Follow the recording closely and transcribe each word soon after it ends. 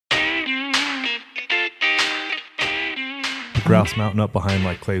Grouse Mountain up behind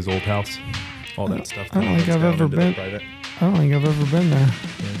like Clay's old house. All that stuff. I don't think I've ever been. I don't think I've ever been there.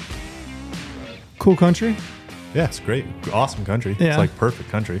 Yeah. Cool country. Yeah, it's great. Awesome country. Yeah. It's like perfect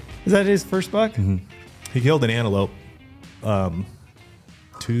country. Is that his first buck? Mm-hmm. He killed an antelope the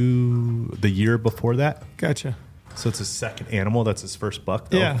year before that. Gotcha. So it's his second animal. That's his first buck,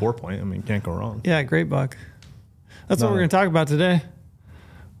 though. Yeah. 4-point. I mean, can't go wrong. Yeah, great buck. That's what we're going to talk about today.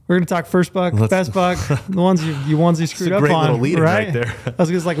 We're going to talk first buck, best buck, the ones you screwed up on. Great little lead right there. That was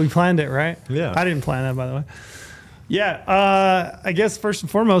just like we planned it, right? Yeah. I didn't plan that, by the way. Yeah, I guess first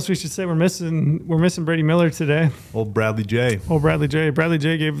and foremost, we should say we're missing Brady Miller today. Old Bradley J. Bradley J. Bradley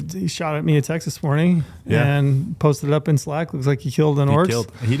J. he shot at me a text this morning and posted it up in Slack. Looks like he killed an orcs.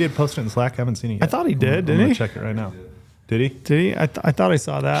 He did post it in Slack. I haven't seen it yet. I thought he did, didn't he? Check it right now. Did he? Did he? I thought I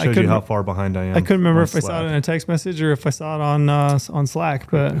saw that. Shows you how far behind I am. I couldn't remember if I saw it in a text message or if I saw it on Slack,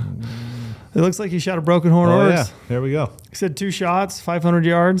 but it looks like he shot a broken horn orcs. Yeah, there we go. He said 2 shots, 500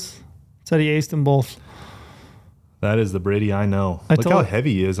 yards. Said he aced them both. That is the Brady I know. Look how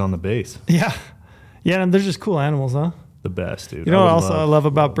heavy he is on the base. Yeah. Yeah, and they're just cool animals, huh? The best, dude. You know what I love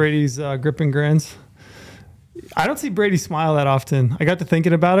about Brady's grip and grins? I don't see Brady smile that often. I got to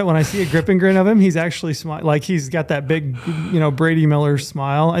thinking about it. When I see a grip and grin of him, he's actually like he's got that big, Brady Miller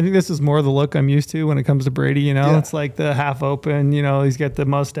smile. I think this is more the look I'm used to when it comes to Brady. It's like the half open. He's got the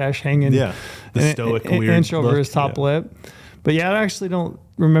mustache hanging. Yeah, the stoic weird inch over look. his top lip. But yeah, I actually don't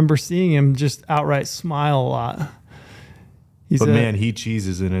remember seeing him just outright smile a lot. Man, he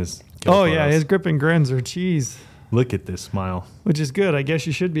cheeses in his. Yeah, his grip and grins are cheese. Look at this smile. Which is good. I guess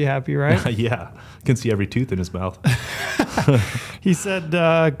you should be happy, right? Yeah. I can see every tooth in his mouth. He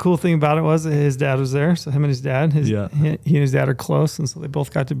said cool thing about it was that his dad was there. So him and his dad, he and his dad are close. And so they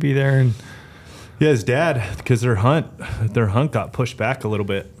both got to be there. And yeah, his dad, because their hunt got pushed back a little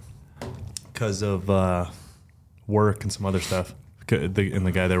bit because of work and some other stuff. And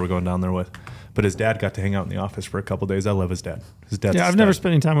the guy they were going down there with. But his dad got to hang out in the office for a couple of days. I love his dad. His dad's I've never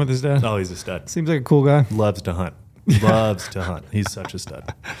spent any time with his dad. Oh, he's a stud. Seems like a cool guy. Loves to hunt. Loves to hunt. He's such a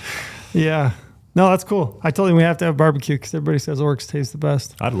stud. Yeah. No, that's cool. I told him we have to have barbecue because everybody says orcs taste the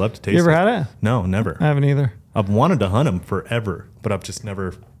best. I'd love to taste it. You ever had it? No, never. I haven't either. I've wanted to hunt them forever, but I've just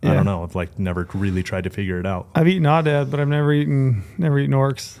never, I don't know, I've never really tried to figure it out. I've eaten Aoudad, but I've never eaten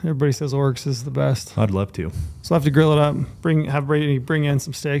orcs. Everybody says orcs is the best. I'd love to. So I'll have to grill it up, have Brady bring in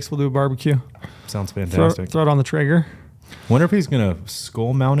some steaks. We'll do a barbecue. Sounds fantastic. Throw it on the Traeger. Wonder if he's going to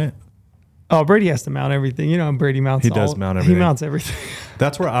skull mount it. Oh, Brady has to mount everything. Brady mounts He does mount everything. He mounts everything.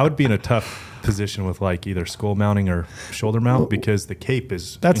 That's where I would be in a tough position with either skull mounting or shoulder mount because the cape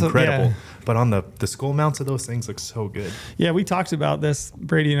is incredible. But on the skull mounts of those things look so good. Yeah, we talked about this,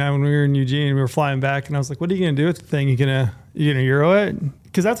 Brady and I, when we were in Eugene. We were flying back, and I was like, what are you going to do with the thing? You gonna Euro it?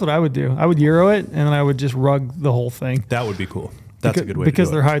 Because that's what I would do. I would Euro it, and then I would just rug the whole thing. That would be cool. That's a good way to do it.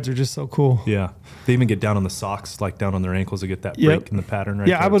 Because their hides are just so cool. Yeah. They even get down on the socks, down on their ankles to get that break in the pattern right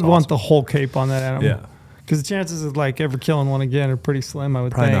there. Yeah, I would want the whole cape on that animal. Yeah. Because the chances of ever killing one again are pretty slim, I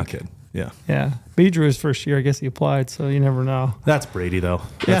would Probably think. Not good. Yeah. Yeah. But he drew his first year. I guess he applied, so you never know. That's Brady, though.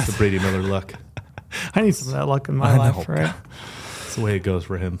 That's the Brady Miller luck. I need some of that luck in my life, right? That's the way it goes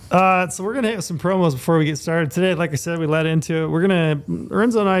for him. So we're going to hit some promos before we get started. Today, like I said, we led into it.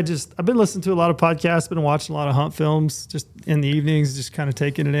 Lorenzo and I I've been listening to a lot of podcasts, been watching a lot of hunt films just in the evenings, just kind of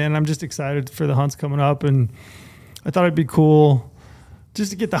taking it in. I'm just excited for the hunts coming up, and I thought it'd be cool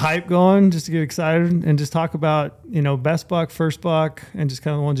just to get the hype going, just to get excited and just talk about, best buck, first buck, and just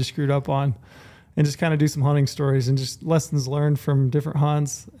kind of the ones you screwed up on. And just kind of do some hunting stories and just lessons learned from different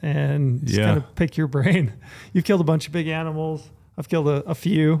hunts and just kind of pick your brain. You've killed a bunch of big animals. I've killed a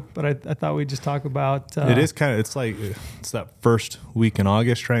few, but I thought we'd just talk about... it is kind of, it's that first week in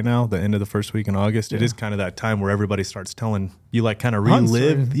August right now, the end of the first week in August. Yeah. It is kind of that time where everybody starts telling, you kind of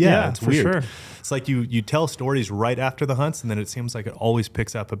relive. Yeah, it's weird. Sure. It's like you tell stories right after the hunts, and then it seems like it always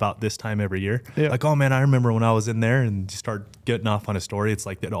picks up about this time every year. Yeah. Like, oh man, I remember when I was in there, and you start getting off on a story. It's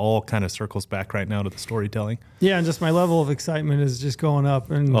like it all kind of circles back right now to the storytelling. Yeah, and just my level of excitement is just going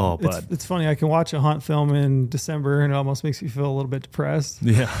up. And it's funny, I can watch a hunt film in December, and it almost makes me feel a little bit depressed.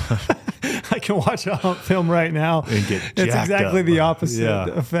 Yeah. I can watch a hunt film right now. And get it's exactly up. The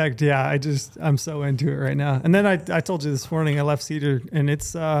opposite effect. Yeah, I'm so into it right now. And then I told you this morning I left Cedar, and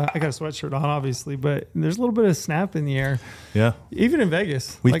it's I got a sweatshirt on, obviously, but there's a little bit of snap in the air. Yeah. Even in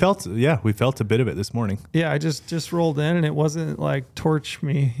Vegas. We felt a bit of it this morning. Yeah, I just rolled in, and it wasn't like torch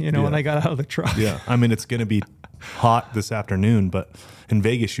me, when I got out of the truck. Yeah. I mean, it's going to be hot this afternoon, but in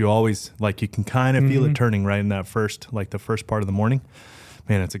Vegas, you always you can kind of feel it turning right in that the first part of the morning.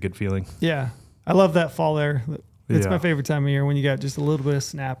 Man, it's a good feeling. Yeah. I love that fall air. It's my favorite time of year when you got just a little bit of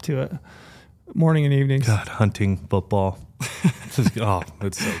snap to it. morning and evenings. God, hunting, football. Oh,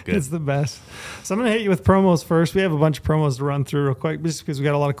 it's so good. It's the best. So I'm going to hit you with promos first. We have a bunch of promos to run through real quick just because we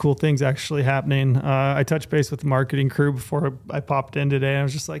got a lot of cool things actually happening. I touched base with the marketing crew before I popped in today. I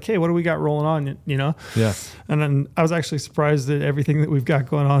was just like, hey, what do we got rolling on, you know? Yeah. And then I was actually surprised at everything that we've got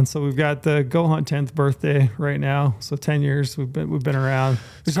going on. So we've got the Go Hunt 10th birthday right now. So 10 years we've been around.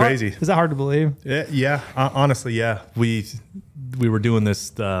 It's crazy. Is that hard to believe? Yeah. Honestly, yeah. We were doing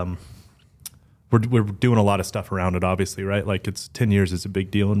this... We're doing a lot of stuff around it, obviously, right? Like it's 10 years is a big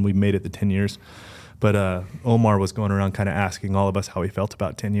deal, and we made it the 10 years. But Omar was going around kind of asking all of us how he felt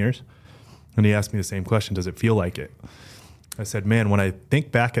about 10 years. And he asked me the same question, does it feel like it? I said, man, when I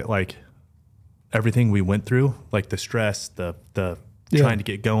think back at like everything we went through, like the stress, the trying to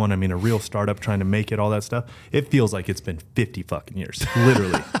get going, I mean, a real startup, trying to make it, all that stuff, it feels like it's been 50 fucking years,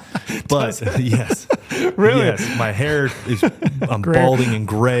 literally. But yes. Really? Yes, my hair is, I'm balding and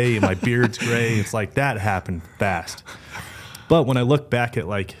gray, and my beard's gray. It's like that happened fast. But when I look back at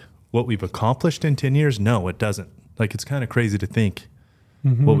like what we've accomplished in 10 years, no, it doesn't. Like it's kind of crazy to think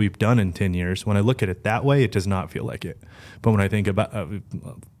what we've done in 10 years. When I look at it that way, it does not feel like it. But when I think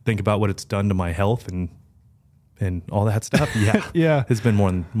about what it's done to my health and all that stuff, yeah, it's been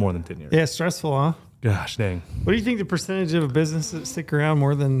more than 10 years. Yeah, stressful, huh? Gosh dang. What do you think the percentage of a business that stick around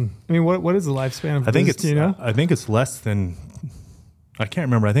more than, I mean, what is the lifespan of a business? Do you know? I think it's less than, I can't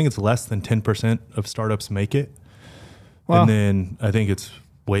remember. I think it's less than 10% of startups make it. Wow. And then I think it's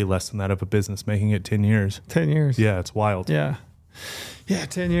way less than that of a business making it 10 years. 10 years. Yeah, it's wild. Yeah. Yeah,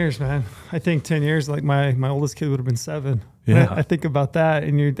 10 years, man. I think 10 years, like my oldest kid would have been 7. Yeah. I think about that,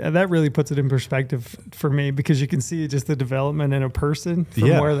 and that really puts it in perspective for me because you can see just the development in a person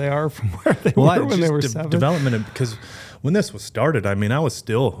from where they are, from where they were when they were 7. Development, because when this was started, I mean, I was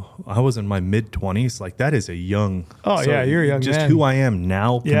in my mid-20s. Like that is a young. Oh, yeah, you're a young just man. Who I am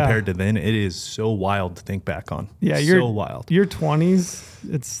now compared to then, it is so wild to think back on. Yeah, so wild. Your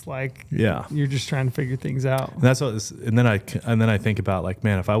 20s, it's like you're just trying to figure things out. And that's what. And then I think about like,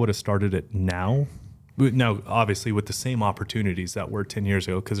 man, if I would have started it now, obviously with the same opportunities that were 10 years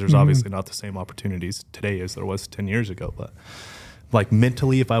ago, because there's obviously not the same opportunities today as there was 10 years ago. But like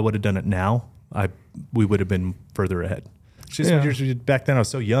mentally, if I would have done it now, we would have been further ahead. Back then I was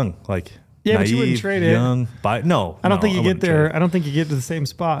so young, like naive, but you wouldn't trade young. I don't think you get there. I don't think you get to the same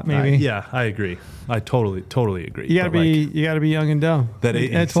spot. Maybe. Yeah, I agree. I totally agree. You gotta be young and dumb.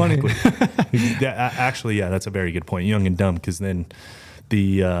 At 20. Actually, yeah, that's a very good point. Young and dumb, because then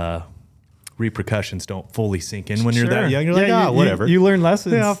the repercussions don't fully sink in when you're that young. You're like, whatever. You learn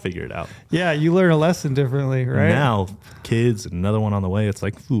lessons. Yeah, I'll figure it out. Yeah, you learn a lesson differently, right? Now, kids, another one on the way. It's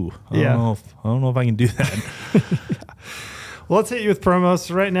like, I don't know if I can do that. Well, let's hit you with promos.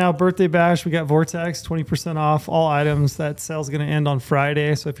 So right now, birthday bash, we got Vortex, 20% off all items. That sale's going to end on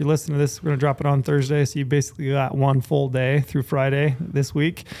Friday. So if you're listening to this, we're going to drop it on Thursday. So you basically got one full day through Friday this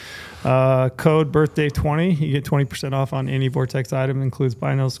week. Code birthday20, you get 20% off on any Vortex item. It includes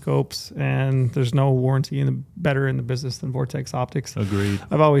binoscopes, and there's no warranty better in the business than Vortex Optics. Agreed.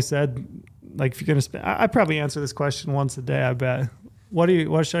 I've always said, like, if you're going to spend, I probably answer this question once a day, I bet. What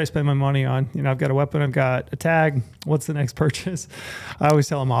should I spend my money on? You know, I've got a weapon, I've got a tag. What's the next purchase? I always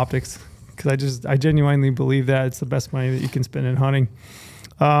tell them optics because I genuinely believe that it's the best money that you can spend in hunting.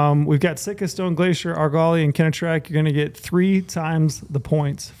 We've got Sitka, Stone Glacier, Argali, and Kenetrek. You're going to get 3 times the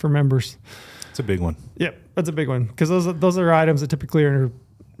points for members. It's a big one. Yep, that's a big one because those are items that typically are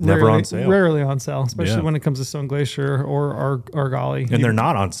rarely on sale, especially when it comes to Stone Glacier or Argali. And they're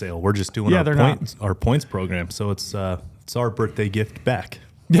not on sale. We're just doing our points program, so it's our birthday gift back.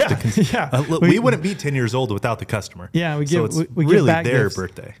 Yeah, we wouldn't be 10 years old without the customer. Yeah, we give back their gifts.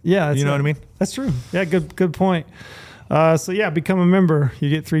 Birthday. Yeah, you know what I mean. That's true. Yeah, good point. Become a member. You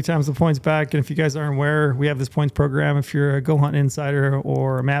get 3 times the points back. And if you guys aren't aware, we have this points program. If you're a Go Hunt Insider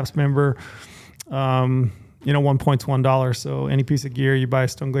or a MAPS member, 1 point's $1. So any piece of gear you buy a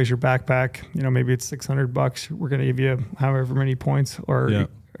Stone Glacier backpack, maybe it's $600. We're going to give you however many points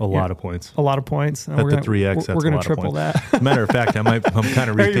a lot of points. A lot of points. At the 3X, we're going to triple that. Matter of fact, I'm kind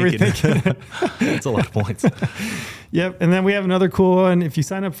of rethinking. It's a lot of points. Yep. And then we have another cool one. If you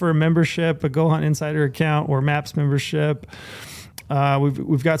sign up for a membership, a Go Hunt Insider account or MAPS membership,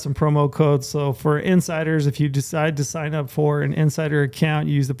 we've got some promo codes. So for insiders, if you decide to sign up for an insider account,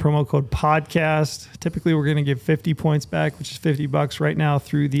 you use the promo code podcast. Typically, we're going to give 50 points back, which is $50 right now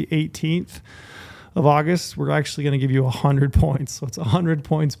through the 18th of August. We're actually going to give you 100 points. So it's 100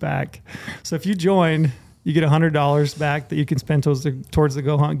 points back. So if you join You get $100 back that you can spend towards the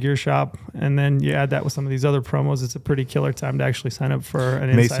Go Hunt Gear Shop, and then you add that with some of these other promos. It's a pretty killer time to actually sign up for an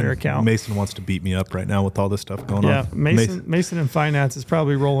insider account. Mason wants to beat me up right now with all this stuff going on. Yeah, Mason in finance is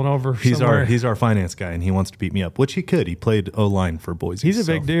probably rolling over. He's our finance guy, and he wants to beat me up, which he could. He played O-line for Boise. He's a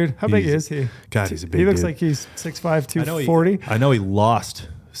big dude. How big is he? God, he's a big dude. He looks like he's 6'5", 240. I know he lost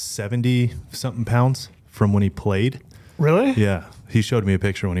 70-something pounds from when he played. Really? Yeah. He showed me a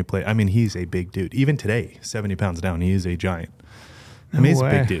picture when he played. I mean, he's a big dude. Even today, 70 pounds down, he is a giant. I mean, he's a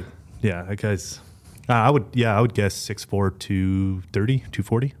big dude. Yeah, that guy's. I would guess 6'4", 230,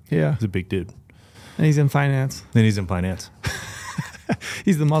 240. Yeah, he's a big dude. And he's in finance. He's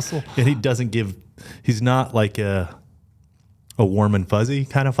the muscle. And he doesn't give. He's not like a warm and fuzzy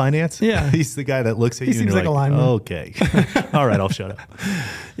kind of finance. Yeah, he's the guy that looks at you and you're like, a lineman. Okay, all right, I'll shut up.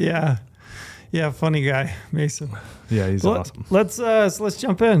 Yeah. Yeah, funny guy, Mason. Yeah, he's awesome. Let's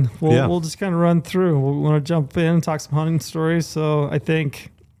jump in. We'll just kind of run through. We want to jump in and talk some hunting stories. So I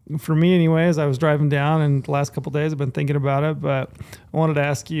think for me, anyways, I was driving down, and the last couple of days I've been thinking about it. But I wanted to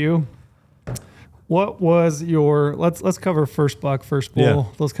ask you, what was your? Let's cover first buck, first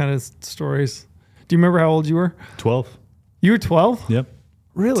bull, those kind of stories. Do you remember how old you were? 12. You were 12? Yep.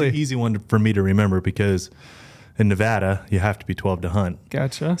 Really? It's an easy one for me to remember because in Nevada, you have to be 12 to hunt.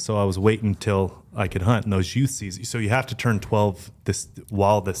 Gotcha. So I was waiting till I could hunt in those youth seasons. So you have to turn 12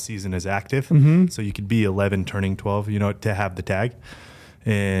 while the season is active. Mm-hmm. So you could be 11 turning 12, to have the tag.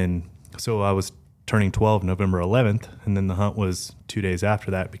 And so I was turning 12 November 11th, and then the hunt was 2 days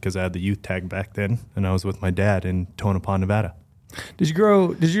after that because I had the youth tag back then, and I was with my dad in Tonopah, Nevada. Did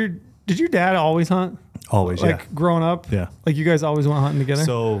your dad always hunt? Always, like growing up? Yeah. Like you guys always went hunting together?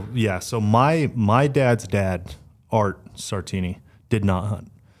 So, yeah. So my dad's dad, Art Sartini, did not hunt.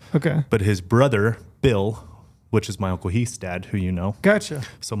 Okay. But his brother, Bill, which is my Uncle Heath's dad, who you know. Gotcha.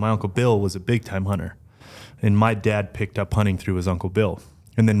 So my Uncle Bill was a big-time hunter. And my dad picked up hunting through his Uncle Bill.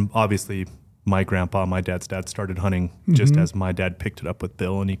 And then, obviously, my grandpa, my dad's dad, started hunting just as my dad picked it up with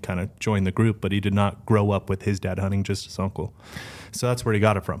Bill, and he kind of joined the group, but he did not grow up with his dad hunting, just his uncle. So that's where he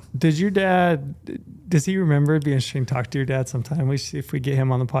got it from. Does he remember? It'd be interesting to talk to your dad sometime. We should see if we get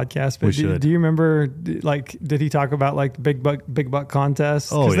him on the podcast. But do you remember, did he talk about like big buck contests?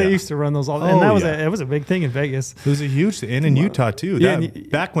 Because they used to run those all. And it was a big thing in Vegas. It was a huge thing. And in Utah too.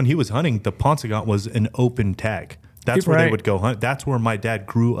 Back when he was hunting, the Paunsaugunt was an open tag. That's where they would go hunt. That's where my dad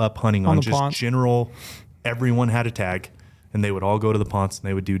grew up hunting on just general. Everyone had a tag, and they would all go to the ponds and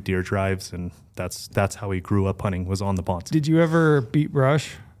they would do deer drives, and that's how he grew up hunting, was on the ponds. Did you ever beat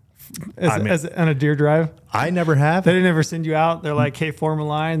brush on a deer drive? I never have. They didn't ever send you out. They're like, hey, form a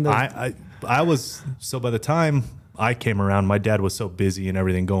line. I was, so by the time I came around, my dad was so busy and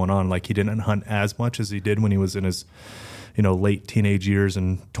everything going on, like he didn't hunt as much as he did when he was in his, late teenage years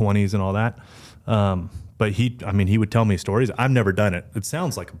and 20s and all that. But he would tell me stories. I've never done it. It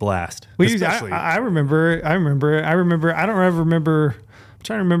sounds like a blast. I remember. I don't ever remember. I'm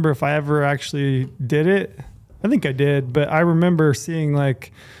trying to remember if I ever actually did it. I think I did, but I remember seeing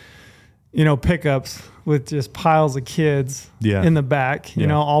pickups with just piles of kids in the back,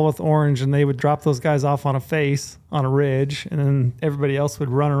 all with orange, and they would drop those guys off on a ridge, and then everybody else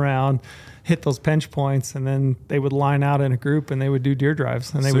would run around, hit those pinch points, and then they would line out in a group and they would do deer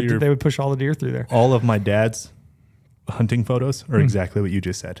drives, and they would push all the deer through there. All of my dad's hunting photos are exactly what you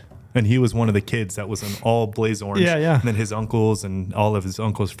just said. And he was one of the kids that was in all blaze orange. Yeah. And then his uncles and all of his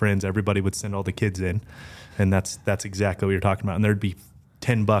uncle's friends, everybody would send all the kids in. And that's exactly what you're talking about. And there'd be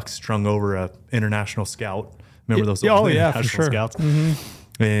 $10 strung over a International Scout. Remember those International Scouts?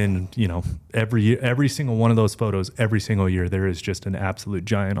 Mm-hmm. And, every year, every single one of those photos, every single year, there is just an absolute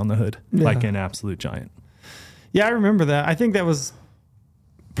giant on the hood, like an absolute giant. Yeah, I remember that. I think that was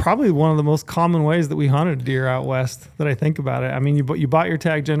probably one of the most common ways that we hunted deer out west that I think about it. I mean, you bought your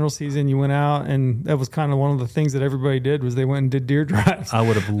tag general season, you went out, and that was kind of one of the things that everybody did was they went and did deer drives. I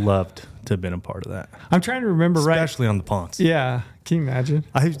would have loved to have been a part of that. I'm trying to remember, especially on the ponds. Yeah. Can you imagine?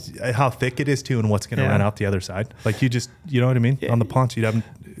 How thick it is too and what's going to run out the other side. Like you know what I mean? Yeah. On the ponds,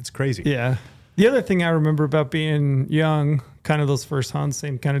 it's crazy. Yeah. The other thing I remember about being young, kind of those first hunts,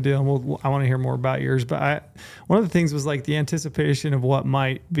 same kind of deal. I want to hear more about yours, but one of the things was like the anticipation of what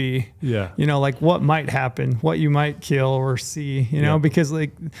might be. Yeah. Like what might happen, what you might kill or see. Because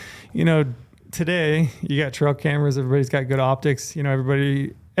today you got trail cameras, everybody's got good optics.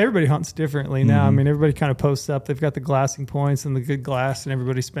 Everybody hunts differently now. Mm-hmm. I mean, everybody kind of posts up. They've got the glassing points and the good glass, and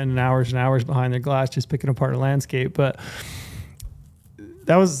everybody's spending hours and hours behind their glass just picking apart a landscape. But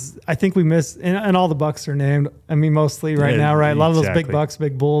that was, I think we missed, and all the bucks are named. I mean, mostly right now, right? A lot of those big bucks,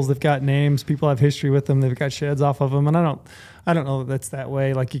 big bulls, they've got names. People have history with them. They've got sheds off of them. And I I don't know that that's that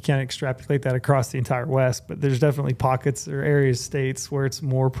way. Like, you can't extrapolate that across the entire West, but there's definitely pockets or areas, states where it's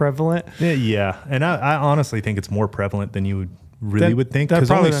more prevalent. Yeah. And I honestly think it's more prevalent than you would think, because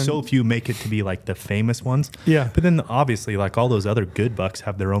only so few make it to be like the famous ones. Yeah. But then obviously, like, all those other good bucks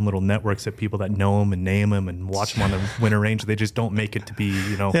have their own little networks of people that know them and name them and watch them on the winter range. They just don't make it to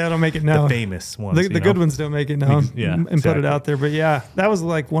be, don't make it known. The famous ones. The good ones don't make it known exactly. Put it out there. But yeah, that was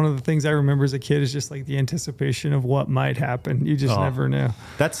like one of the things I remember as a kid, is just like the anticipation of what might happen. You just never knew.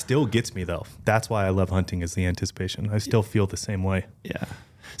 That still gets me though. That's why I love hunting, is the anticipation. I still feel the same way. Yeah.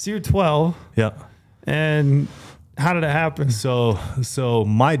 So you're 12. Yeah. And how did it happen? So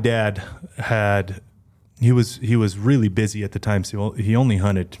my dad he was really busy at the time. So he only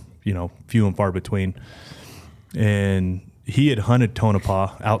hunted, few and far between. And he had hunted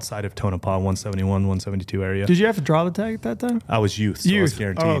Tonopah, outside of Tonopah, 171, 172 area. Did you have to draw the tag at that time? I was youth, so I was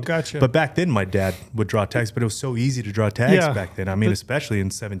guaranteed. Oh, gotcha. But back then my dad would draw tags, but it was so easy to draw tags back then. I mean, especially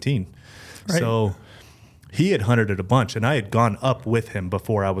in 17. Right. So he had hunted it a bunch, and I had gone up with him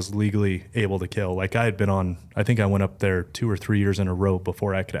before I was legally able to kill. Like, I had been I think I went up there 2 or 3 years in a row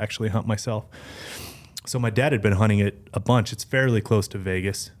before I could actually hunt myself. So my dad had been hunting it a bunch. It's fairly close to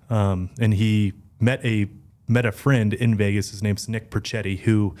Vegas. And he met a friend in Vegas. His name's Nick Perchetti,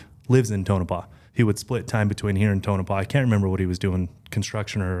 who lives in Tonopah. He would split time between here and Tonopah. I can't remember what he was doing,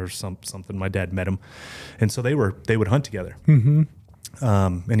 construction or something. My dad met him. And so they would hunt together. Mm-hmm.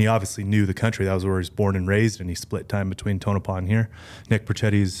 And he obviously knew the country. That was where he was born and raised, and he split time between Tonopah and here. Nick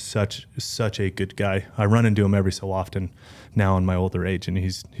Perchetti is such a good guy. I run into him every so often now in my older age, and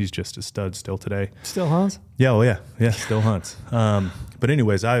he's just a stud still today. Still hunts? Yeah, still hunts. But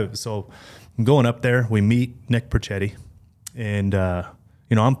anyways, so I'm going up there. We meet Nick Perchetti, and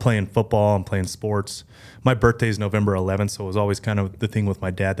I'm playing football. I'm playing sports. My birthday is November 11th, so it was always kind of the thing with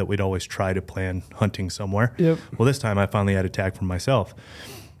my dad that we'd always try to plan hunting somewhere. Yep. Well, this time I finally had a tag for myself.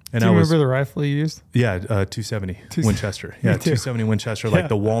 And do you remember the rifle you used? Yeah, 270 Winchester. Yeah, 270 Winchester, like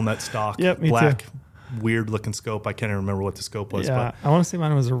the walnut stock, black, weird-looking scope. I can't even remember what the scope was. Yeah, I want to say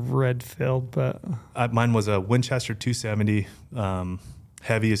mine was a red filled, but mine was a Winchester 270.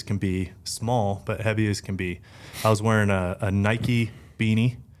 Heavy as can be, small, but heavy as can be. I was wearing a Nike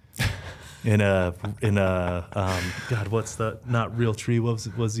beanie in a God, what's the, not Real Tree, what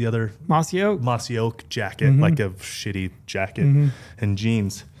was the other? Mossy Oak jacket, like a shitty jacket, and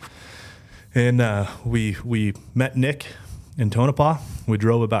jeans. And we met Nick in Tonopah. We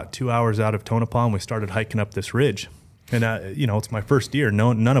drove about 2 hours out of Tonopah, and we started hiking up this ridge. And it's my first year.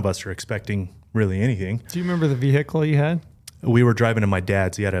 None of us are expecting really anything. Do you remember the vehicle you had? We were driving to my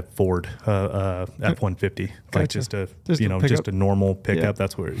dad's. He had a Ford F-150, like just a normal pickup. Yeah.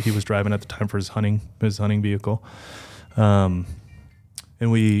 That's where he was driving at the time for his hunting vehicle. And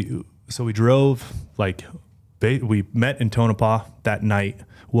we drove, like, we met in Tonopah that night.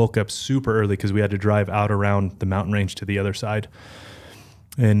 Woke up super early because we had to drive out around the mountain range to the other side.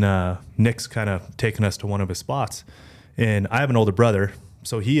 And Nick's kind of taken us to one of his spots. And I have an older brother.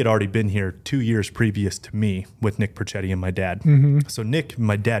 So he had already been here 2 years previous to me with Nick Perchetti and my dad. Mm-hmm. So Nick and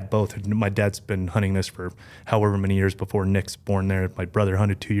my dad my dad's been hunting this for however many years before Nick's born there. My brother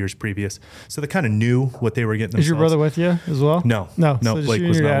hunted 2 years previous. So they kind of knew what they were getting themselves. Is your brother with you as well? No. So Blake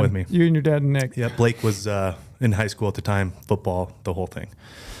was not with me. You and your dad and Nick. Yeah, Blake was in high school at the time, football, the whole thing.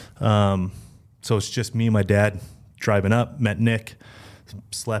 So it's just me and my dad driving up, met Nick,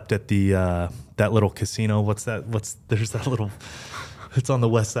 slept at the that little casino. There's that little... It's on the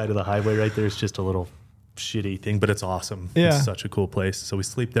west side of the highway right there. It's just a little shitty thing, but it's awesome. Yeah. It's such a cool place. So we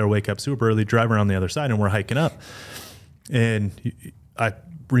sleep there, wake up super early, drive around the other side, and we're hiking up. And I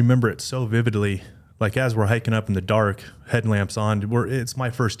remember it so vividly, like as we're hiking up in the dark, headlamps on, it's my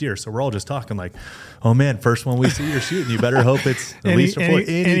first year. So we're all just talking like, oh man, first one we see you're shooting, you better hope it's at least a foot.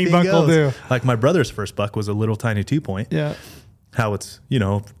 Any buck will do. Like my brother's first buck was a little tiny 2-point. Yeah. How it's,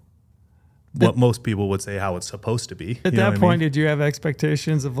 what most people would say how it's supposed to be. At that point, did you have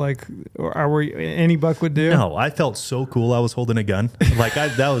expectations of like, any buck would do? No, I felt so cool. I was holding a gun. Like I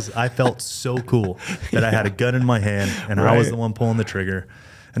felt so cool that I had a gun in my hand and I was the one pulling the trigger.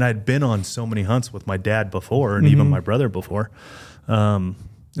 And I'd been on so many hunts with my dad before and even my brother before. And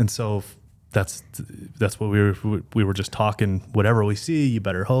so that's what we were just talking. Whatever we see, you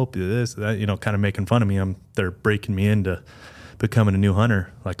better hope this, that, kind of making fun of me. They're breaking me into becoming a new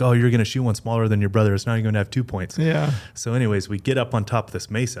hunter. Like, oh, you're going to shoot one smaller than your brother. It's not even going to have 2 points. Yeah. So anyways, we get up on top of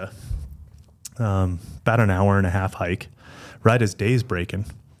this mesa, about an hour and a half hike, right as day's breaking.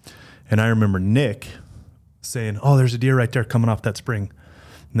 And I remember Nick saying, oh, there's a deer right there coming off that spring.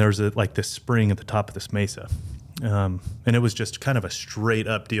 And there's this spring at the top of this mesa. And it was just kind of a straight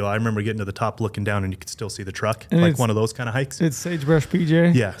up deal. I remember getting to the top, looking down, and you could still see the truck, and like one of those kind of hikes. It's sagebrush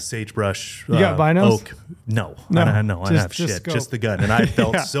PJ? Yeah, sagebrush. You got binos? Oak. No. I don't have shit. Scope. Just the gun. And I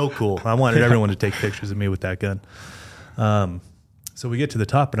felt so cool. I wanted everyone to take pictures of me with that gun. So we get to the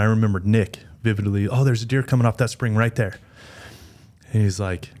top, and I remember Nick vividly, oh, there's a deer coming off that spring right there. And he's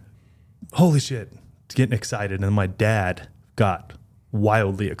like, holy shit. It's getting excited. And my dad got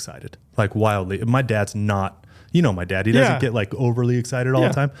wildly excited. Like wildly. My dad's not, you know, my dad, he doesn't get like overly excited all the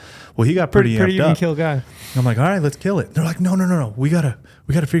time. Well, he got pretty amped even up. Kill guy. I'm like, all right, let's kill it. They're like, no. We gotta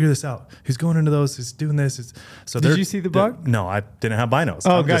figure this out. He's going into those. He's doing this. So did you see the buck? No, I didn't have binos.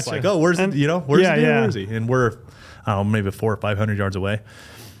 Oh, I'm just like, oh, where's the deer? Where is he? And we're, I don't know, maybe 400 or 500 yards away.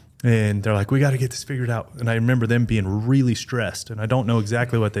 And they're like, we got to get this figured out. And I remember them being really stressed. And I don't know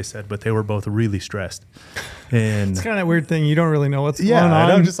exactly what they said, but they were both really stressed. And it's kind of that weird thing. You don't really know what's going on.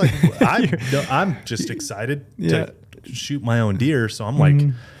 And I'm just like, I'm just excited to shoot my own deer. So I'm like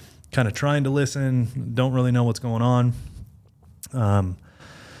kind of trying to listen. Don't really know what's going on.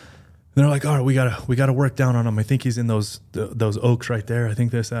 They're like, all right, we gotta work down on him. I think he's in those oaks right there. I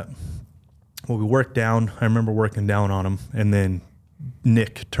think that. Well, we worked down. I remember working down on him, and then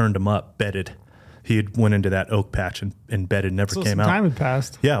Nick turned him up, bedded. He had went into that oak patch and bedded, never came out. Time had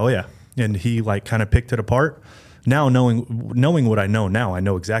passed. Yeah, oh yeah. And he like kind of picked it apart. Now knowing what I know now, I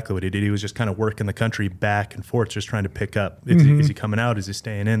know exactly what he did. He was just kind of working the country back and forth, just trying to pick up. Is he coming out? Is he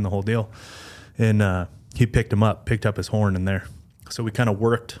staying in? The whole deal. And he picked up his horn in there. So we kind of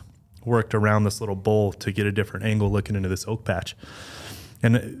worked around this little bowl to get a different angle looking into this oak patch.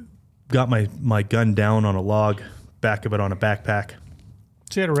 And got my gun down on a log, back of it on a backpack.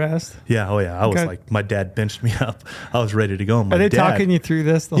 Did you had a rest? Yeah, oh yeah. I was like, my dad benched me up. I was ready to go. Are they talking you through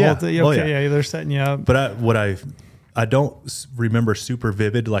this the whole thing? Okay, they're setting you up. But I don't remember super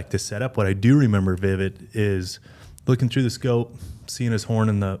vivid like the setup. What I do remember vivid is looking through the scope, seeing his horn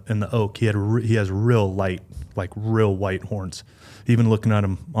in the oak. He has real light, like real white horns. Even looking at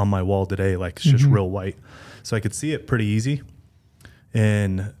him on my wall today, like it's just real white. So I could see it pretty easy.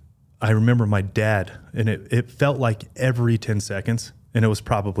 And I remember my dad, and it felt like every 10 seconds, and it was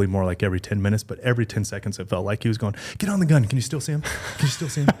probably more like every 10 minutes, but every 10 seconds it felt like he was going, get on the gun. Can you still see him? Can you still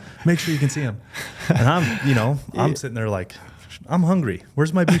see him? Make sure you can see him. And I'm sitting there like, I'm hungry.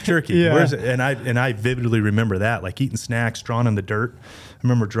 Where's my beef jerky? Where's it? And I vividly remember that, like eating snacks, drawing in the dirt. I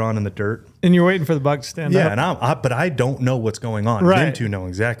remember drawing in the dirt. And you're waiting for the buck to stand up. Yeah, but I don't know what's going on. Right. Them two know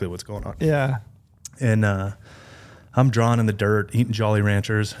exactly what's going on. Yeah. And I'm drawing in the dirt, eating Jolly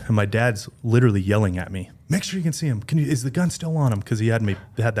Ranchers, and my dad's literally yelling at me, make sure you can see him. Is the gun still on him? Because he had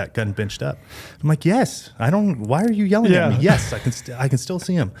that gun benched up. I'm like, yes. Why are you yelling at me? Yes, I can still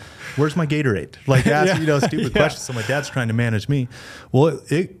see him. Where's my Gatorade? Like, asking stupid questions. So my dad's trying to manage me. Well,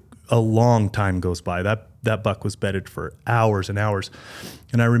 a long time goes by. That buck was bedded for hours and hours.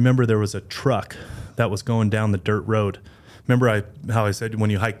 And I remember there was a truck that was going down the dirt road. Remember how I said when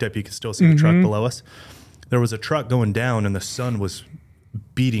you hiked up, you could still see the truck below us? There was a truck going down, and the sun was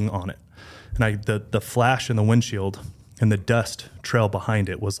beating on it. And the flash in the windshield and the dust trail behind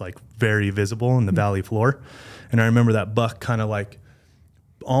it was like very visible in the valley floor. And I remember that buck kind of like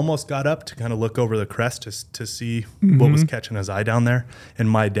almost got up to kind of look over the crest to see what was catching his eye down there. And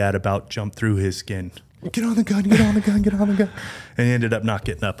my dad about jumped through his skin. Get on the gun, get on the gun, get on the gun. And he ended up not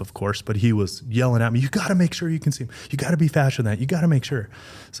getting up, of course, but he was yelling at me, you got to make sure you can see him. You got to be faster than that. You got to make sure.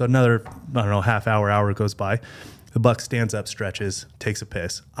 So another, half hour goes by. The buck stands up, stretches, takes a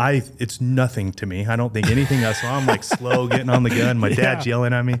piss. It's nothing to me. I don't think anything else. So I'm like slow getting on the gun. My dad's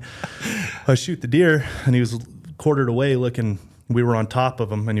yelling at me. I shoot the deer, and he was quartered away looking. We were on top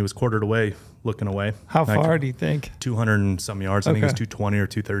of him, and he was quartered away looking away. How far do you think? 200 and some yards. I think it was 220 or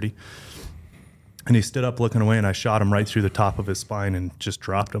 230. And he stood up looking away, and I shot him right through the top of his spine and just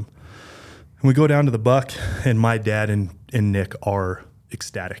dropped him. And we go down to the buck, and my dad and Nick are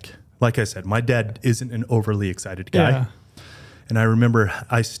ecstatic. Like I said, my dad isn't an overly excited guy. Yeah. And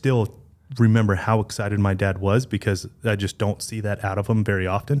I still remember how excited my dad was because I just don't see that out of him very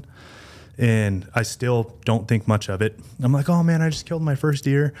often. And I still don't think much of it. I'm like, oh man, I just killed my first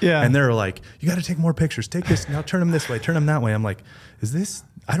deer. Yeah. And they're like, you got to take more pictures. Take this, now turn them this way, turn them that way. I'm like,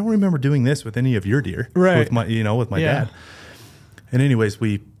 I don't remember doing this with any of your deer. Right. With my dad. And anyways,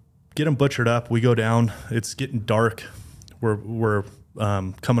 we get them butchered up. We go down. It's getting dark. We're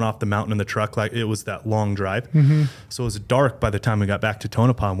coming off the mountain in the truck. Like it was that long drive. So it was dark by the time we got back to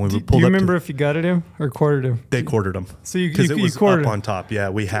Tonopah. When we pulled up. Do you remember if you gutted him or quartered him? They quartered him. So you it was quartered up on top. Yeah,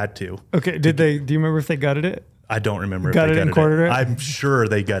 we had to. Okay. Do you remember if they gutted it? I don't remember gutted if they and quartered it. I'm sure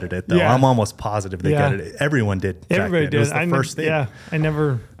they gutted it though. Yeah. I'm almost positive they gutted it. Everyone did. Everybody did. It was the first thing. Yeah.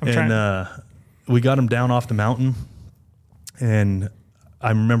 we got him down off the mountain, and I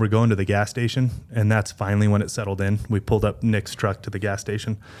remember going to the gas station, and that's finally when it settled in. We pulled up Nick's truck to the gas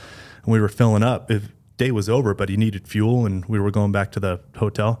station, and we were filling up. Day was over, but he needed fuel, and we were going back to the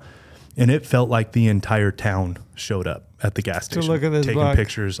hotel, and it felt like the entire town showed up at the gas station, to look at this taking buck.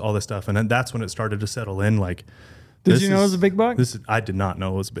 Pictures, all this stuff. And then that's when it started to settle in. Like, did you know it was a big buck? I did not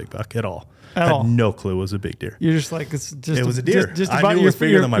know it was a big buck at all. At had all. No clue it was a big deer. You're just like, it's just it was a deer. Just I about knew it was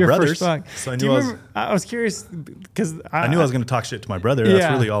bigger than my brother's. So I knew I was curious because I knew I was going to talk shit to my brother.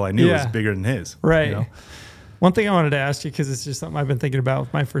 That's really all I knew. It was bigger than his. Right. You know? One thing I wanted to ask you, because it's just something I've been thinking about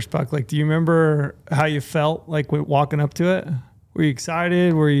with my first buck. Like, do you remember how you felt like walking up to it? Were you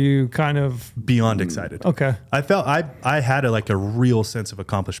excited? Were you kind of beyond excited? Okay. I felt I had a real sense of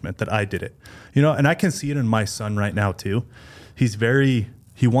accomplishment that I did it, you know, and I can see it in my son right now too.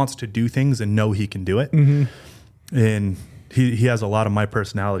 He wants to do things and know he can do it. Mm-hmm. And he has a lot of my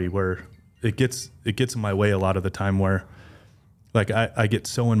personality where it gets in my way a lot of the time, where like I get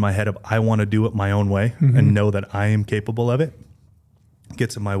so in my head of I want to do it my own way mm-hmm. and know that I am capable of it.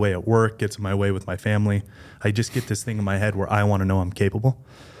 Gets in my way at work, gets in my way with my family. I just get this thing in my head where I want to know I'm capable.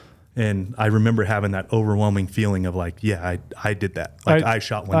 And I remember having that overwhelming feeling of like, yeah, I did that. Like I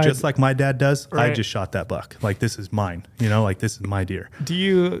shot one just like my dad does. Right. I just shot that buck. Like, this is mine, you know, like this is my deer.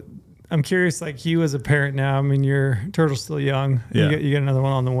 I'm curious, like you as a parent now, I mean, your Turtle's still young. Yeah. You get another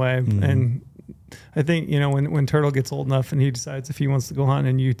one on the way. Mm-hmm. And I think, you know, when Turtle gets old enough and he decides if he wants to go hunt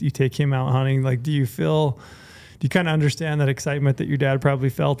and you take him out hunting, like, do you kind of understand that excitement that your dad probably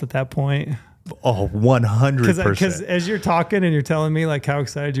felt at that point? Oh, 100%. Because as you're talking and you're telling me like how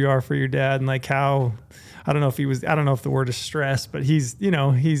excited you are for your dad and like how, I don't know if the word is stressed, but he's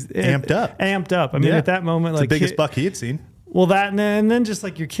amped up. I mean, at that moment, it's like the biggest buck he had seen. Well, that, and then just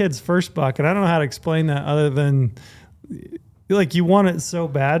like your kid's first buck. And I don't know how to explain that other than like you want it so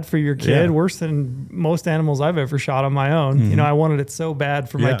bad for your kid, worse than most animals I've ever shot on my own. Mm-hmm. You know, I wanted it so bad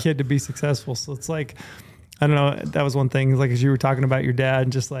for my kid to be successful. So it's like, I don't know. That was one thing. Like as you were talking about your dad,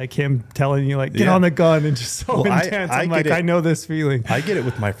 and just like him telling you, like, get on the gun, and just so intense. I know this feeling. I get it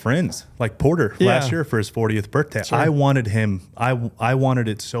with my friends. Like Porter last year for his 40th birthday, I wanted him. I wanted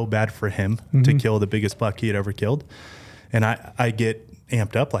it so bad for him mm-hmm. to kill the biggest buck he had ever killed, and I get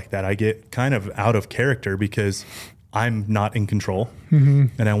amped up like that. I get kind of out of character because I'm not in control, mm-hmm.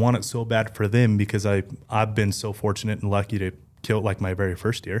 and I want it so bad for them because I've been so fortunate and lucky to kill like my very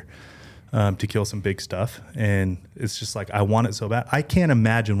first deer. To kill some big stuff. And it's just like, I want it so bad. I can't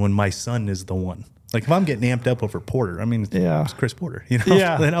imagine when my son is the one. Like if I'm getting amped up over Porter, I mean, it's Chris Porter, you know,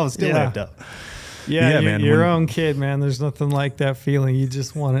 then I was still amped up. Yeah, man. Your own kid, man, there's nothing like that feeling. You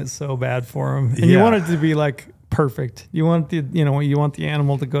just want it so bad for him. And you want it to be like perfect. You want you want the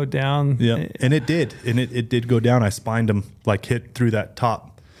animal to go down. Yeah. And it did. And it did go down. I spined him, like hit through that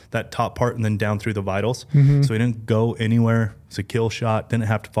top part and then down through the vitals. Mm-hmm. So he didn't go anywhere. It's a kill shot. Didn't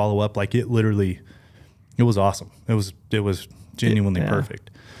have to follow up. Like it was awesome. It was genuinely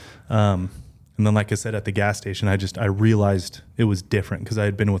perfect. And then, like I said, at the gas station, I realized it was different because I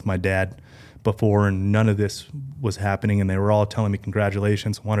had been with my dad before and none of this was happening. And they were all telling me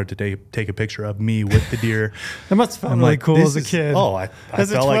congratulations, wanted to take a picture of me with the deer. That must have felt really cool as a kid.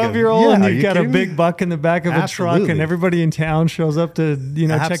 As a 12-year-old and you've got a big buck in the back of a truck and everybody in town shows up to,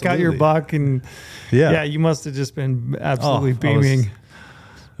 check out your buck. And you must have just been absolutely beaming.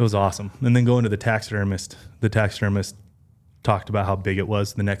 It was awesome. And then going to the taxidermist talked about how big it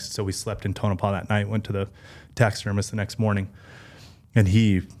was so we slept in Tonopah that night, went to the taxidermist the next morning, and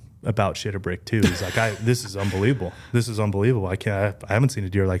he about shit a brick too. He's like, this is unbelievable. This is unbelievable. I haven't seen a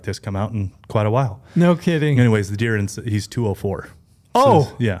deer like this come out in quite a while. No kidding. Anyways, the deer, he's 204.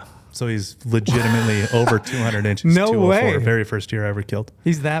 Oh. So he's legitimately over 200 inches. No way. Very first deer I ever killed.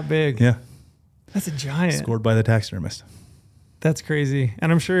 He's that big. Yeah. That's a giant. Scored by the taxidermist. That's crazy.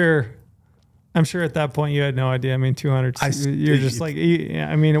 And I'm sure at that point you had no idea. I mean, 200, it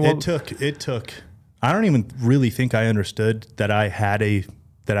took, I don't even really think I understood that I had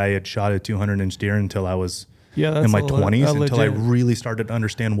shot a 200-inch deer until I was in my 20s, until I really started to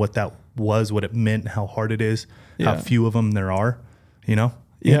understand what that was, what it meant, how hard it is, how few of them there are, you know?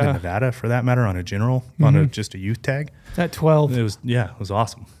 Even in Nevada, for that matter, on a general, mm-hmm. on just a youth tag. At 12. It was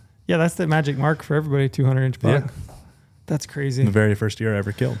awesome. Yeah, that's the magic mark for everybody, 200-inch buck. Yeah. That's crazy. The very first deer I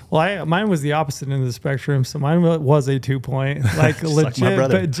ever killed. Well, mine was the opposite end of the spectrum. So mine was a 2-point, like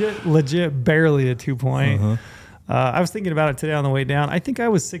legit, barely a 2-point. Uh-huh. I was thinking about it today on the way down. I think I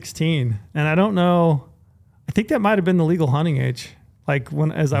was 16, and I don't know. I think that might have been the legal hunting age. Like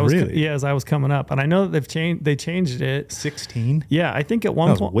as I was coming up, and I know that they changed it. 16? Yeah, I think at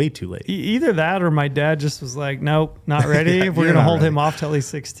one point way too late. Either that or my dad just was like, nope, not ready. We're gonna hold him off till he's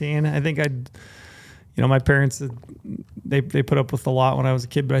 16. I think my parents, they put up with a lot when I was a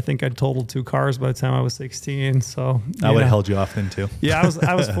kid, but I think I totaled 2 cars by the time I was 16. So I would have held you off then too. Yeah,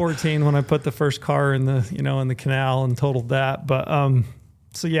 I was 14 when I put the first car in the canal and totaled that. But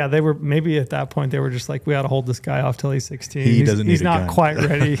so yeah, they were, maybe at that point they were just like, we ought to hold this guy off till he's 16. He's not quite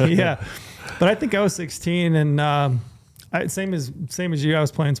ready. Yeah, but I think I was 16 and. Same as you. I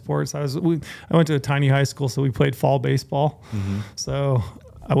was playing sports. I went to a tiny high school, so we played fall baseball. Mm-hmm. So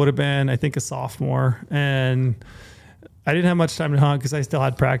I would have been, I think, a sophomore, and I didn't have much time to hunt because I still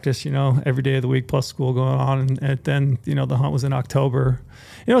had practice, every day of the week plus school going on. And then, the hunt was in October.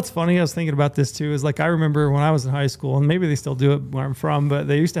 What's funny? I was thinking about this too. Is like I remember when I was in high school, and maybe they still do it where I'm from, but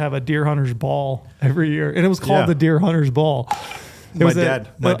they used to have a deer hunter's ball every year, and it was called the deer hunter's ball. My dad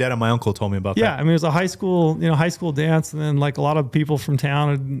and my uncle told me about that. Yeah, I mean, it was a high school dance, and then like a lot of people from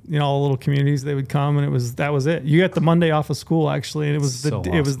town and all the little communities, they would come, and that was it. You got the Monday off of school actually, and it was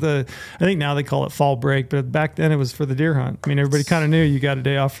I think now they call it fall break, but back then it was for the deer hunt. I mean, everybody kind of knew you got a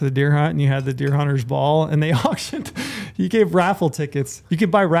day off for the deer hunt, and you had the deer hunter's ball, and they auctioned. You gave raffle tickets. You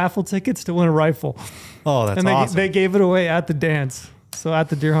could buy raffle tickets to win a rifle. Oh, that's awesome. They gave it away at the dance. So at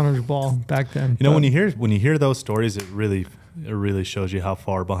the deer hunter's ball back then. When you hear those stories, it really shows you how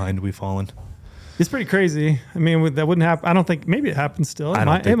far behind we've fallen. It's pretty crazy. I mean, that wouldn't happen. I don't think, maybe it happens still. It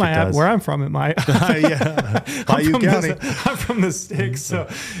might happen. Where I'm from, it might. Yeah. Bayou County. I'm from the sticks, so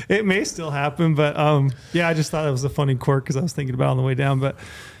it may still happen. But I just thought it was a funny quirk because I was thinking about it on the way down. But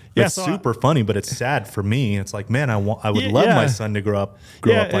yeah, it's super funny, but it's sad for me. It's like, man, I would love my son to grow up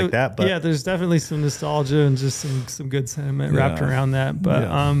like that. But yeah, there's definitely some nostalgia and just some good sentiment wrapped around that.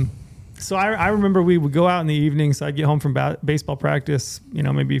 But so I remember we would go out in the evening. So I'd get home from baseball practice,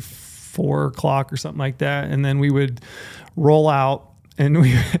 maybe 4 o'clock or something like that. And then we would roll out and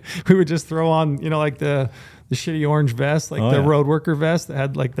we would just throw on, like the shitty orange vest, like road worker vest that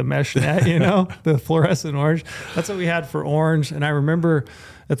had like the mesh net, the fluorescent orange. That's what we had for orange. And I remember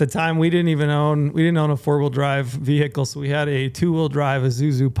at the time we didn't own a 4-wheel drive vehicle. So we had a 2-wheel drive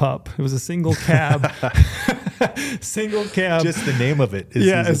Isuzu Pup. It was a single cab. Single cab. Just the name of it is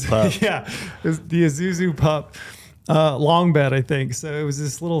Isuzu Pup. Yeah, it was the Isuzu Pup. Long bed, I think. So it was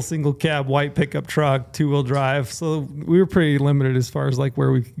this little single cab white pickup truck, 2-wheel drive. So we were pretty limited as far as like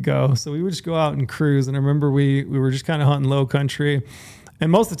where we could go. So we would just go out and cruise. And I remember we were just kind of hunting low country.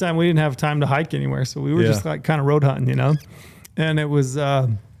 And most of the time we didn't have time to hike anywhere. So we were just like kind of road hunting, And it was,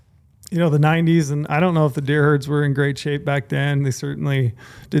 the 90s. And I don't know if the deer herds were in great shape back then. They certainly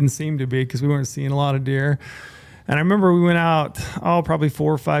didn't seem to be because we weren't seeing a lot of deer. And I remember we went out, probably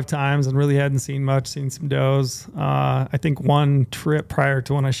 4 or 5 times and really hadn't seen much, seen some does. I think one trip prior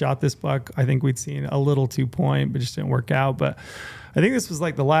to when I shot this buck, I think we'd seen a little 2-point, but just didn't work out. But I think this was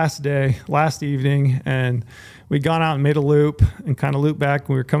like the last evening, and we'd gone out and made a loop and kind of looped back.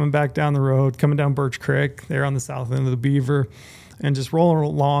 We were coming back down the road, coming down Birch Creek there on the south end of the Beaver and just rolling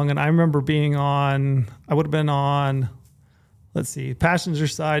along. And I remember I would have been on, passenger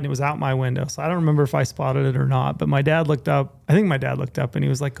side, and it was out my window. So I don't remember if I spotted it or not, but my dad looked up. I think my dad looked up and he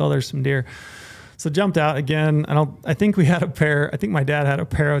was like, oh, there's some deer. So jumped out again. I think my dad had a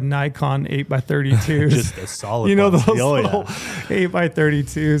pair of Nikon 8x32s. Just a solid those little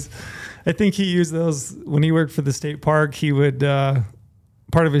 8x32s. I think he used those when he worked for the state park. He would,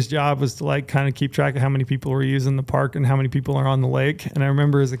 part of his job was to like kind of keep track of how many people were using the park and how many people are on the lake. And I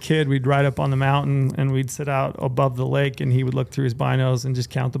remember as a kid, we'd ride up on the mountain and we'd sit out above the lake and he would look through his binos and just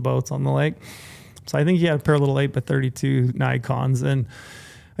count the boats on the lake. So I think he had a pair of little 8x32 Nikons, and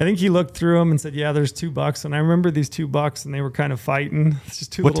I think he looked through them and said, yeah, there's 2 bucks. And I remember these 2 bucks and they were kind of fighting. It's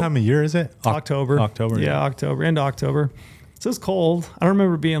just What time of year is it? October. Yeah, October, end of October. So it was cold. I don't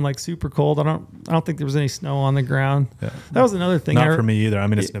remember being like super cold. I don't think there was any snow on the ground. Yeah. That was another thing. Not for me either. I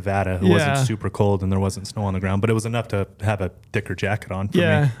mean, it's Nevada. It wasn't super cold and there wasn't snow on the ground, but it was enough to have a thicker jacket on for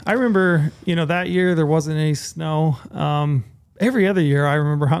me. I remember, that year there wasn't any snow. Every other year I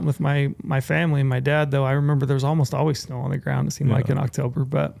remember hunting with my family and my dad, though. I remember there was almost always snow on the ground. It seemed like in October,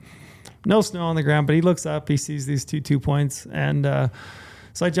 but no snow on the ground. But he looks up, he sees these 2 points, and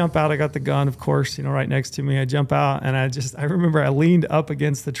so I jump out. I got the gun, of course, right next to me. I jump out, and I remember I leaned up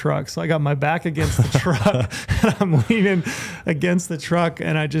against the truck. So I got my back against the truck, and I'm leaning against the truck,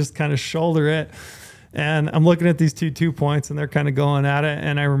 and I just kind of shoulder it. And I'm looking at these 2 points, and they're kind of going at it.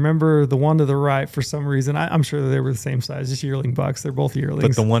 And I remember the one to the right, for some reason, I'm sure that they were the same size, just yearling bucks. They're both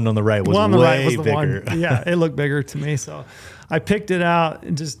yearlings. But the one on the right was way bigger. Yeah, it looked bigger to me. So I picked it out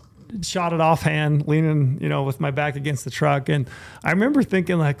and just shot it offhand, leaning, with my back against the truck. And I remember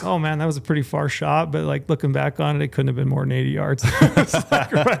thinking like, oh man, that was a pretty far shot. But like looking back on it, it couldn't have been more than 80 yards. It was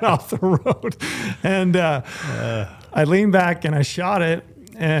like right off the road. And I leaned back and I shot it.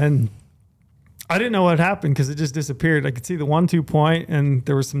 And I didn't know what happened because it just disappeared. I could see the 1-2 point, and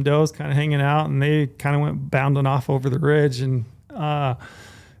there were some does kind of hanging out, and they kind of went bounding off over the ridge. And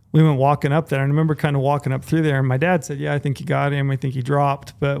we went walking up there. And I remember kind of walking up through there, and my dad said, "Yeah, I think he got him. I think he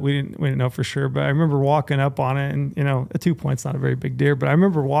dropped," but we didn't know for sure. But I remember walking up on it, and a 2 point's not a very big deer, but I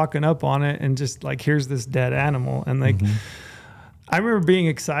remember walking up on it and just like, here's this dead animal, and like. Mm-hmm. I remember being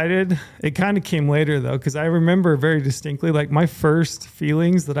excited. It kind of came later though, because I remember very distinctly, like my first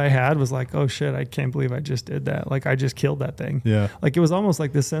feelings that I had was like, oh shit, I can't believe I just did that. Like I just killed that thing. Yeah. Like it was almost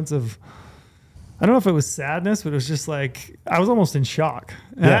like this sense of, I don't know if it was sadness, but it was just like, I was almost in shock.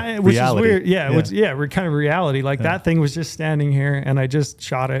 Yeah, which reality. is weird. Yeah. We're kind of reality. Like that thing was just standing here and I just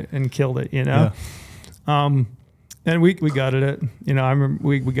shot it and killed it, Yeah. And we gutted it. I remember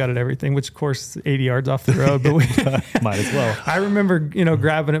we gutted everything, which of course is 80 yards off the road, but we might as well. I remember,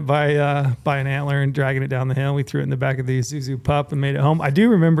 grabbing it by an antler and dragging it down the hill. We threw it in the back of the Isuzu pup and made it home. I do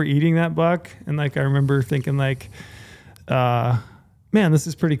remember eating that buck, and like I remember thinking like, man, this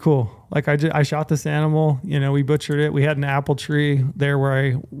is pretty cool. Like I shot this animal. We butchered it. We had an apple tree there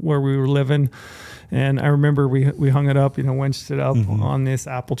where we were living. And I remember we hung it up, winched it up on this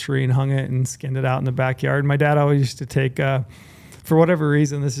apple tree and hung it and skinned it out in the backyard. My dad always used to take, for whatever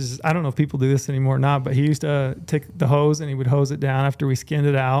reason, I don't know if people do this anymore or not, but he used to take the hose and he would hose it down after we skinned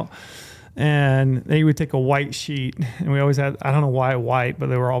it out. And then he would take a white sheet, and we always had, I don't know why white, but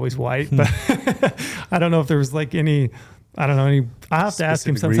they were always white. But I don't know if there was like any, I don't know any. I have to ask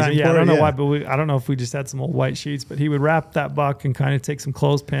him sometime. Yeah, I don't know why, but I don't know if we just had some old white sheets. But he would wrap that buck and kind of take some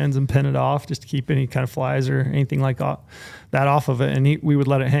clothespins and pin it off just to keep any kind of flies or anything like that off of it. And we would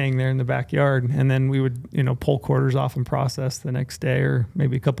let it hang there in the backyard, and then we would pull quarters off and process the next day or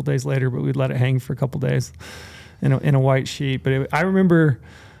maybe a couple days later. But we'd let it hang for a couple days in a white sheet. But I remember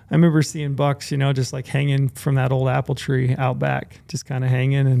seeing bucks, just like hanging from that old apple tree out back, just kind of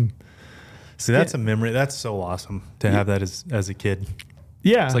hanging and. See, that's a memory. That's so awesome to have that as a kid.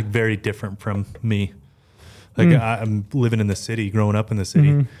 Yeah. It's like very different from me. Like I'm living in the city, growing up in the city.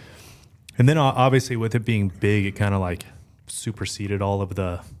 Mm-hmm. And then obviously with it being big, it kind of like superseded all of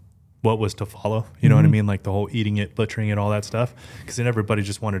what was to follow. You know what I mean? Like the whole eating it, butchering it, all that stuff. Because then everybody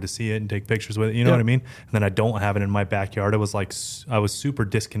just wanted to see it and take pictures with it. You know what I mean? And then I don't have it in my backyard. It was like, I was super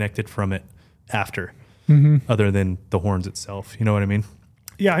disconnected from it after, other than the horns itself. You know what I mean?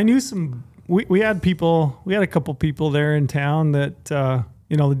 Yeah, I knew some... We had a couple people there in town that,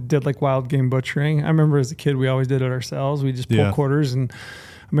 did like wild game butchering. I remember as a kid, we always did it ourselves. We just pulled quarters, and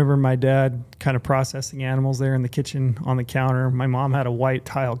I remember my dad kind of processing animals there in the kitchen on the counter. My mom had a white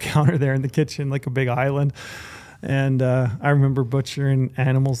tile counter there in the kitchen, like a big island. And I remember butchering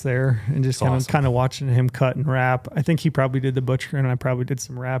animals there and just kind of watching him cut and wrap. I think he probably did the butchering, and I probably did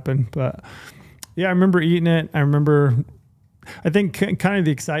some wrapping. But yeah, I remember eating it. I think kind of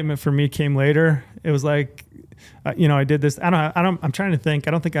the excitement for me came later. It was like, I did this. I'm trying to think.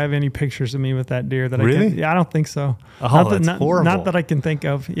 I don't think I have any pictures of me with that deer that really? I can. Yeah, I don't think so. Oh, that's horrible. Not that I can think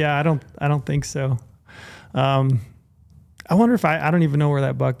of. Yeah, I don't think so. I wonder if I don't even know where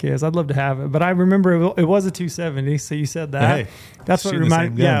that buck is. I'd love to have it, but I remember it was a 270. So you said that. Hey, that's what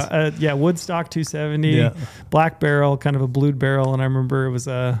reminded. Yeah, Woodstock 270, black barrel, kind of a blued barrel, and I remember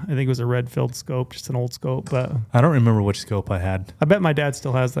I think it was a Redfield scope, just an old scope. But I don't remember which scope I had. I bet my dad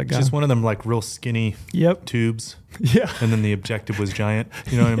still has that gun. Just one of them like real skinny tubes. Yeah, and then the objective was giant.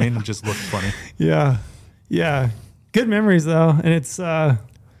 You know what I mean? It just looked funny. Yeah. Good memories though, and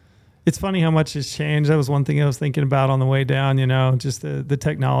it's funny how much has changed. That was one thing I was thinking about on the way down, just the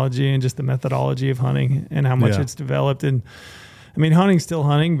technology and just the methodology of hunting and how much it's developed. And I mean, hunting's still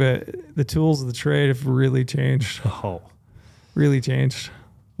hunting, but the tools of the trade have really changed. Oh, really changed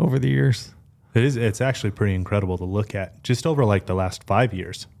over the years. It's actually pretty incredible to look at just over like the last 5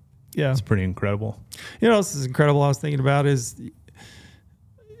 years. Yeah. It's pretty incredible. This is incredible. I was thinking about is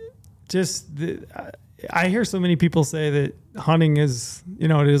just I hear so many people say that hunting is, it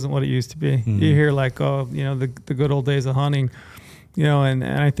isn't what it used to be. Mm-hmm. You hear like, the good old days of hunting, and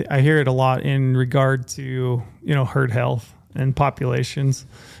I hear it a lot in regard to, herd health and populations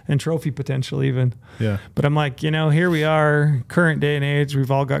and trophy potential even. Yeah. But I'm like, here we are, current day and age,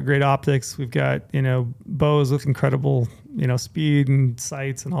 we've all got great optics. We've got, bows with incredible, speed and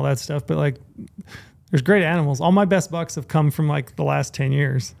sights and all that stuff. But like, there's great animals. All my best bucks have come from like the last 10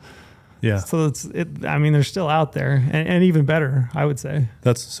 years. Yeah. So they're still out there and even better, I would say.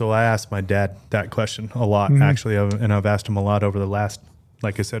 So I asked my dad that question a lot, actually. And I've asked him a lot over the last,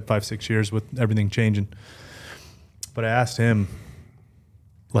 like I said, 5-6 years with everything changing. But I asked him,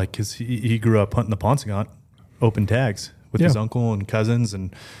 like, cause he grew up hunting the Paunsaugunt, open tags with his uncle and cousins.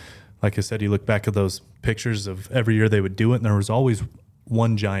 And like I said, he looked back at those pictures of every year they would do it. And there was always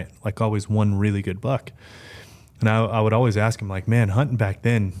one giant, like always one really good buck. And I would always ask him, like, man, hunting back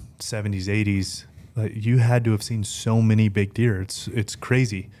then, 70s, 80s, you had to have seen so many big deer. It's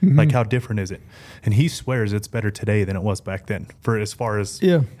crazy. Mm-hmm. Like, how different is it? And he swears it's better today than it was back then for as far as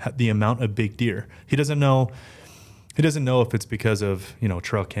the amount of big deer. He doesn't know if it's because of,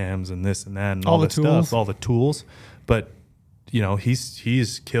 trail cams and this and that and all this stuff, all the tools. But,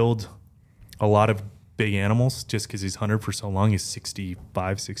 he's killed a lot of big animals just because he's hunted for so long. He's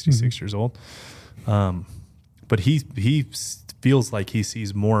 65, 66 years old. But he feels like he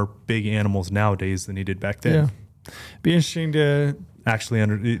sees more big animals nowadays than he did back then. Yeah. Be interesting to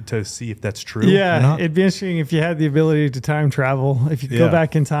actually to see if that's true. Yeah, it'd be interesting if you had the ability to time travel. If you could go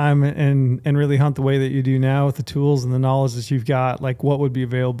back in time and really hunt the way that you do now with the tools and the knowledge that you've got, like what would be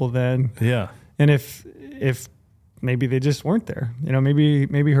available then? Yeah. And if maybe they just weren't there,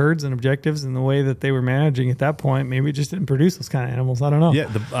 maybe herds and objectives and the way that they were managing at that point, maybe it just didn't produce those kind of animals. I don't know. Yeah.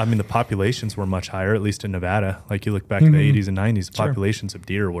 The populations were much higher, at least in Nevada. Like you look back in the 80s and 90s, populations of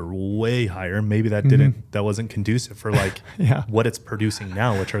deer were way higher. Maybe that wasn't conducive for like what it's producing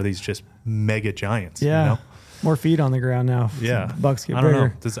now, which are these just mega giants. Yeah. More feet on the ground now. Yeah. Bucks get bigger. I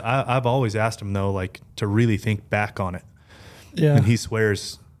don't know. I've always asked him though, like to really think back on it. Yeah. And he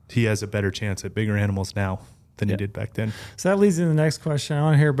swears he has a better chance at bigger animals now than he did back then. So that leads into the next question. I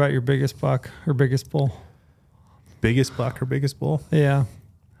want to hear about your biggest buck or biggest bull. Biggest buck or biggest bull? Yeah.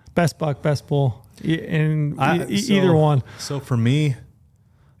 Best buck, best bull. Either one. So for me,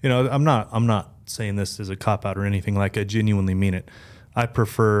 I'm not saying this as a cop out or anything. Like I genuinely mean it. I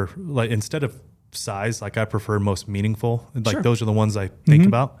prefer, like, instead of size, like I prefer most meaningful. Like those are the ones I think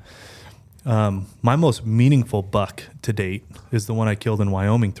about. My most meaningful buck to date is the one I killed in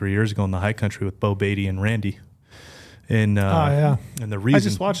Wyoming 3 years ago in the high country with Bo Beatty and Randy. And and the reason I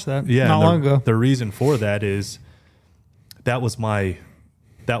just watched that not long ago. The reason for that is that was my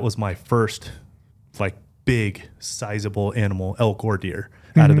first like big sizable animal, elk or deer,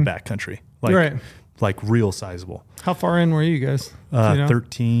 out of the backcountry. Like real sizable. How far in were you guys?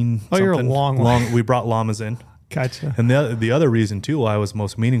 13. Oh, you're a long way. We brought llamas in. Gotcha. And the other reason too why I was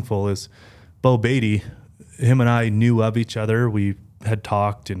most meaningful is Bo Beatty, him and I knew of each other. We had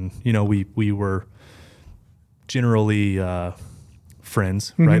talked and, we were generally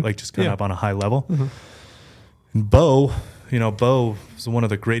friends, right? Like just kind of on a high level. And Bo is one of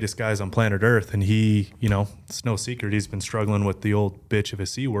the greatest guys on planet Earth. And he, it's no secret, he's been struggling with the old bitch of a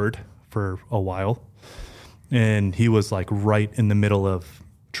C word for a while. And he was like right in the middle of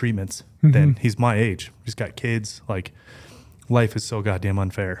treatments. Then he's my age. He's got kids. Like, life is so goddamn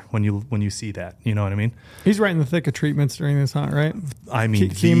unfair when you see that. You know what I mean? He's right in the thick of treatments during this hunt, right? I mean,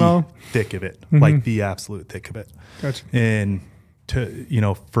 chemo, the thick of it, like the absolute thick of it. Gotcha. And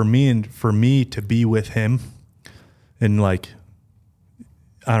for me to be with him, and like,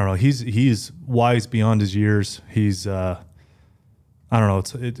 I don't know, he's wise beyond his years. He's I don't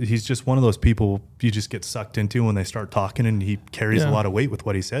know. He's just one of those people you just get sucked into when they start talking, and he carries a lot of weight with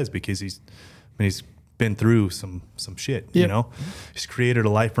what he says because he's been through some shit. He's created a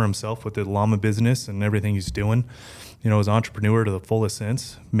life for himself with the llama business and everything he's doing. As an entrepreneur to the fullest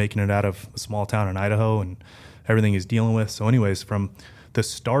sense, making it out of a small town in Idaho and everything he's dealing with. So, anyways, from the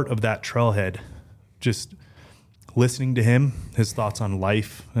start of that trailhead, just listening to him, his thoughts on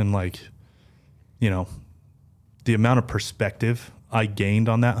life, and like, the amount of perspective I gained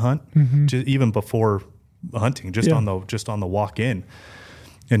on that hunt, just even before hunting, just on the walk in,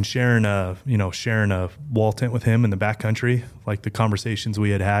 and sharing a wall tent with him in the backcountry, like the conversations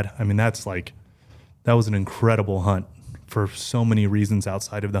we had. I mean, that was an incredible hunt for so many reasons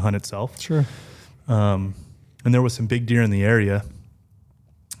outside of the hunt itself. Sure. And there was some big deer in the area.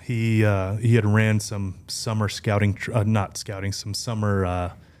 He had ran some summer scouting, some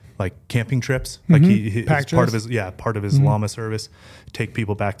summer like camping trips. Like he part of his llama service, take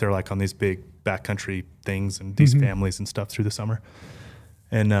people back there like on these big backcountry things and these families and stuff through the summer.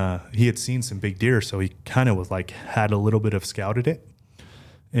 And he had seen some big deer, so he kind of was like had a little bit of scouted it.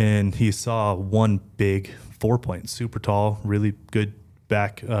 And he saw one big 4-point, super tall, really good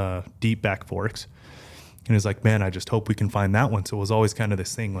deep back forks. And he's like, man, I just hope we can find that one. So it was always kind of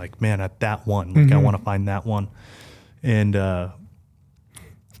this thing like, man, at that one, like I want to find that one. And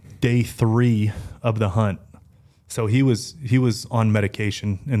day 3 of the hunt, so he was on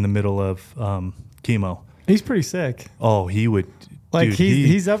medication in the middle of chemo. He's pretty sick. Oh, he would. Like, dude,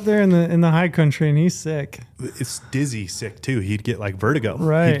 he's up there in the high country and he's sick. It's dizzy sick too. He'd get like vertigo.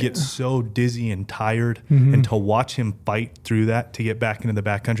 Right. He'd get so dizzy and tired. And to watch him fight through that to get back into the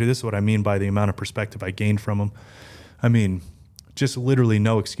backcountry, this is what I mean by the amount of perspective I gained from him. I mean, just literally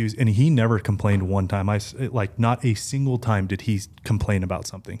no excuse. And he never complained one time. Not a single time did he complain about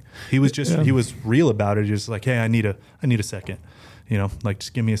something. He was just, he was real about it. Just like, hey, I need a second, like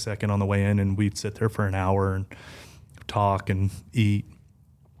just give me a second on the way in. And we'd sit there for an hour and talk and eat,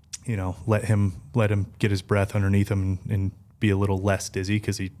 let him get his breath underneath him and be a little less dizzy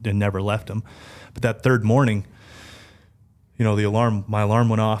because he never left him. But that third morning, my alarm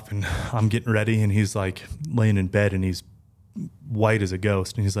went off and I'm getting ready and he's like laying in bed and he's white as a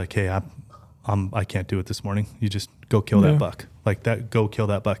ghost. And he's like, hey, I can't do it this morning. You just go kill that buck. Go kill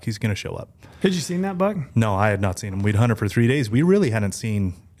that buck. He's going to show up. Had you seen that buck? No, I had not seen him. We'd hunted for 3 days. We really hadn't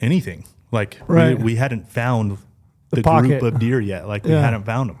seen anything. We hadn't found the group of deer yet. We hadn't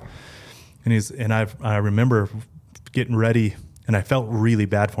found them. And I remember getting ready and I felt really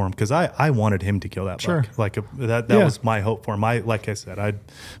bad for him because I wanted him to kill that buck. That was my hope for him. Like I said,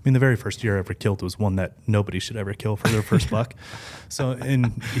 the very first deer I ever killed was one that nobody should ever kill for their first buck. So,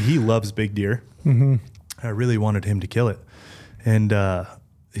 and he loves big deer. Mm-hmm. I really wanted him to kill it. And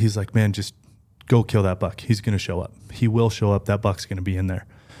he's like, man, just go kill that buck. He's going to show up. He will show up. That buck's going to be in there.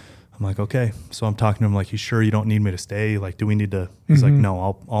 I'm like, okay. So I'm talking to him like, you sure you don't need me to stay? Do we need to? He's like,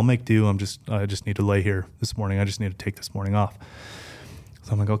 no, I'll make do. I just need to lay here this morning. I just need to take this morning off.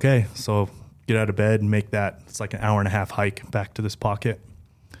 So I'm like, okay. So get out of bed and make that. It's like an hour and a half hike back to this pocket.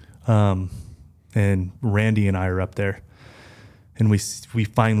 And Randy and I are up there and we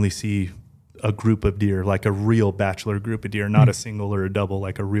finally see a group of deer, like a real bachelor group of deer, not a single or a double,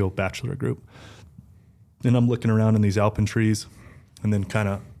 like a real bachelor group. And I'm looking around in these alpine trees and then kind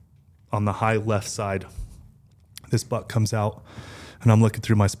of on the high left side, this buck comes out and I'm looking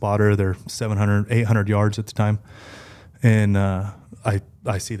through my spotter. They're 700, 800 yards at the time. And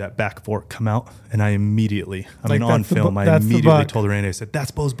I see that back fork come out and I immediately, on film, I immediately told Randy, I said,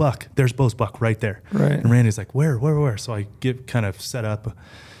 that's Bo's buck. There's Bo's buck right there. Right. And Randy's like, where? So I get kind of set up.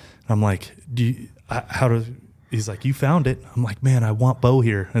 I'm like, he's like, you found it. I'm like, man, I want Bo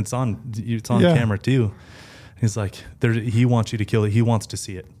here. And it's on camera too. He's like, he wants you to kill it. He wants to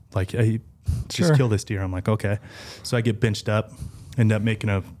see it. Just kill this deer. I'm like, okay. So I get benched up, end up making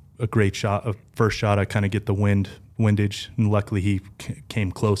a great shot. A first shot, I kind of get the windage, and luckily he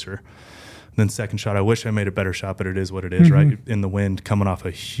came closer. And then second shot, I wish I made a better shot, but it is what it is, right? In the wind, coming off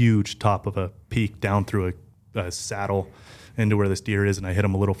a huge top of a peak down through a saddle into where this deer is, and I hit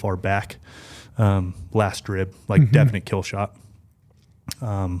him a little far back. Last rib, definite kill shot.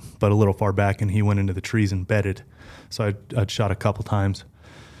 But a little far back, and he went into the trees and bedded. So I'd shot a couple times.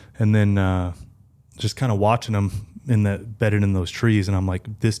 And then just kind of watching him bedded in those trees, and I'm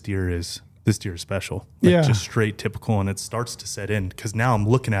like, this deer is special. Just straight typical, and it starts to set in because now I'm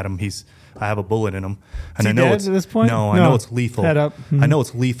looking at him. I have a bullet in him, and I know it's at this point. No, I know it's lethal. Head up. I know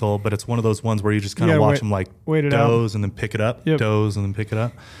it's lethal, but it's one of those ones where you just kind of watch him doze and then pick it up, doze and then pick it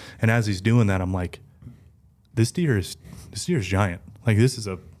up. And as he's doing that, I'm like, this deer is giant. This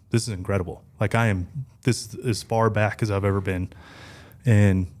is incredible. This is as far back as I've ever been.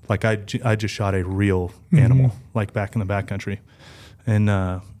 And I just shot a real animal, back in the backcountry.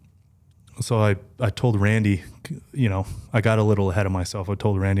 And so I told Randy, I got a little ahead of myself. I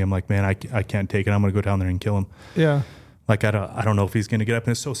told Randy, I'm like, man, I can't take it. I'm going to go down there and kill him. Yeah. I don't know if he's going to get up.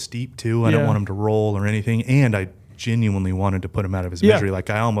 And it's so steep too. I don't want him to roll or anything. And I genuinely wanted to put him out of his misery.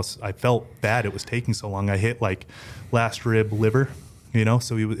 I felt bad it was taking so long. I hit last rib liver.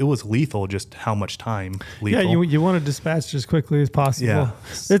 So it was lethal, just how much time lethal. Yeah, you want to dispatch as quickly as possible. Yeah.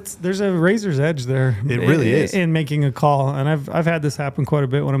 There's a razor's edge there. It really is. In making a call. And I've had this happen quite a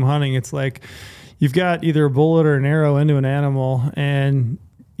bit when I'm hunting. It's like you've got either a bullet or an arrow into an animal, and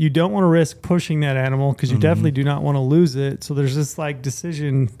you don't want to risk pushing that animal because you definitely do not want to lose it. So there's this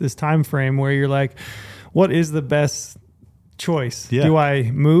decision, this time frame where you're like, what is the best choice? Yeah. Do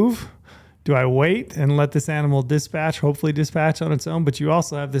I move? Do I wait and let this animal hopefully dispatch on its own? But you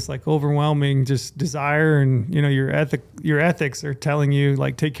also have this overwhelming just desire, and your ethics are telling you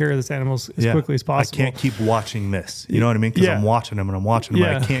take care of this animal as quickly as possible. I can't keep watching this. You know what I mean? Because I'm watching him and I'm watching him,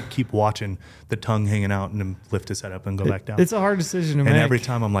 but I can't keep watching the tongue hanging out and him lift his head up and go back down. It's a hard decision to make. And every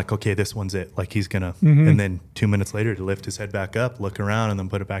time I'm like, okay, this one's it. He's gonna, and then 2 minutes later to lift his head back up, look around, and then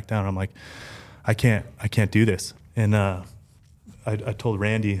put it back down. I'm like, I can't do this. And I told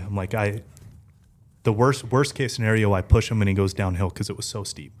Randy, I'm like, the worst case scenario, I push him and he goes downhill because it was so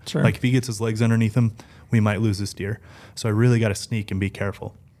steep. Sure. If he gets his legs underneath him, we might lose this deer. So I really got to sneak and be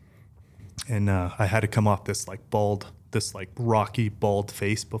careful. And I had to come off this rocky bald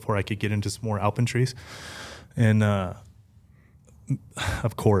face before I could get into some more alpine trees. And of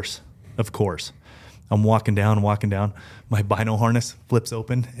course, I'm walking down. My bino harness flips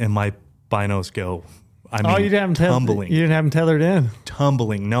open and my binos go I mean, you didn't tumbling. You didn't have them tethered in.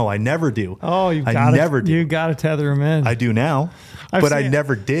 Tumbling. No, I never do. Oh, you got to tether them in. I do now, but I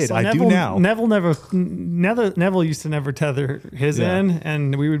never did. So I do now. Neville used to never tether his in,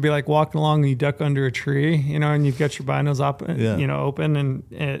 and we would be like walking along and you duck under a tree, and you've got your binos up, open, and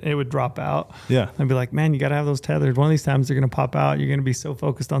it would drop out. Yeah. I'd be like, man, you got to have those tethered. One of these times they're going to pop out. You're going to be so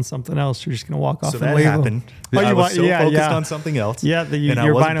focused on something else. You're just going to walk off. So that happened. I was so focused on something else. Yeah. And I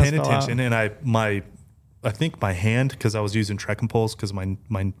wasn't paying attention. And I think my hand, because I was using trekking poles because my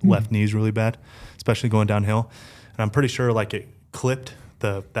left knee is really bad, especially going downhill. And I'm pretty sure like it clipped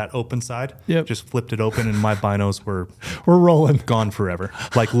that open side, just flipped it open, and my binos were rolling, gone forever,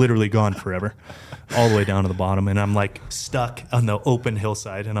 like literally gone forever, all the way down to the bottom. And I'm like stuck on the open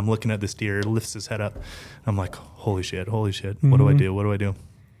hillside, and I'm looking at this deer. It lifts his head up. And I'm like, holy shit. What do I do? What do I do?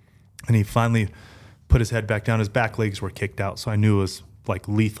 And he finally put his head back down. His back legs were kicked out, so I knew it was like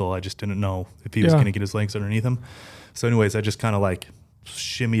lethal. I just didn't know if he was going to get his legs underneath him. So anyways, I just kind of like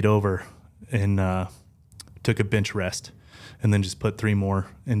shimmied over and took a bench rest, and then just put 3 more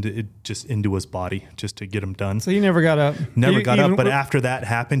into his body just to get him done. So he never got up. But after that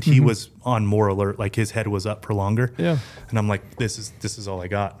happened, he was on more alert. Like his head was up for longer. Yeah. And I'm like, this is all I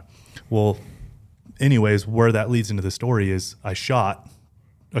got. Well, anyways, where that leads into the story is I shot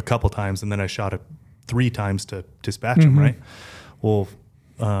a couple times, and then I shot 3 times to dispatch him, right? Well,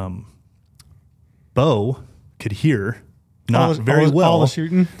 Bo could hear, not very well, all the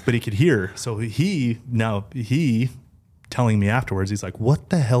shooting, but he could hear. So he telling me afterwards, he's like,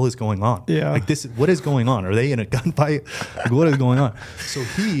 what the hell is going on? Yeah. Like what is going on? Are they in a gunfight? Like, what is going on? So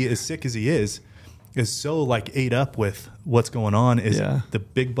he, as sick as he is so like ate up with what's going on. Is the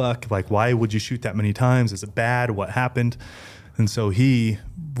big buck, like, why would you shoot that many times? Is it bad? What happened? And so he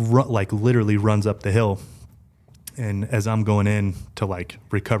literally runs up the hill. And as I'm going in to like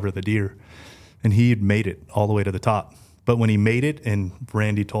recover the deer, and he had made it all the way to the top. But when he made it and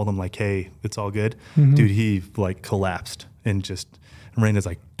Randy told him like, hey, it's all good, dude, he like collapsed and Randy's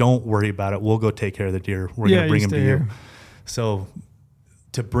like, don't worry about it. We'll go take care of the deer. We're going to bring him to you. So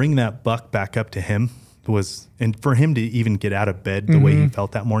to bring that buck back up to him and for him to even get out of bed the way he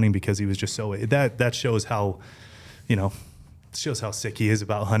felt that morning, because he was just so, that shows how, shows how sick he is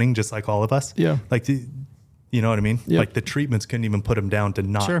about hunting, just like all of us. Yeah. Like, you know what I mean? Yep. Like the treatments couldn't even put him down to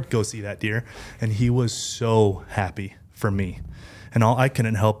not go see that deer. And he was so happy for me. And I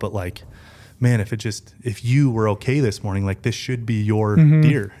couldn't help but like, man, if you were okay this morning, like this should be your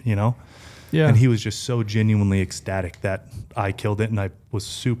deer, Yeah. And he was just so genuinely ecstatic that I killed it. And I was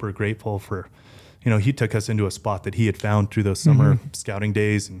super grateful for, he took us into a spot that he had found through those summer scouting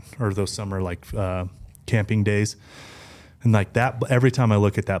days or those summer like camping days. And like that, every time I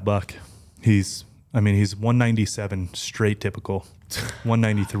look at that buck, he's 197 straight typical,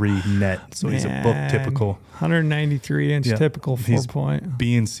 193 net. So he's a book typical. 193 inch typical 4-point.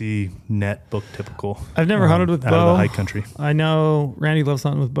 B&C net book typical. I've never hunted with Bo. Out of the high country. I know Randy loves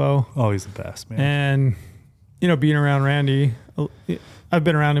hunting with Bo. Oh, he's the best, man. And, being around Randy, I've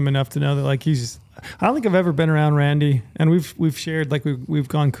been around him enough to know that like I don't think I've ever been around Randy, and we've shared, like we've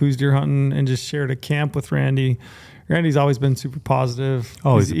gone Coues deer hunting and just shared a camp with Randy. Randy's always been super positive.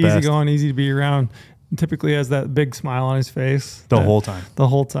 Oh, he's easy going, easy to be around. And typically has that big smile on his face the whole time. The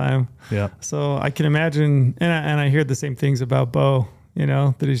whole time. Yeah. So I can imagine, and I hear the same things about Bo.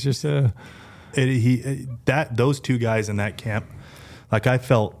 That he's just those 2 guys in that camp. Like I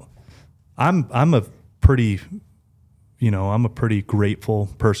felt, I'm a pretty grateful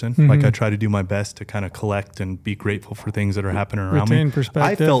person. Like I try to do my best to kind of collect and be grateful for things that are happening around me. Perspective.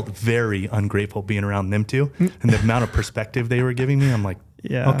 I felt very ungrateful being around them too. And the amount of perspective they were giving me, I'm like,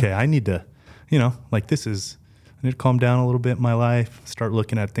 okay, I need to, like I need to calm down a little bit in my life, start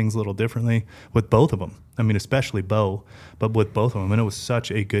looking at things a little differently with both of them. I mean, especially Bo, but with both of them. And it was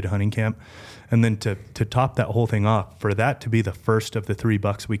such a good hunting camp. And then to top that whole thing off, for that to be the first of the 3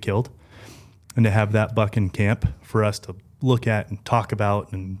 bucks we killed, and to have that buck in camp for us to look at and talk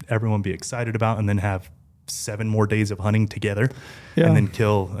about and everyone be excited about, and then have 7 more days of hunting together and then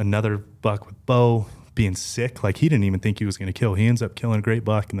kill another buck with Bo being sick. Like he didn't even think he was going to kill. He ends up killing a great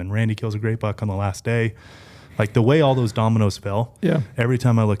buck, and then Randy kills a great buck on the last day. Like the way all those dominoes fell. Yeah. Every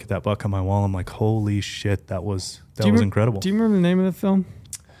time I look at that buck on my wall, I'm like, holy shit, that was incredible. Do you remember the name of the film?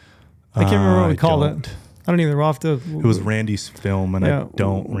 I can't remember what we called it. I don't either. We'll have to. It was Randy's film, and I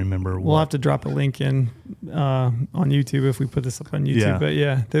don't remember. We'll have to drop a link in on YouTube if we put this up on YouTube.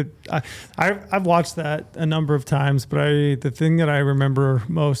 Yeah. But I've watched that a number of times. But the thing that I remember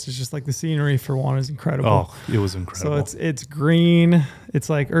most is just like the scenery for one is incredible. Oh, it was incredible. So it's green. It's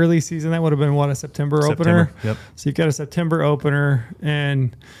like early season. That would have been a September opener. Yep. So you've got a September opener,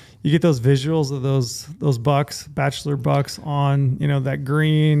 and you get those visuals of those bucks, bachelor bucks on, that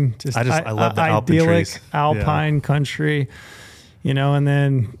green, I love the idyllic alpine country, and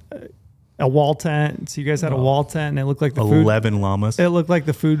then a wall tent. So you guys had a wall tent, and it looked like the 11 llamas. It looked like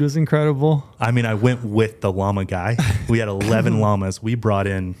the food was incredible. I mean, I went with the llama guy. We had 11 llamas. We brought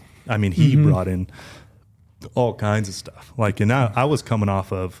in, he brought in all kinds of stuff. And I was coming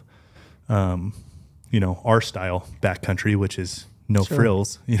off of, our style backcountry, which is no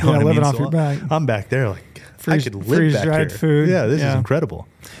frills. You know what I mean? Off your back. I'm back there I could live back here. Food. Yeah, this is incredible.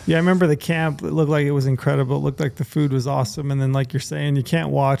 Yeah, I remember the camp. It looked like it was incredible. It looked like the food was awesome. And then, like you're saying, you can't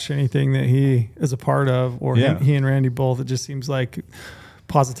watch anything that he is a part of, or he and Randy both. It just seems like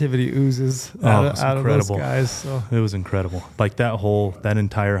positivity oozes out of those guys. So it was incredible. That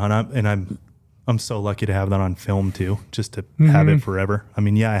entire hunt, and I'm so lucky to have that on film too, just to have it forever. I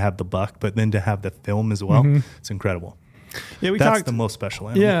have the buck, but then to have the film as well, it's incredible. Yeah, that's the most special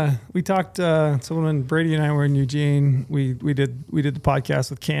animal. Yeah, we talked. So when Brady and I were in Eugene, we did the podcast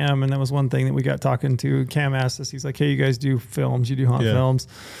with Cam, and that was one thing that we got talking to. Cam asked us, he's like, "Hey, you guys do films? You do hunt films?"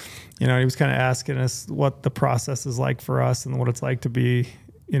 He was kind of asking us what the process is like for us and what it's like to be,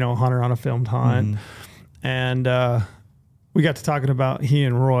 a hunter on a filmed hunt. And we got to talking about he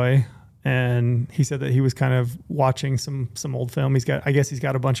and Roy. And he said that he was kind of watching some old film. He's got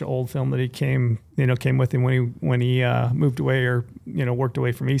a bunch of old film that he came with him when he moved away or worked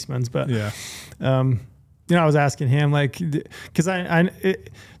away from Eastman's. But I was asking him because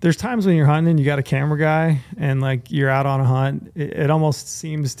there's times when you're hunting and you got a camera guy and you're out on a hunt. It almost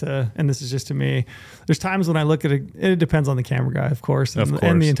seems to, and this is just to me, there's times when I look at it depends on the camera guy, of course, and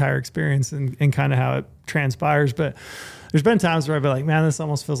the entire experience and kind of how it transpires, but. There's been times where I've been like, man, this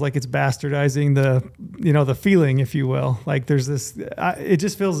almost feels like it's bastardizing the feeling, if you will. There's this, it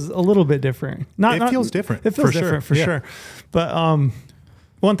just feels a little bit different. It feels different. It feels different for sure. But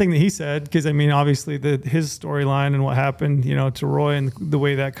one thing that he said, because obviously his storyline and what happened, to Roy and the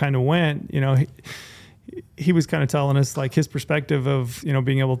way that kind of went, he was kind of telling us his perspective of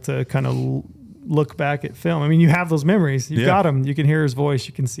being able to kind of look back at film. You have those memories. You've got him. You can hear his voice.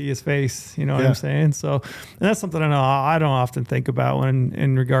 You can see his face. You know what I'm saying? So, and that's something I don't often think about when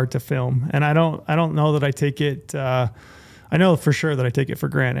in regard to film. And I don't know that I take it. I know for sure that I take it for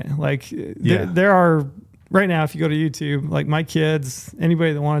granted. There are right now, if you go to YouTube, my kids,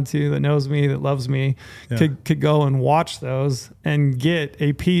 anybody that wanted to, that knows me, that loves me, could go and watch those and get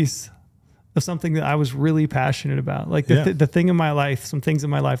a piece of something that I was really passionate about. The thing in my life, some things in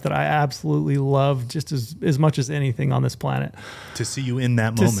my life that I absolutely love just as much as anything on this planet. To see you in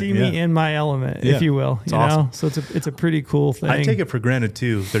that moment. To see me in my element, if you will. It's awesome. So it's a pretty cool thing. I take it for granted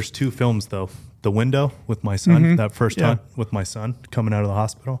too. There's 2 films though. The Window with my son, that first hunt with my son coming out of the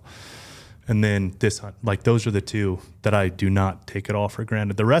hospital. And then this hunt, those are the 2 that I do not take it all for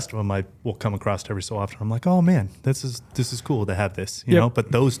granted. The rest of them I will come across every so often. I'm like, oh man, this is cool to have this, you know.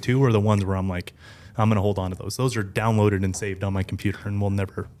 But those 2 are the ones where I'm like, I'm gonna hold on to those. Those are downloaded and saved on my computer, and will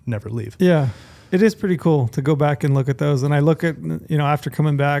never leave. Yeah, it is pretty cool to go back and look at those. And I look at after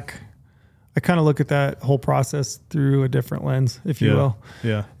coming back, I kind of look at that whole process through a different lens, if you will.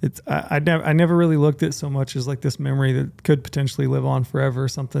 Yeah. I never really looked at so much as this memory that could potentially live on forever or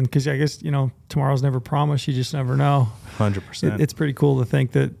something. Because I guess, tomorrow's never promised. You just never know. 100%. It's pretty cool to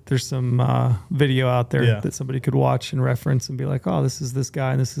think that there's some video out there that somebody could watch and reference and be like, oh, this is this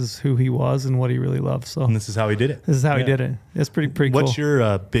guy and this is who he was and what he really loved. So, and this is how he did it. This is how he did it. It's pretty cool. What's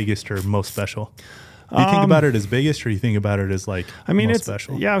your biggest or most special? Do you think about it as biggest, or you think about it as most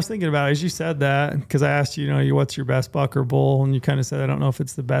special? Yeah, I was thinking about it as you said that, because I asked you, what's your best buck or bull, and you kind of said, I don't know if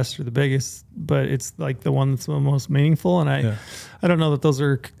it's the best or the biggest, but it's the one that's the most meaningful. And I don't know that those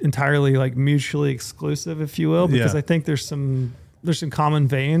are entirely mutually exclusive, if you will, because I think there's some common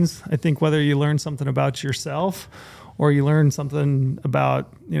veins. I think whether you learn something about yourself or you learn something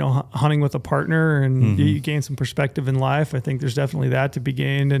about, hunting with a partner and you gain some perspective in life, I think there's definitely that to be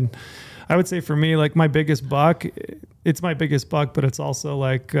gained. And I would say for me, my biggest buck, it's my biggest buck, but it's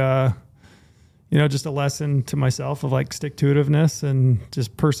also just a lesson to myself of stick-to-itiveness and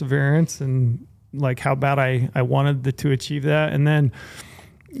just perseverance and how bad I wanted to achieve that. And then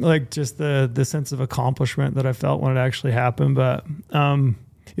just the sense of accomplishment that I felt when it actually happened. But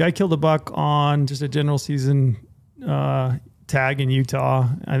I killed a buck on just a general season tag in Utah.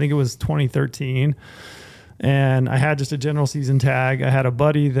 I think it was 2013. And I had just a general season tag. I had a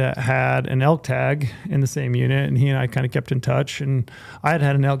buddy that had an elk tag in the same unit, and he and I kind of kept in touch. And I had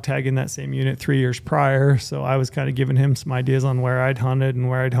an elk tag in that same unit 3 years prior. So I was kind of giving him some ideas on where I'd hunted and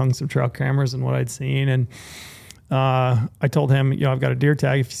where I'd hung some trail cameras and what I'd seen. And I told him, I've got a deer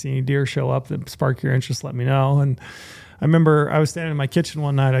tag. If you see any deer show up that spark your interest, let me know. And I remember I was standing in my kitchen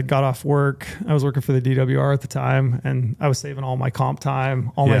one night. I got off work. I was working for the DWR at the time, and I was saving all my comp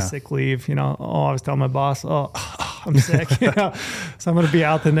time, all my sick leave. You know, I was telling my boss, I'm sick. You know, so I'm going to be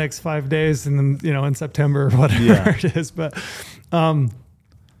out the next 5 days, and then, you know, in September or whatever it is. But I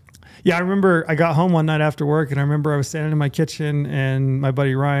remember I got home one night after work, and I remember I was standing in my kitchen, and my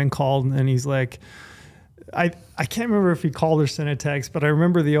buddy Ryan called, and he's like, I can't remember if he called or sent a text, but I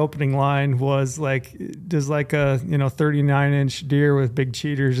remember the opening line was like, does like a, 39-inch deer with big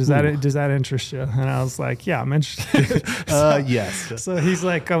cheaters, does that interest you? And I was like, yeah, I'm interested. Yes. So he's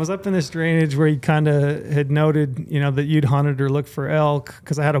like, I was up in this drainage where he kind of had noted, that you'd hunted or looked for elk,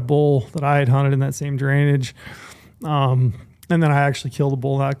 because I had a bull that I had hunted in that same drainage. And then I actually killed a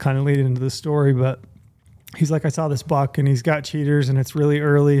bull. That kind of leading into the story, but he's like, I saw this buck and he's got cheaters and it's really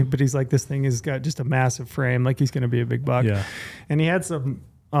early, but he's like, this thing has got just a massive frame. Like, he's going to be a big buck. Yeah. And he had some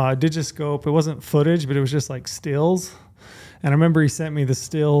digiscope. It wasn't footage, but it was just like stills. And I remember he sent me the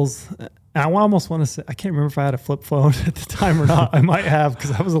stills. And I almost want to say, I can't remember if I had a flip phone at the time or not. I might have,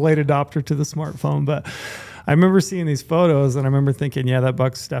 because I was a late adopter to the smartphone, but I remember seeing these photos and I remember thinking, yeah, that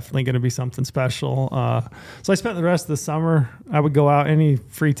buck's definitely going to be something special. So I spent the rest of the summer. I would go out any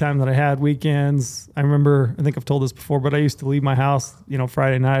free time that I had, weekends. I think I've told this before, but I used to leave my house,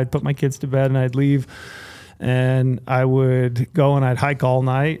 Friday night. I'd put my kids to bed and I'd leave, and I would go and I'd hike all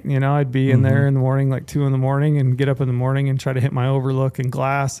night. I'd be in there in the morning, like 2 a.m, and get up in the morning and try to hit my overlook and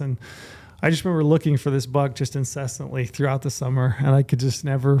glass. And I just remember looking for this buck just incessantly throughout the summer, and I could just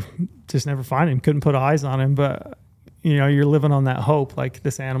never find him. Couldn't put eyes on him, but you're living on that hope, like,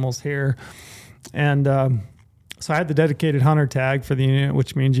 this animal's here. And so I had the dedicated hunter tag for the unit,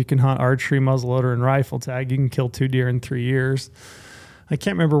 which means you can hunt archery, muzzleloader, and rifle tag. You can kill 2 deer in 3 years. I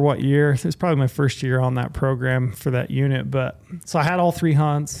can't remember what year. It was probably my first year on that program for that unit. But so I had all 3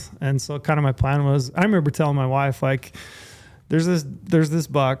 hunts, and so kind of my plan was, I remember telling my wife, like, there's this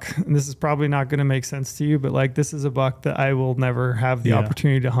buck, and this is probably not going to make sense to you, but like, this is a buck that I will never have the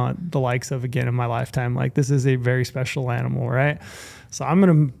opportunity to hunt the likes of again in my lifetime. Like, this is a very special animal, right? So I'm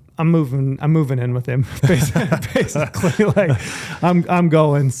moving in with him, basically. Like, I'm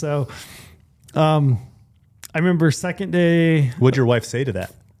going. So, I remember second day. What'd your wife say to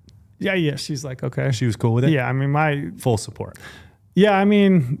that? Yeah. She's like, okay. She was cool with it? Yeah. I mean, my full support. Yeah. I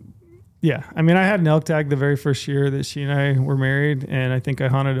mean, I had an elk tag the very first year that she and I were married, and I think I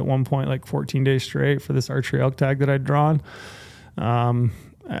hunted at one point like 14 days straight for this archery elk tag that I'd drawn. And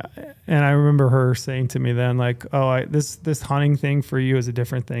I remember her saying to me then, like, this hunting thing for you is a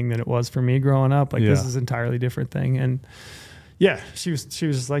different thing than it was for me growing up. Like, this is an entirely different thing. And she was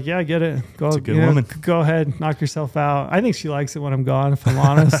just like, yeah, I get it. That's a good woman. Go ahead, knock yourself out. I think she likes it when I'm gone, if I'm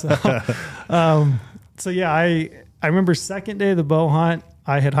honest. I remember second day of the bow hunt,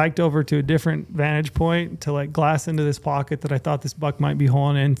 I had hiked over to a different vantage point to like glass into this pocket that I thought this buck might be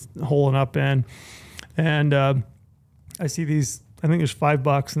holing up in. And I see these, I think there's 5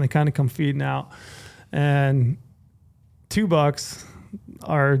 bucks, and they kind of come feeding out. And 2 bucks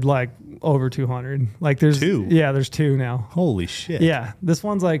are like over 200. Like, there's 2? Yeah, there's 2 now. Holy shit. Yeah. This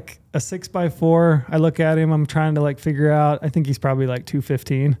one's like a 6x4. I look at him, I'm trying to like figure out, I think he's probably like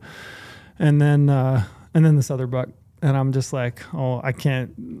 215. And then this other buck. And I'm just like, I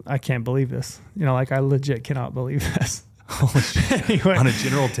can't believe this. Like, I legit cannot believe this. Holy shit. Anyway, on a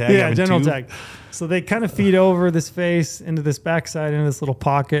general tag? Yeah, general tag. So they kind of feed over this face into this backside, into this little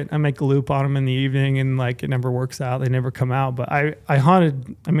pocket. I make a loop on them in the evening, and like, it never works out. They never come out. But I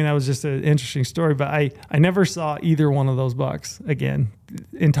hunted, that was just an interesting story, but I never saw either one of those bucks again,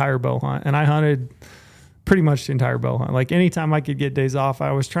 entire bow hunt. And I hunted pretty much the entire bow hunt. Like, anytime I could get days off,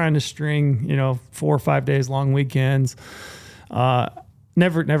 I was trying to string, 4 or 5 days long weekends.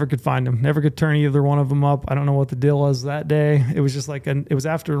 Never could find them. Never could turn either one of them up. I don't know what the deal was that day. It was just like it was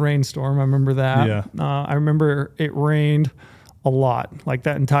after a rainstorm. I remember that. Yeah. I remember it rained a lot, like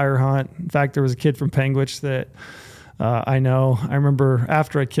that entire hunt. In fact, there was a kid from Panguitch that I know. I remember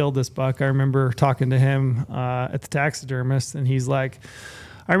after I killed this buck, I remember talking to him at the taxidermist, and he's like,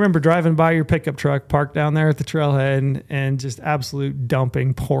 I remember driving by your pickup truck parked down there at the trailhead and just absolute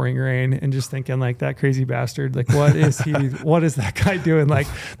dumping, pouring rain, and just thinking, like, that crazy bastard, like, what is that guy doing? Like,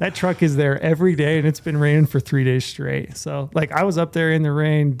 that truck is there every day, and it's been raining for 3 days straight. So like, I was up there in the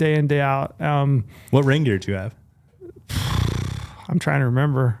rain day in, day out. What rain gear do you have? I'm trying to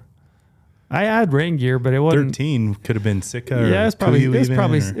remember. I had rain gear, but it wasn't. 13 could have been Sitka. Yeah, it was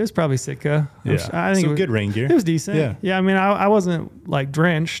probably Sitka. Yeah, I think so good rain gear. It was decent. Yeah. I wasn't like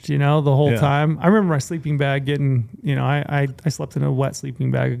drenched, the whole time. I remember my sleeping bag getting, I slept in a wet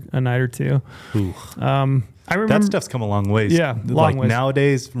sleeping bag a night or two. I remember that stuff's come a long ways. Yeah, long ways.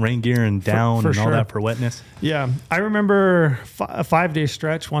 Nowadays, rain gear and down and all that for wetness. Yeah, I remember a 5-day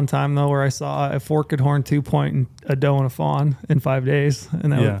stretch one time though, where I saw a forked horn 2-point, a doe and a fawn in 5 days,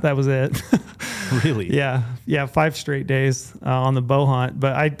 and that was it. Really? Yeah, 5 straight days on the bow hunt,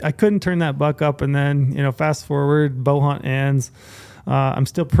 but I couldn't turn that buck up, and then fast forward, bow hunt ends. I'm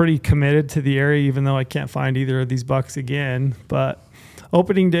still pretty committed to the area, even though I can't find either of these bucks again. But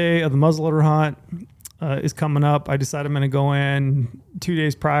opening day of the muzzleloader hunt is coming up. I decided I'm going to go in 2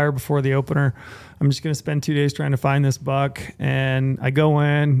 days prior before the opener. I'm just going to spend 2 days trying to find this buck. And I go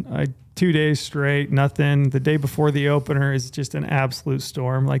in 2 days straight, nothing. The day before the opener is just an absolute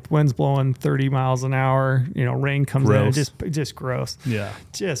storm. Like wind's blowing 30 miles an hour. Rain comes in. Just gross. Yeah.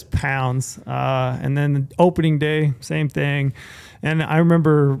 Just pounds. And then the opening day, same thing. And I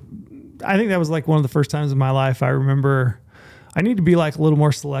remember, I think that was like one of the first times in my life I remember I need to be like a little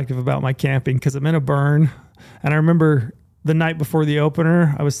more selective about my camping because I'm in a burn. And I remember the night before the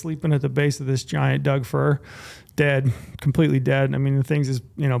opener, I was sleeping at the base of this giant Doug fir, dead, completely dead. I mean, the thing's as,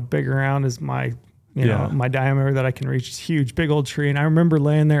 big around as my, my diameter that I can reach. It's huge, big old tree. And I remember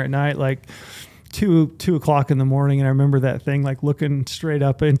laying there at night, like 2 o'clock in the morning. And I rember that thing like looking straight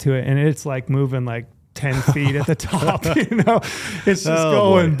up into it. And it's like moving like 10 feet at the top, it's just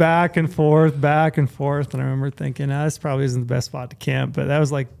going back and forth. And I remember thinking, this probably isn't the best spot to camp, but that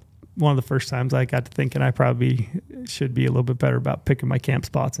was like one of the first times I got to thinking I probably should be a little bit better about picking my camp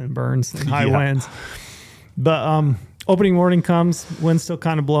spots in burns and high winds. But opening morning comes, wind's still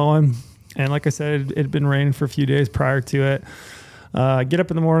kind of blowing. And like I said, it had been raining for a few days prior to it. Get up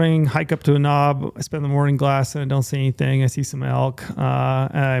in the morning, hike up to a knob. I spend the morning glassing. I don't see anything. I see some elk. And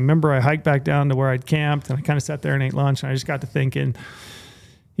I remember I hiked back down to where I'd camped, and I kind of sat there and ate lunch. And I just got to thinking,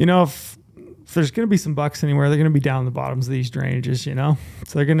 if there's going to be some bucks anywhere, they're going to be down in the bottoms of these drainages,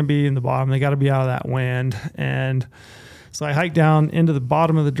 So they're going to be in the bottom. They got to be out of that wind. And so I hiked down into the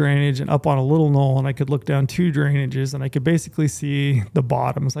bottom of the drainage and up on a little knoll, and I could look down 2 drainages, and I could basically see the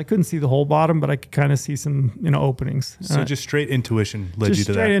bottoms. I couldn't see the whole bottom, but I could kind of see some, openings. So just straight intuition led you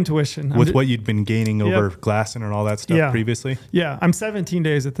to that? Straight intuition. With what you'd been gaining over glassing and all that stuff previously? Yeah, I'm 17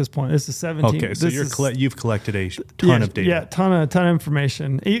 days at this point. This is 17. Okay, so you've collected a ton of data. Yeah, ton of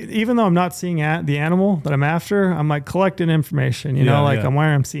information. Even though I'm not seeing the animal that I'm after, I'm like collecting information. I'm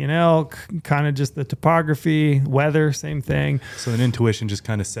where I'm seeing elk, kind of just the topography, weather, same thing. So an intuition just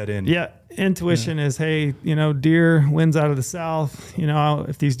kind of set in. Yeah, intuition is, hey, deer, winds out of the south.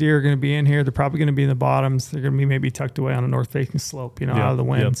 If these deer are going to be in here, they're probably going to be in the bottoms. They're going to be maybe tucked away on a north-facing slope, out of the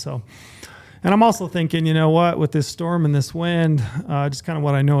wind. Yep. So, and I'm also thinking, with this storm and this wind, just kind of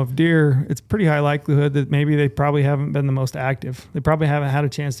what I know of deer, it's pretty high likelihood that maybe they probably haven't been the most active. They probably haven't had a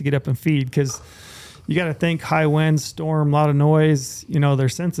chance to get up and feed because you got to think high winds, storm, a lot of noise. Their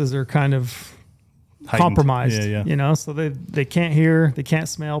senses are kind of compromised, so they can't hear, they can't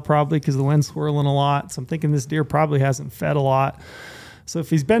smell probably because the wind's swirling a lot. So I'm thinking this deer probably hasn't fed a lot. So if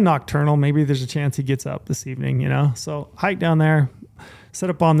he's been nocturnal, maybe there's a chance he gets up this evening, So hike down there,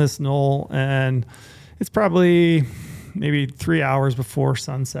 set up on this knoll, and it's probably maybe 3 hours before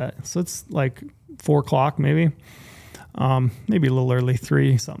sunset. So it's like 4 o'clock maybe a little early,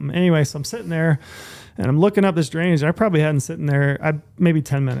 3 something. Anyway, so I'm sitting there and I'm looking up this drainage. I probably hadn't sitting there maybe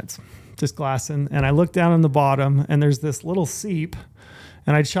 10 minutes. Just glassing, and I look down in the bottom, and there's this little seep,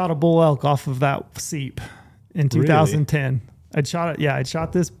 and I'd shot a bull elk off of that seep in 2010. Really? I'd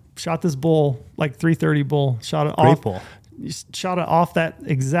shot this bull, like 330 bull, shot it off. Bull. Shot it off that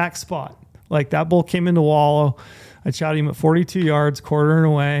exact spot. Like that bull came into wallow. I shot him at 42 yards, quartering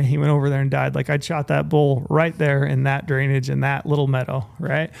away. He went over there and died. Like I'd shot that bull right there in that drainage in that little meadow,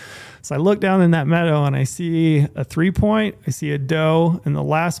 right? So I look down in that meadow and I see a 3-point, I see a doe, and the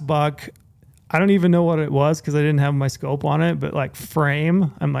last buck, I don't even know what it was because I didn't have my scope on it, but like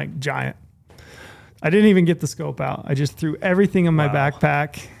frame, I'm like giant. I didn't even get the scope out. I just threw everything in my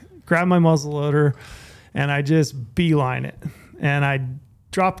backpack, grabbed my muzzle loader, and I just beeline it. And I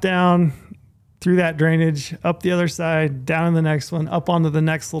dropped down through that drainage, up the other side, down in the next one, up onto the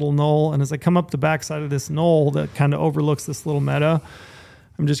next little knoll. And as I come up the backside of this knoll that kind of overlooks this little meadow,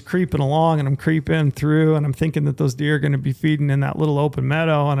 I'm just creeping along, and I'm creeping through, and I'm thinking that those deer are going to be feeding in that little open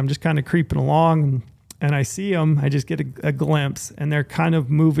meadow. And I'm just kind of creeping along, and I see them. I just get a glimpse, and they're kind of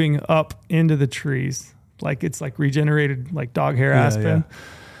moving up into the trees. Like it's like regenerated, like dog hair aspen. Yeah.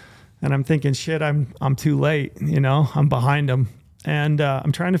 And I'm thinking, shit, I'm too late. I'm behind them. And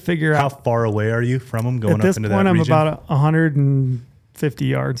I'm trying to figure out. How far away are you from them going up into that region? At this point, I'm about 150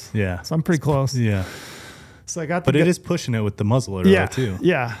 yards. Yeah. So I'm pretty close. Yeah. So I got But it is pushing it with the muzzleloader though, too.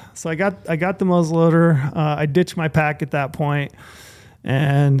 Yeah. So I got the muzzleloader. I ditched my pack at that point,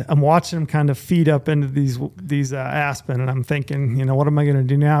 And I'm watching them kind of feed up into these aspen, and I'm thinking, you know, what am I going to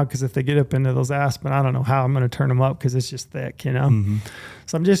do now? Because if they get up into those aspen, I don't know how I'm going to turn them up because it's just thick, you know. Mm-hmm.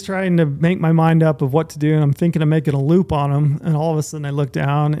 So I'm just trying to make my mind up of what to do, and I'm thinking of making a loop on them. And all of a sudden, I look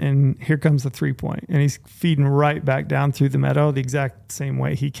down, and here comes the 3-point, and he's feeding right back down through the meadow the exact same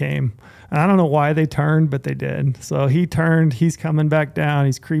way he came. And I don't know why they turned, but they did. So he turned. He's coming back down.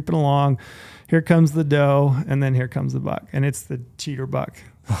 He's creeping along. Here comes the doe, and then here comes the buck, and it's the cheater buck.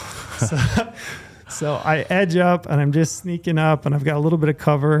 So I edge up, and I'm just sneaking up, and I've got a little bit of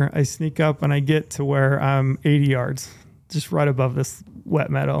cover. I sneak up, and I get to where I'm 80 yards, just right above this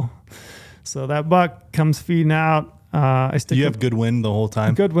wet meadow. So that buck comes feeding out. You have good wind the whole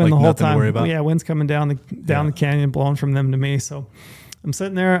time? Good wind the whole time. To worry about? Yeah, wind's coming down the canyon, blowing from them to me. So I'm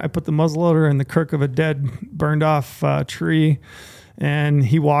sitting there. I put the muzzleloader in the crook of a dead, burned off tree. And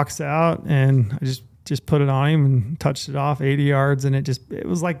he walks out, and I just put it on him and touched it off 80 yards. And it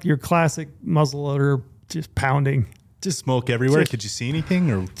was like your classic muzzleloader, just pounding. Just smoke everywhere. Could you see anything,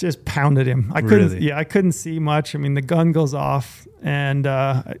 or just pounded him? I couldn't. Really? Yeah, I couldn't see much. I mean, the gun goes off, and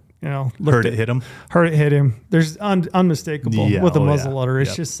heard it hit him. Heard it hit him. There's unmistakable with a muzzleloader. Yeah.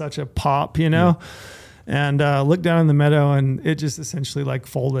 It's just such a pop, you know. Yeah. And looked down in the meadow, and it just essentially like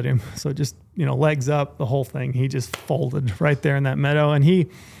folded him. So just, you know, legs up, the whole thing. He just folded right there in that meadow. And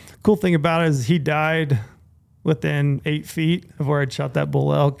cool thing about it is he died within 8 feet of where I'd shot that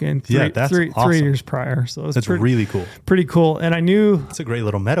bull elk in 3 years prior. So that's really cool. Pretty cool. And I knew it's a great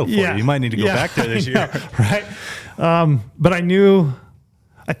little meadow for you. You might need to go back there this year. Right. But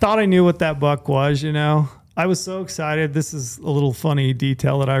I thought I knew what that buck was, you know. I was so excited. This is a little funny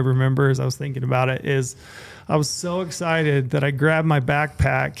detail that I remember as I was thinking about it is I was so excited that I grabbed my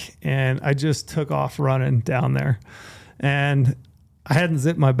backpack and I just took off running down there. And I hadn't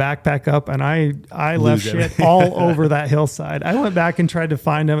zipped my backpack up, and I left shit all over that hillside. I went back and tried to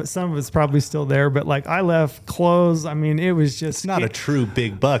find them. Some of it's probably still there, but like I left clothes. I mean, it was just... It's not a true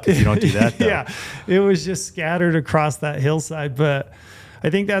big buck if you don't do that, though. Yeah, it was just scattered across that hillside. But I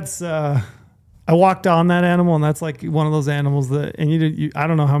think that's... I walked on that animal, and that's like one of those animals that, and I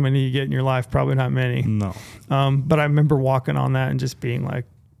don't know how many you get in your life, probably not many. No. But I remember walking on that and just being like,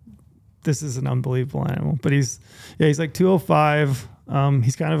 this is an unbelievable animal. But he's like 205.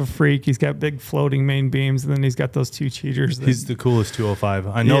 He's kind of a freak. He's got big floating main beams, and then he's got those two cheaters. He's the coolest 205.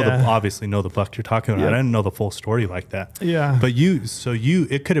 I know obviously know the buck you're talking about. I didn't know the full story like that. Yeah. But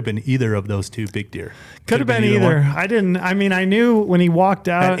it could have been either of those two big deer. Could have been either. I knew when he walked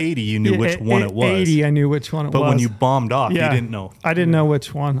out. At 80, you knew which one it was. 80, I knew which one it was. But when you bombed off, you didn't know. I didn't know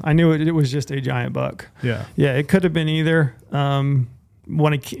which one. I knew it was just a giant buck. Yeah. Yeah, it could have been either.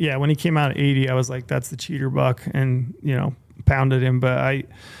 When he came out at 80, I was like, that's the cheater buck, and pounded him. But I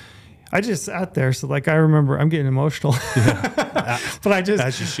just sat there. So like I remember, I'm getting emotional. Yeah. But I just,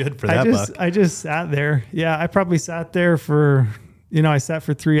 as you should for that buck. I just sat there. Yeah, I probably sat there for I sat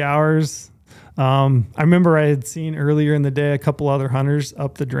for 3 hours. I remember I had seen earlier in the day a couple other hunters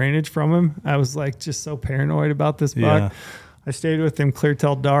up the drainage from him. I was like just so paranoid about this buck. I stayed with him clear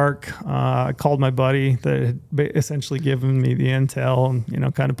till dark. I called my buddy that had essentially given me the intel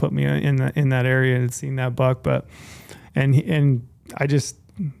and kind of put me in that area and had seen that buck. But he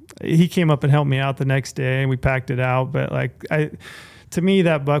came up and helped me out the next day, and we packed it out. But to me,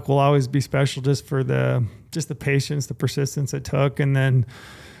 that buck will always be special just for the patience, the persistence it took, and then.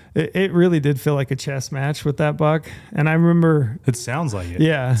 It really did feel like a chess match with that buck. And I remember... It sounds like it.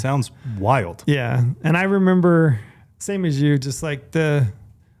 Yeah. It sounds wild. Yeah. And I remember, same as you, just like that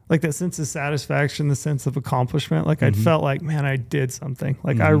sense of satisfaction, the sense of accomplishment. Like I'd felt like, man, I did something.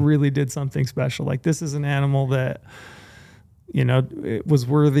 Like I really did something special. Like this is an animal that, it was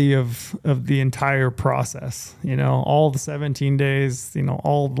worthy of the entire process. All the 17 days,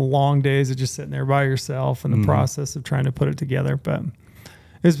 all the long days of just sitting there by yourself and the process of trying to put it together. But...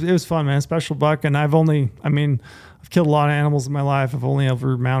 It was fun, man. Special buck. And I've killed a lot of animals in my life. I've only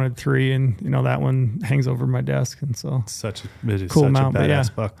ever mounted 3, and that one hangs over my desk. And so it is such a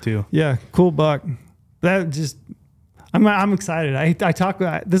badass buck too. Yeah. Cool buck. That just, I'm excited. I talk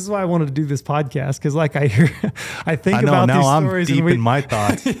about, this is why I wanted to do this podcast. Cause like I think about these stories. I'm deep in my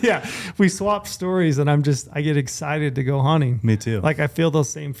thoughts. Yeah. We swap stories, and I get excited to go hunting. Me too. Like I feel those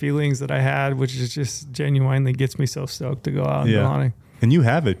same feelings that I had, which is just genuinely gets me so stoked to go out and go hunting. And you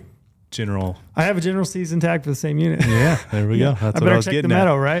have a general... I have a general season tag for the same unit. Yeah, there we go. That's what I was getting at. I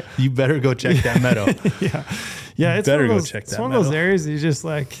better check the meadow, right? You better go check that meadow. Yeah. It's better go check that. It's one of those areas you just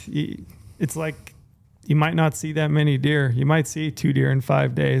like... It's like you might not see that many deer. You might see 2 deer in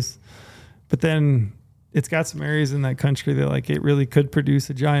 5 days. But then it's got some areas in that country that like it really could produce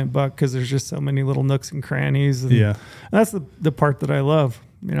a giant buck because there's just so many little nooks and crannies. And, and that's the part that I love.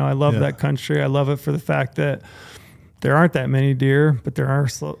 You know, I love that country. I love it for the fact that there aren't that many deer, but there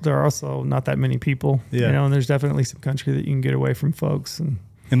are also not that many people. Yeah. You know, and there's definitely some country that you can get away from folks. And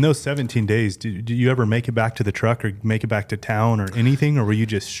in those 17 days, do you ever make it back to the truck or make it back to town or anything, or were you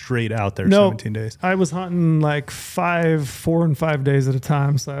just straight out there 17 days? I was hunting like 4 and 5 days at a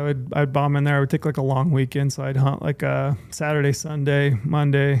time. So I'd bomb in there. I would take like a long weekend. So I'd hunt like a Saturday, Sunday,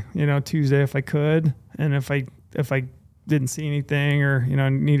 Monday, you know, Tuesday if I could. And if I didn't see anything or, you know,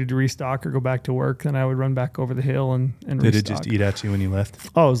 needed to restock or go back to work, then I would run back over the hill and restock. Did it just eat at you when you left?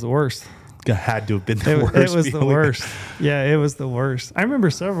 Oh, it was the worst. It had to have been the worst. It was the worst. Yeah, it was the worst. I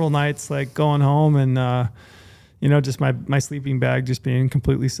remember several nights like going home and, you know, just my sleeping bag just being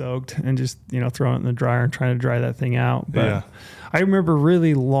completely soaked and just, you know, throwing it in the dryer and trying to dry that thing out. But I remember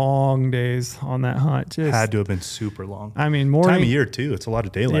really long days on that hunt. Just had to have been super long. I mean, morning. Time of year too. It's a lot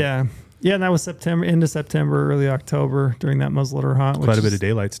of daylight. Yeah. Yeah, and that was into September, early October during that muzzleloader hunt. Quite a bit of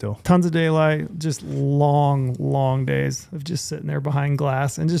daylight still. Tons of daylight, just long days of just sitting there behind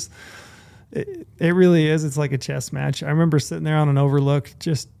glass and just, it really is. It's like a chess match. I remember sitting there on an overlook,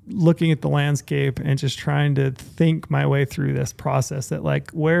 just looking at the landscape and just trying to think my way through this process that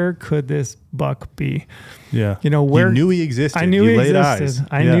like, where could this buck be? Yeah. You know, where you knew he existed. I knew he existed. Eyes.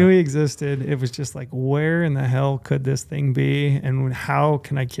 I knew he existed. It was just like, where in the hell could this thing be? And how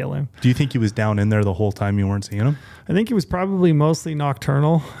can I kill him? Do you think he was down in there the whole time you weren't seeing him? I think he was probably mostly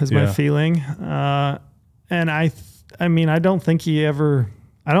nocturnal is my feeling. And I mean, I don't think he ever,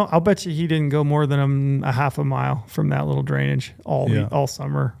 I'll bet you he didn't go more than a half a mile from that little drainage all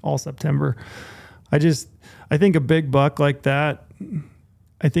summer, all September. I think a big buck like that,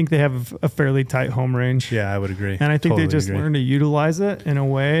 I think they have a fairly tight home range. Yeah, I would agree. And I think they just learn to utilize it in a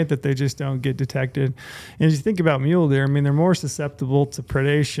way that they just don't get detected. And as you think about mule deer, I mean, they're more susceptible to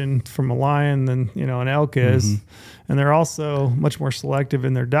predation from a lion than, you know, an elk is. And they're also much more selective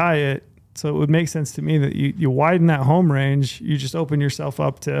in their diet. So it would make sense to me that you widen that home range, you just open yourself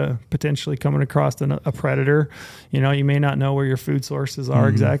up to potentially coming across a predator. You know, you may not know where your food sources are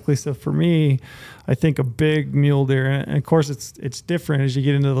exactly. So for me, I think a big mule deer, and of course it's different as you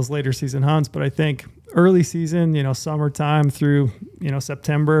get into those later season hunts, but I think early season, you know, summertime through, you know,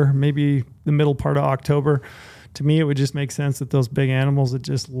 September, maybe the middle part of October, to me, it would just make sense that those big animals would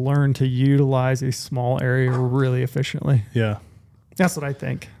just learn to utilize a small area really efficiently. Yeah. That's what I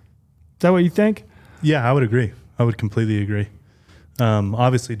think. Is that what you think? Yeah, I would agree. I would completely agree.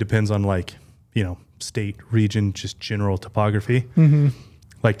 Obviously, it depends on like, you know, state, region, just general topography.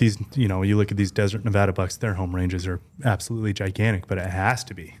 Like these, you know, you look at these desert Nevada bucks, their home ranges are absolutely gigantic, but it has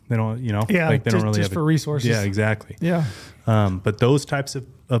to be. They don't, you know, like they don't really just have for resources. Yeah, exactly. Yeah. But those types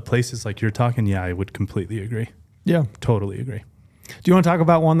of places like you're talking, yeah, I would completely agree. Yeah. Totally agree. Do you want to talk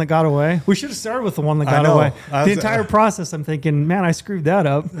about one that got away? We should have started with the one that got away. The entire process, I'm thinking, man, I screwed that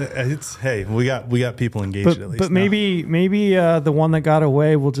up. Hey, we got people engaged at least. But maybe the one that got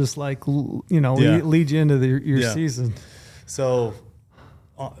away will just like, you know, lead you into your season. So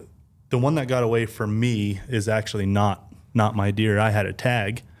the one that got away from me is actually not my deer. I had a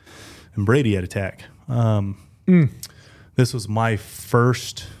tag, and Brady had a tag. This was my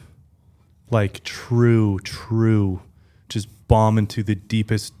first, like true, just bomb into the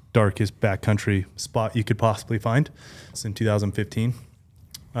deepest, darkest backcountry spot you could possibly find. It's in 2015.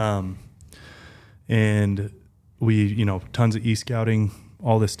 And we, you know, tons of e-scouting,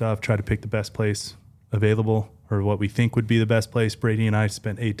 all this stuff, try to pick the best place available or what we think would be the best place. Brady and I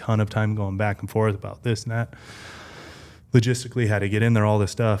spent a ton of time going back and forth about this and that. Logistically, had to get in there, all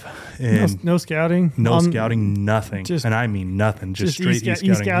this stuff. And no scouting? No scouting, nothing. And I mean nothing, just straight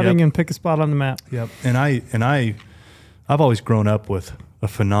e-scouting. E-scouting and pick a spot on the map. Yep. And I've always grown up with a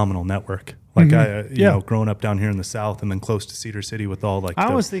phenomenal network. Like you know, growing up down here in the South and then close to Cedar City with all like. I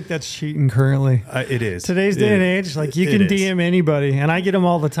always think that's cheating currently. It is. Today's day and age, like you can DM anybody, and I get them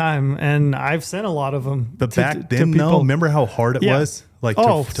all the time, and I've sent a lot of them. But back then, though, remember how hard it was? Like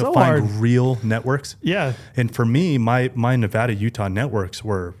to so find hard. real networks. Yeah. And for me, my Nevada, Utah networks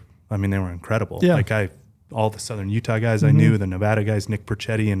were, I mean, they were incredible. Yeah. Like all the Southern Utah guys I knew, the Nevada guys, Nick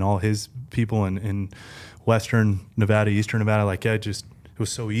Perchetti and all his people in Western Nevada, Eastern Nevada, like it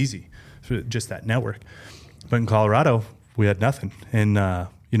was so easy, just that network. But in Colorado, we had nothing. And,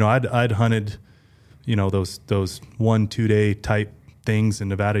 you know, I'd hunted, you know, those 1-2 day type things in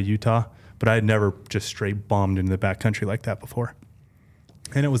Nevada, Utah, but I had never just straight bombed into the backcountry like that before.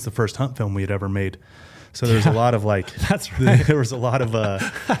 And it was the first hunt film we had ever made. So there's a lot of like, that's right. There was a lot of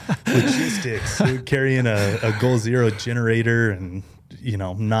logistics, carrying a Goal Zero generator and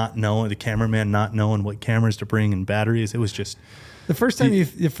not knowing, the cameraman not knowing what cameras to bring and batteries. It was just the first time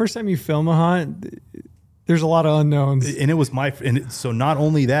you film a hunt, there's a lot of unknowns. And it was so not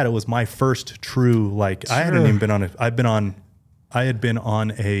only that, it was my first true, like, I hadn't even been on I had been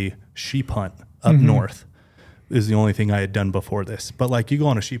on a sheep hunt up north. Is the only thing I had done before this. But like, you go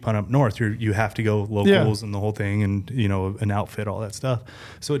on a sheep hunt up north, you have to go locals and the whole thing, and an outfit, all that stuff.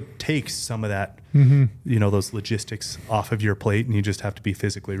 So it takes some of that, those logistics off of your plate, and you just have to be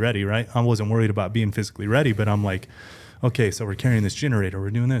physically ready, right? I wasn't worried about being physically ready, but I'm like, okay, so we're carrying this generator, we're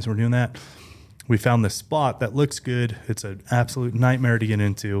doing this, we're doing that. We found this spot that looks good. It's an absolute nightmare to get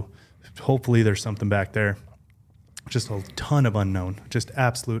into. Hopefully there's something back there. Just a ton of unknown, just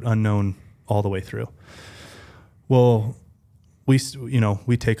absolute unknown all the way through. Well, we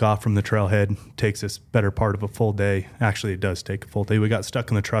take off from the trailhead. Takes us better part of a full day. Actually, it does take a full day. We got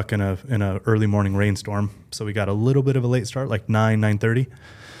stuck in the truck in a early morning rainstorm, so we got a little bit of a late start, like 9:30,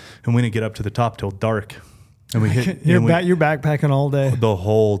 and we didn't get up to the top till dark. And we hit. You're backpacking all day, the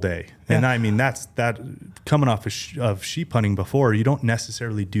whole day. Yeah. And I mean, that's coming off of sheep hunting before. You don't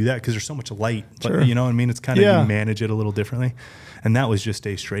necessarily do that because there's so much light. Sure. But, you know what I mean? It's kind of you manage it a little differently, and that was just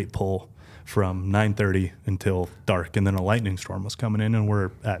a straight pull from 9:30 until dark, and then a lightning storm was coming in, and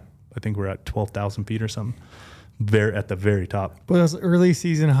we're at 12,000 feet or something, at the very top. But those early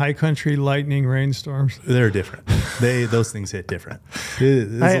season high country lightning rainstorms, they're different. Those things hit different.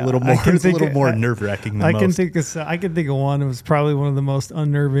 It's a little more nerve wracking than most. I can think of one. It was probably one of the most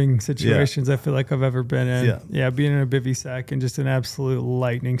unnerving situations I feel like I've ever been in. Yeah, being in a bivvy sack and just an absolute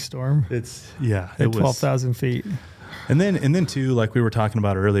lightning storm. At 12,000 feet. And then too, like we were talking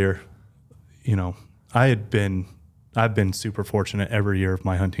about earlier, I've been super fortunate every year of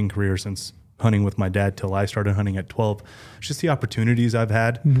my hunting career since hunting with my dad till I started hunting at 12. It's just the opportunities I've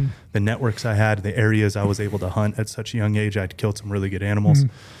had, the networks I had, the areas I was able to hunt at such a young age. I'd killed some really good animals.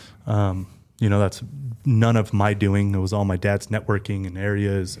 That's none of my doing. It was all my dad's networking and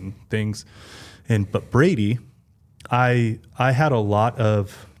areas and things. But Brady, I had a lot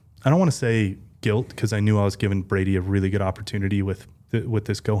of, I don't want to say guilt, because I knew I was giving Brady a really good opportunity with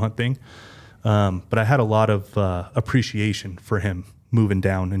this go hunt thing. But I had a lot of appreciation for him moving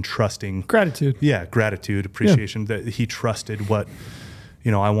down and trusting. Gratitude. Yeah, gratitude, appreciation that he trusted what,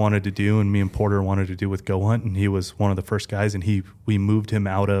 I wanted to do, and me and Porter wanted to do with go hunt. And he was one of the first guys, and we moved him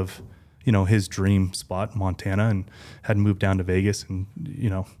out of, his dream spot, Montana, and had moved down to Vegas, and,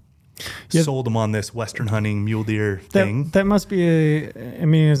 sold him on this Western hunting mule deer thing. That must be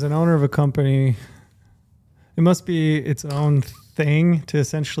as an owner of a company, it must be its own thing to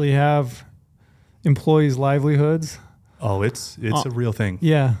essentially have employees' livelihoods. Oh, it's a real thing.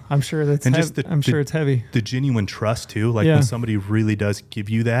 Yeah, I'm sure that's. And sure it's heavy. The genuine trust too, like when somebody really does give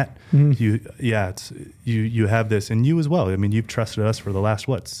you that, you have this, and you as well. I mean, you've trusted us for the last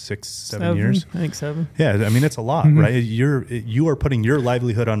 7 years? I think 7. Yeah, I mean, it's a lot, right? You are putting your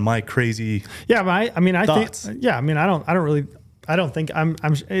livelihood on my crazy. Yeah, but I thoughts. think. Yeah, I mean, I don't think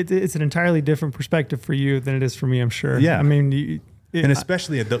it's an entirely different perspective for you than it is for me. I'm sure. Yeah, I mean. And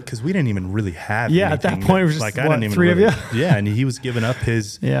especially because we didn't even really have at that point it was just I didn't even 3 of you. Yeah, and he was giving up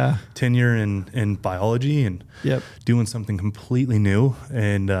his tenure in biology and doing something completely new,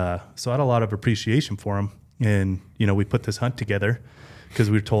 and so I had a lot of appreciation for him. And we put this hunt together because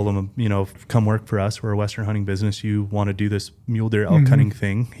we told him, come work for us. We're a Western hunting business. You want to do this mule deer elk hunting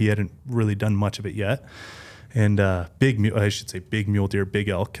thing? He hadn't really done much of it yet, and big mule deer, big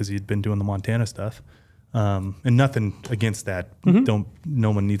elk, because he'd been doing the Montana stuff. And nothing against that.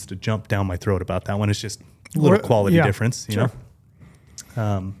 No one needs to jump down my throat about that one. It's just a little quality difference, you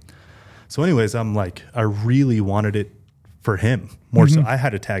know? So anyways, I'm like, I really wanted it for him more so. I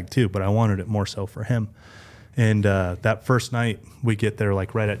had a tag too, but I wanted it more so for him. And, that first night we get there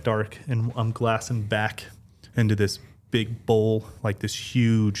like right at dark, and I'm glassing back into this big bowl, like this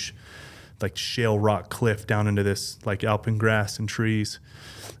huge, like shale rock cliff down into this like alpine grass and trees.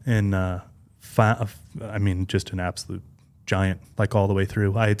 And, just an absolute giant, like all the way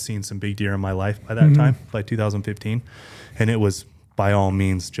through. I had seen some big deer in my life by that time, by 2015, and it was by all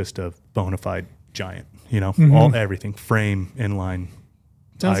means just a bona fide giant. Everything, frame, inline.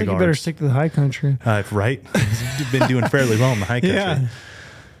 Sounds like you better stick to the high country. Right, been doing fairly well in the high country.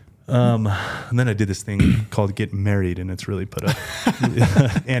 And then I did this thing called get married, and it's really put up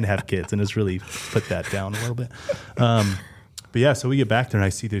and have kids, and it's really put that down a little bit. But yeah, so we get back there and I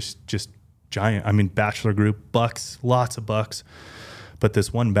see this just giant, bachelor group, bucks, lots of bucks. But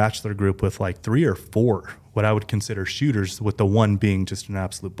this one bachelor group with like 3 or 4, what I would consider shooters, with the one being just an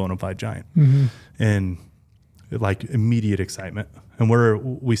absolute bona fide giant. And like immediate excitement. And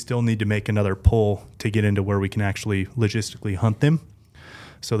we still need to make another pull to get into where we can actually logistically hunt them.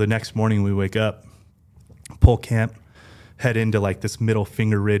 So the next morning we wake up, pull camp, head into like this middle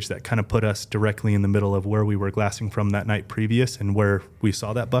finger ridge that kind of put us directly in the middle of where we were glassing from that night previous, and where we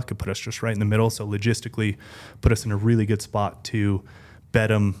saw that buck. It put us just right in the middle. So logistically put us in a really good spot to bed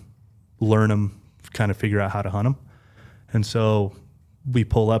them, learn them, kind of figure out how to hunt them. And so we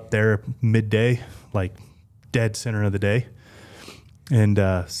pull up there midday, like dead center of the day, and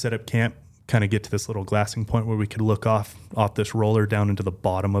set up camp, kind of get to this little glassing point where we could look off this roller down into the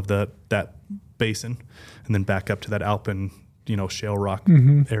bottom of that basin, and then back up to that Alpen, shale rock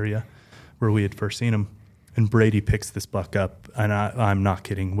area where we had first seen him. And Brady picks this buck up, and I'm not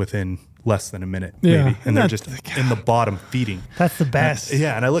kidding, within less than a minute, maybe. And they're just in the bottom feeding. That's the best.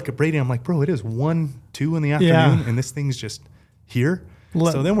 And I look at Brady, and I'm like, bro, it is 1-2 in the afternoon, and this thing's just here.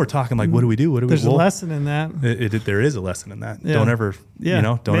 So then we're talking like, what do we do? There's a lesson in that. There is a lesson in that. Yeah. Don't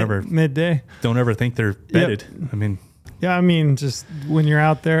ever, midday. Don't ever think they're bedded. Yep. I mean, just when you're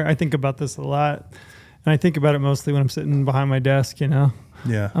out there, I think about this a lot, and I think about it mostly when I'm sitting behind my desk, Yeah.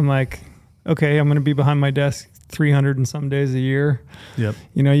 I'm like, okay, I'm going to be behind my desk 300 and some days a year. Yep.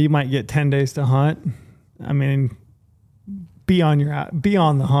 You might get 10 days to hunt. I mean, be on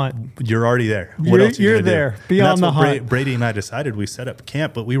the hunt. You're already there. What else are you there. Do? Be on the hunt. Brady and I decided. We set up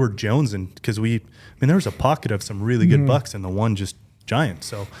camp, but we were jonesing because there was a pocket of some really good bucks and the one just giant.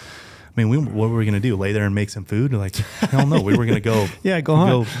 So, what were we going to do? Lay there and make some food? Like, hell no. We were going to go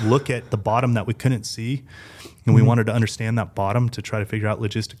go look at the bottom that we couldn't see. And we wanted to understand that bottom to try to figure out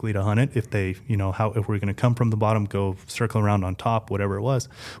logistically to hunt it. If they, if we're going to come from the bottom, go circle around on top, whatever it was.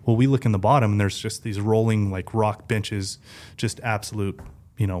 Well, we look in the bottom and there's just these rolling like rock benches, just absolute,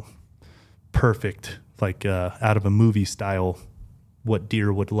 perfect, like out of a movie style, what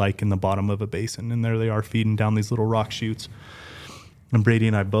deer would like in the bottom of a basin. And there they are feeding down these little rock chutes. And Brady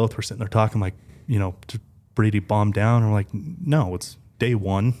and I both were sitting there talking like, Brady bombed down. And we're like, no, it's day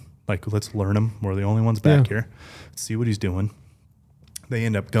one. Like, let's learn him. We're the only ones back here. Let's see what he's doing. They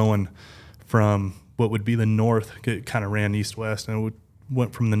end up going from what would be the north, it kind of ran east-west, and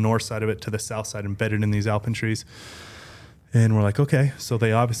went from the north side of it to the south side, embedded in these alpine trees. And we're like, okay, so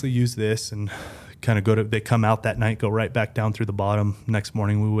they obviously use this and kind of they come out that night, go right back down through the bottom. Next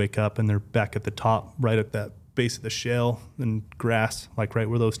morning we wake up and they're back at the top, right at that base of the shale and grass, like right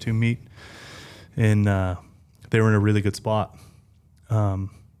where those two meet. And they were in a really good spot.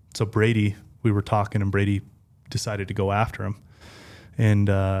 So Brady, we were talking, and Brady decided to go after him. And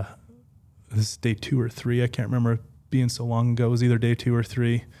this is day 2 or 3. I can't remember being so long ago. It was either day 2 or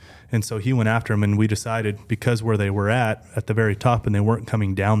 3. And so he went after him, and we decided, because where they were at the very top, and they weren't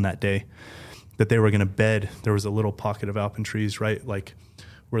coming down that day, that they were going to bed. There was a little pocket of alpine trees, right, like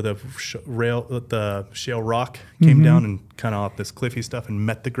where the shale rock came down and kind of off this cliffy stuff and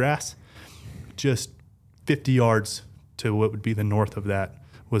met the grass. Just 50 yards to what would be the north of that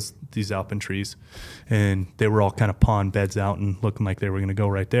was these alpine trees, and they were all kind of pawing beds out and looking like they were going to go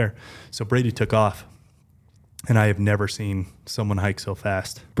right there. So Brady took off, and I have never seen someone hike so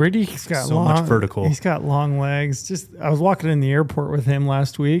fast. Brady's got so much vertical. He's got long legs. I was walking in the airport with him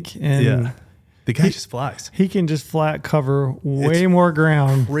last week, and the guy just flies. He can just flat cover way more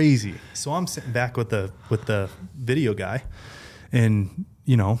ground. Crazy. So I'm sitting back with the video guy, and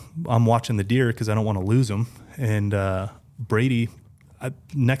I'm watching the deer because I don't want to lose them. And Brady.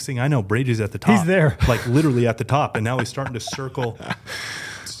 Next thing I know, Brady's at the top. He's there. Like literally at the top. And now he's starting to circle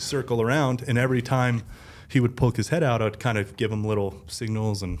around. And every time he would poke his head out, I'd kind of give him little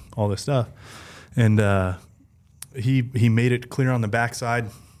signals and all this stuff. And he made it clear on the backside,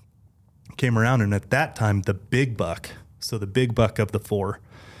 came around. And at that time, the big buck of the 4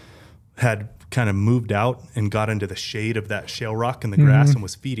 had kind of moved out and got into the shade of that shale rock in the grass and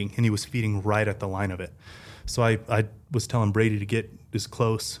was feeding. And he was feeding right at the line of it. So I was telling Brady to get as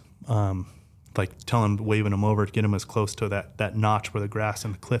close, waving him over to get him as close to that notch where the grass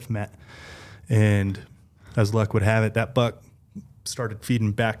and the cliff met. And as luck would have it, that buck started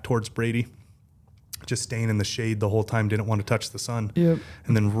feeding back towards Brady, just staying in the shade the whole time, didn't want to touch the sun. Yep.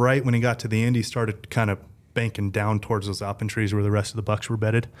 And then right when he got to the end, he started kind of banking down towards those alpine trees where the rest of the bucks were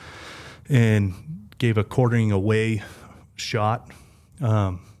bedded, and gave a quartering away shot.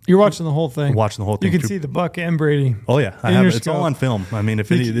 You're watching the whole thing. I'm watching the whole thing. You can see the buck and Brady. Oh yeah, I have. It's all on film. I mean,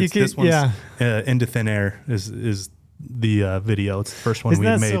 this one's Into Thin Air is the video. It's the first one we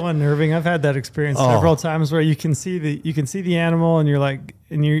made. Isn't that so unnerving? I've had that experience several times where you can see the animal, and you're like,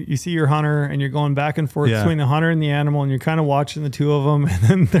 and you see your hunter, and you're going back and forth between the hunter and the animal, and you're kind of watching the two of them, and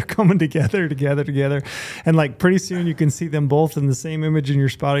then they're coming together, and like pretty soon you can see them both in the same image in your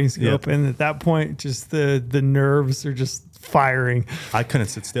spotting scope, and at that point, just the nerves are just firing. I couldn't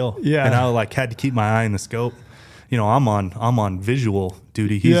sit still. Yeah. And I had to keep my eye on the scope, I'm on visual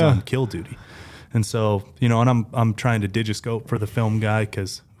duty. He's on kill duty. And so, and I'm trying to digiscope for the film guy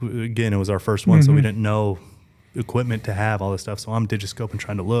because, again, it was our first one, so we didn't know equipment to have, all this stuff. So I'm digiscoping,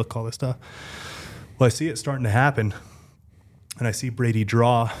 trying to look, all this stuff. Well, I see it starting to happen, and I see Brady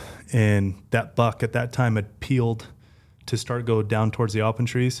draw, and that buck at that time had peeled to start go down towards the alpine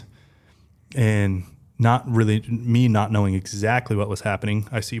trees, and not knowing exactly what was happening.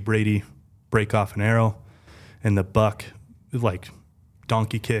 I see Brady break off an arrow, and the buck like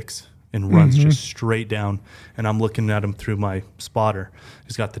donkey kicks and runs just straight down, and I'm looking at him through my spotter.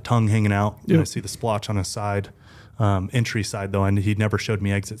 He's got the tongue hanging out, and I see the splotch on his side, entry side though, and he never showed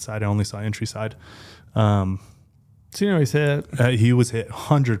me exit side. I only saw entry side. So he's hit. He was hit,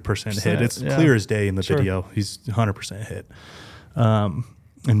 100% hit. It's clear as day in the video. He's 100% hit.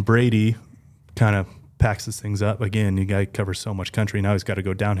 And Brady kind of packs his things up. Again, the guy covers so much country. Now he's got to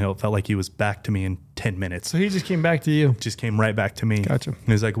go downhill. It felt like he was back to me in 10 minutes. So he just came back to you? Just came right back to me. Gotcha. And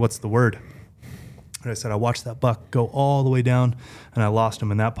he's like, what's the word? And I said, I watched that buck go all the way down, and I lost him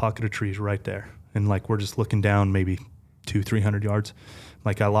in that pocket of trees right there. And like, we're just looking down maybe 200-300 yards.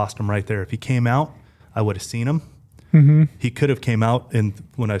 Like, I lost him right there. If he came out, I would have seen him. He could have came out and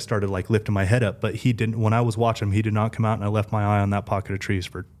when I started like lifting my head up, but he didn't. When I was watching him, he did not come out, and I left my eye on that pocket of trees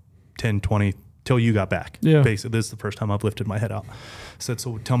for 10, 20 till you got back. Yeah. Basically, this is the first time I've lifted my head out. I said,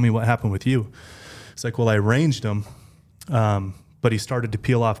 so tell me what happened with you. It's like, well, I ranged him, but he started to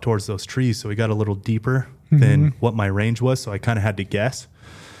peel off towards those trees, so he got a little deeper than what my range was, so I kind of had to guess.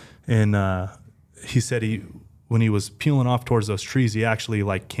 And he said when he was peeling off towards those trees, he actually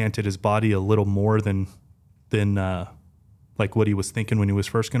like canted his body a little more than like what he was thinking when he was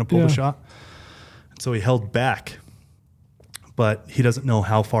first going to pull the shot. And so he held back, but he doesn't know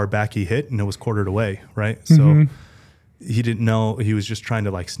how far back he hit, and it was quartered away, right? So he didn't know. He was just trying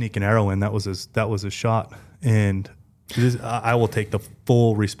to like sneak an arrow in. That was his shot. And I will take the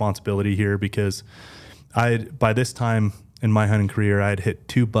full responsibility here because by this time in my hunting career, I had hit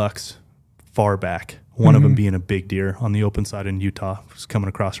 2 bucks far back. One of them being a big deer on the open side in Utah, was coming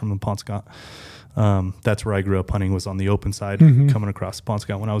across from the Penobscot. That's where I grew up hunting, was on the open side, coming across the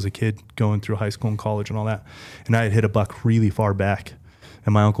Penobscot when I was a kid, going through high school and college and all that. And I had hit a buck really far back.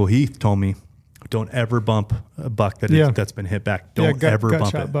 And my Uncle Heath told me, don't ever bump a buck that's been hit back. Don't ever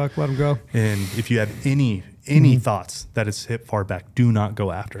bump it. Buck, let him go. And if you have any thoughts that it's hit far back, do not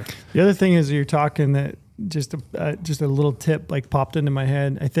go after. The other thing is, you're talking that just a little tip like popped into my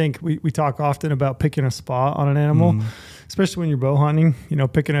head. I think we talk often about picking a spot on an animal, especially when you're bow hunting,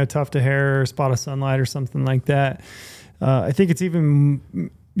 picking a tuft of hair or spot of sunlight or something like that. I think it's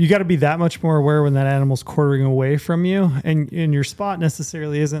even, you got to be that much more aware when that animal's quartering away from you, and your spot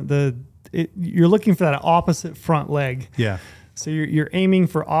necessarily isn't you're looking for that opposite front leg. Yeah. So you're aiming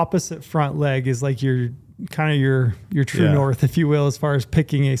for opposite front leg is like your true north, if you will, as far as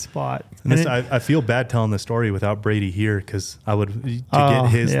picking a spot. And I feel bad telling the story without Brady here, because I would get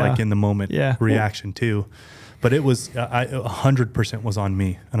his like in the moment reaction too. But it was 100% was on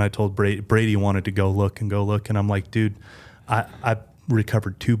me, and I told Brady wanted to go look, and I'm like, dude, I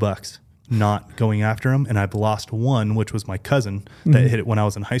recovered 2 bucks not going after him, and I've lost one, which was my cousin that hit it when I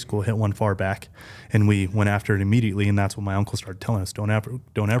was in high school, hit one far back, and we went after it immediately. And that's when my uncle started telling us, don't ever.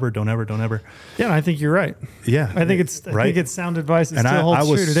 Yeah, and I think you're right. Yeah, I think it's sound advice. It still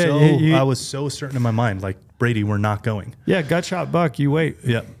holds true today. I was so certain in my mind, like, Brady, we're not going. Yeah, gut shot buck, you wait.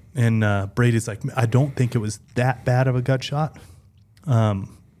 Yeah, and Brady's like, I don't think it was that bad of a gut shot.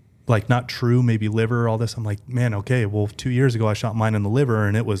 Like, not true, maybe liver, all this. I'm like, man, okay, well, 2 years ago I shot mine in the liver,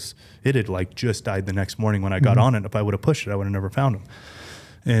 and it had like just died the next morning when I got on it. If I would have pushed it, I would have never found him.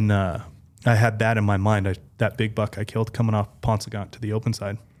 And I had that in my mind, that big buck I killed coming off Penobscot to the open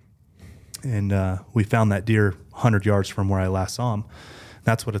side. And we found that deer 100 yards from where I last saw him.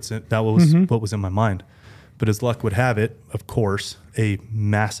 That was what was in my mind. But as luck would have it, of course, a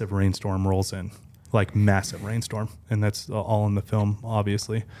massive rainstorm rolls in. Like, massive rainstorm, and that's all in the film,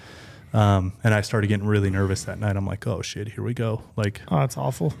 obviously. And I started getting really nervous that night. I'm like, oh shit, here we go. Like, oh, that's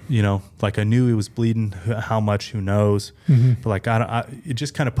awful. Like, I knew he was bleeding. How much? Who knows? But like, it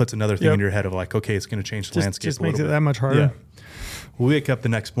just kind of puts another thing in your head of like, okay, it's going to change the landscape. Just makes it that much harder. Yeah. We wake up the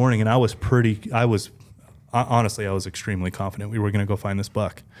next morning, and I was extremely confident we were going to go find this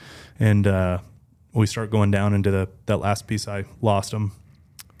buck, and we start going down into that last piece. I lost him.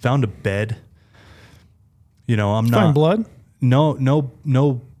 Found a bed. I'm not find blood.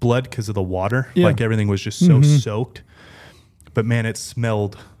 No blood because of the water. Yeah. Like, everything was just so soaked. But man, it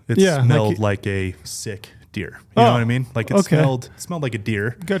smelled. Like a sick deer. You know what I mean? Like, it smelled like a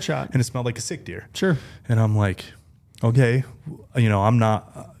deer. Good shot. And it smelled like a sick deer. Sure. And I'm like, okay, I'm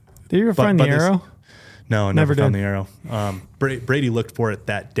not. Did you ever find the arrow? No, never found the arrow. Brady looked for it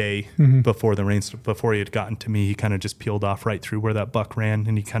that day before the rains. Before he had gotten to me, he kind of just peeled off right through where that buck ran,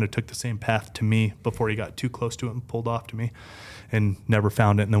 and he kind of took the same path to me before he got too close to it and pulled off to me, and never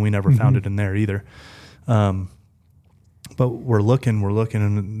found it. And then we never found it in there either. But we're looking,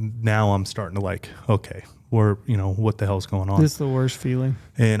 and now I'm starting to like, okay, what the hell's going on? This is the worst feeling.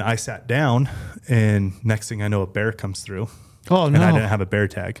 And I sat down, and next thing I know, a bear comes through. Oh, no. And I didn't have a bear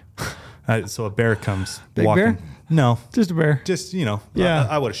tag. So a bear comes Big walking. Bear? No. Just a bear. Just, Yeah.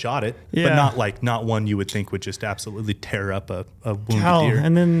 I would have shot it. Yeah. But not one you would think would just absolutely tear up a wounded deer.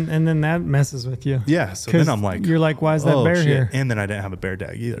 And then that messes with you. Yeah. So then I'm like, you're like, why is that bear shit. here? And then I didn't have a bear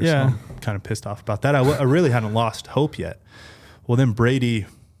tag either. Yeah. So I'm kind of pissed off about that. I really hadn't lost hope yet. Well, then Brady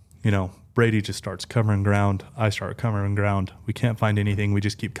just starts covering ground. I start covering ground. We can't find anything. We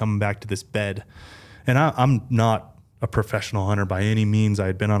just keep coming back to this bed. And I'm not a professional hunter by any means. I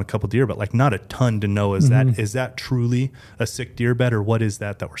had been on a couple deer, but like not a ton to know is that truly a sick deer bed, or what is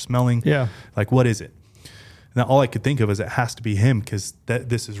that we're smelling? Yeah. Like, what is it? Now, all I could think of is it has to be him, because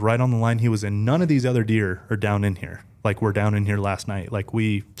this is right on the line he was in. None of these other deer are down in here. Like, we're down in here last night. Like,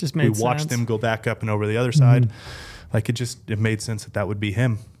 we watched them go back up and over the other side. Like, it made sense that would be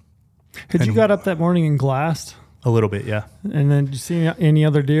him. You got up that morning and glassed? A little bit, yeah. And then did you see any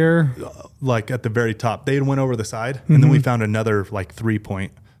other deer? Like at the very top, they went over the side, and then we found another like really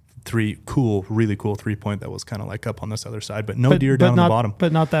cool 3-point that was kind of like up on this other side, but deer down on the bottom.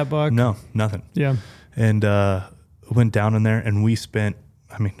 But not that buck? No, nothing. Yeah. And went down in there, and we spent,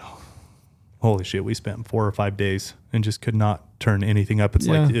 holy shit, we spent 4 or 5 days and just could not turn anything up.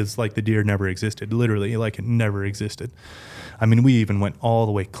 It's like the deer never existed, literally, like it never existed. We even went all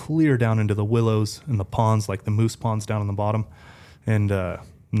the way clear down into the willows and the ponds, like the moose ponds down on the bottom, and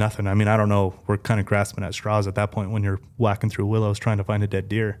nothing. I don't know. We're kind of grasping at straws at that point when you're whacking through willows trying to find a dead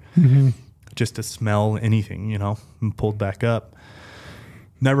deer, just to smell anything, and pulled back up.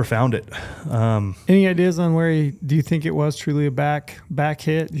 Never found it. Any ideas on where do you think it was truly a back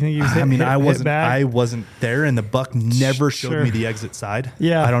hit? Do you think he was hit back? I wasn't there, and the buck never showed me the exit side.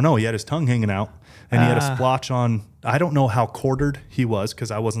 Yeah. I don't know. He had his tongue hanging out, and he had a splotch on. I don't know how quartered he was,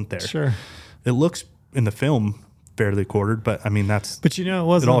 because I wasn't there. Sure. It looks in the film fairly quartered, but that's. But it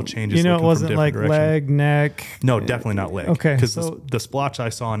wasn't. It all changes. It wasn't like leg, neck. No, definitely not leg. Okay. Because the splotch I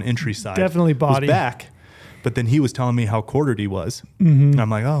saw on entry side definitely body was back, but then he was telling me how quartered he was. And I'm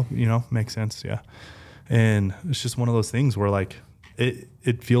like, oh, makes sense, yeah. And it's just one of those things where like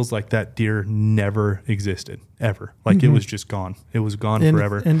it feels like that deer never existed ever. Like it was just gone. It was gone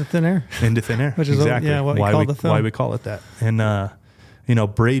forever. Into thin air. Into thin air. Which is exactly why we call it that. And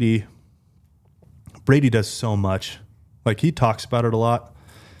Brady does so much. Like, he talks about it a lot.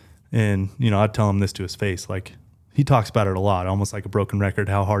 And I'd tell him this to his face. Like, he talks about it a lot, almost like a broken record,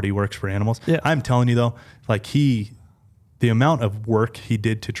 how hard he works for animals. Yeah. I'm telling you though, like the amount of work he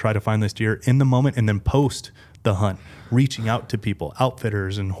did to try to find this deer in the moment, and then post the hunt, reaching out to people,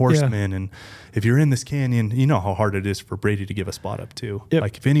 outfitters and horsemen. And if you're in this canyon, you know how hard it is for Brady to give a spot up too. Yep.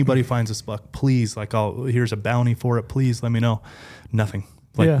 Like, if anybody finds this buck, please, like, here's a bounty for it. Please let me know. Nothing.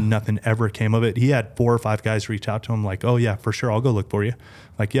 Nothing ever came of it. He had 4 or 5 guys reach out to him like, oh yeah, for sure, I'll go look for you.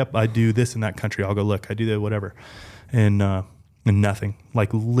 Like, yep, I do this in that country, I'll go look. I do that, whatever. And nothing.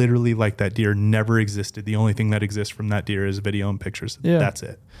 Like, literally, like, that deer never existed. The only thing that exists from that deer is video and pictures. Yeah. That's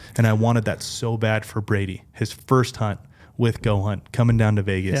it. And I wanted that so bad for Brady. His first hunt with Go Hunt, coming down to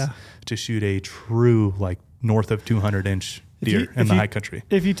Vegas to shoot a true, like, north of 200-inch deer in the high country.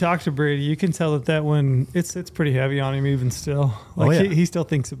 If you talk to Brady, you can tell that one, it's pretty heavy on him even still. Like, he still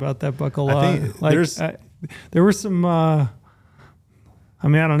thinks about that buck a lot. I think like, there were some I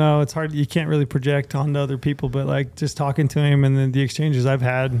don't know, it's hard, you can't really project onto other people, but like, just talking to him and then the exchanges I've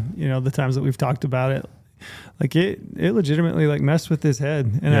had, the times that we've talked about it, like it legitimately like messed with his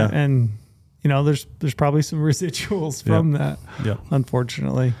head. And there's probably some residuals from that,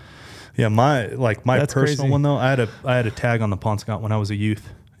 unfortunately. Yeah, my That's personal crazy. one though, I had a tag on the Ponscott when I was a youth,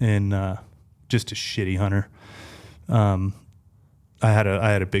 and just a shitty hunter. I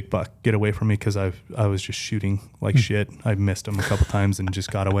had a big buck get away from me because I was just shooting like shit. I missed him a couple times and just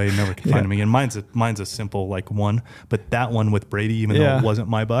got away. Never could find him again. Mine's a simple like one, but that one with Brady, even though it wasn't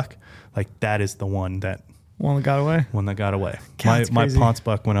my buck, like that is the one that got away. One that got away. God, My Ponce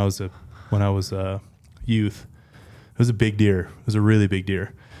buck when I was a youth, it was a big deer. It was a really big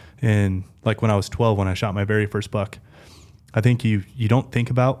deer. And like when I was 12, when I shot my very first buck, I think you don't think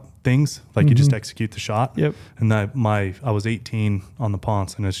about things, like you just execute the shot. Yep. And I was 18 on the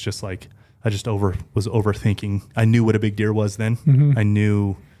Ponce, and it's just like I just was overthinking. I knew what a big deer was then. I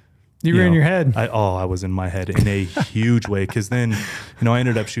knew You were in your head. I was in my head in a huge way. Cause then, I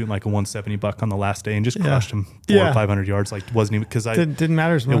ended up shooting like a 170 buck on the last day and just crushed him 400 or 500 yards. Like wasn't even, cause didn't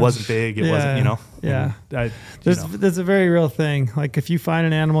matter as much. It wasn't big. It wasn't, Yeah. There's a very real thing. Like if you find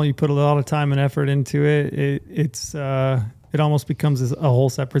an animal, you put a lot of time and effort into it, it almost becomes a whole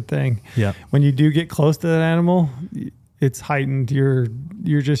separate thing. Yeah. When you do get close to that animal, it's heightened. Your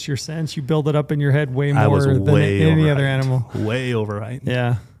sense, you build it up in your head way more than any other animal. Way over heightened.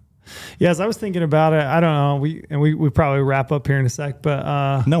 Yeah. Yeah, as I was thinking about it, I don't know. We probably wrap up here in a sec,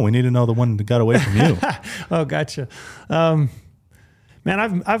 but no, we need to know the one that got away from you. Oh, gotcha. Man,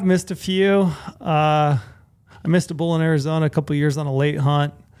 I've missed a few. I missed a bull in Arizona a couple of years on a late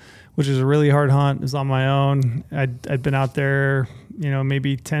hunt, which was a really hard hunt. It was on my own. I'd been out there,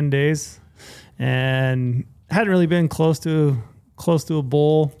 maybe 10 days, and hadn't really been close to a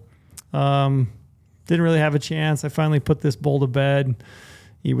bull. Didn't really have a chance. I finally put this bull to bed.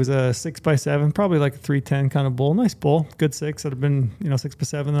 He was a 6x7, probably like a 310 kind of bull. Nice bull, good 6. That had been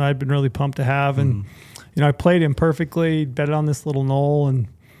 6x7 that I'd been really pumped to have, and I played him perfectly. Bedded on this little knoll, and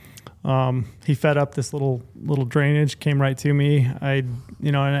he fed up this little drainage, came right to me.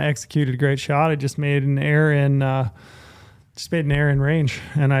 And I executed a great shot. I just made an error in range,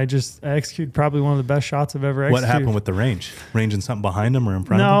 and I executed probably one of the best shots I've ever executed. What happened with the range? Ranging something behind him or in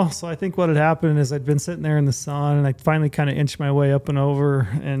front of him? No, so I think what had happened is I'd been sitting there in the sun, and I finally kind of inched my way up and over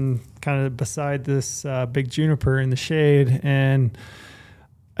and kind of beside this big juniper in the shade. And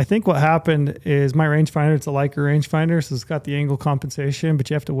I think what happened is my rangefinder, it's a Leica rangefinder, so it's got the angle compensation, but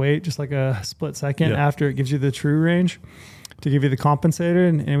you have to wait just like a split second after it gives you the true range to give you the compensator,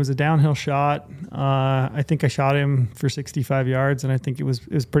 and it was a downhill shot. I think I shot him for 65 yards, and I think it was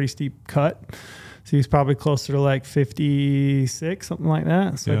a pretty steep cut. So he was probably closer to like 56, something like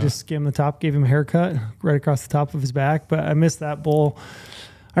that. So I just skimmed the top, gave him a haircut right across the top of his back. But I missed that bull.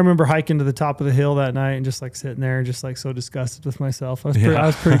 I remember hiking to the top of the hill that night and just like sitting there and just like so disgusted with myself. I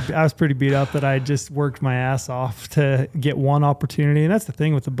was pretty beat up that I just worked my ass off to get one opportunity. And that's the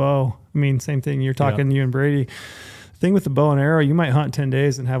thing with the bow. I mean, same thing. You're talking you and Brady. Thing with the bow and arrow, you might hunt 10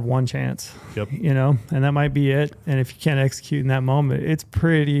 days and have one chance, and that might be it. And if you can't execute in that moment, it's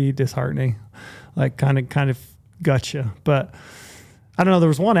pretty disheartening, like kind of gut you. But I don't know. There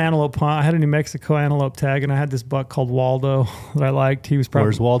was one antelope hunt. I had a New Mexico antelope tag, and I had this buck called Waldo that I liked. He was probably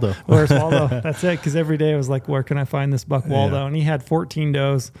Where's Waldo? Where's Waldo? That's it. Because every day I was like, where can I find this buck Waldo? And he had 14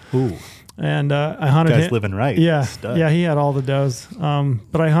 does. Ooh. And I hunted him. Living right. Yeah. Stud. Yeah, he had all the does.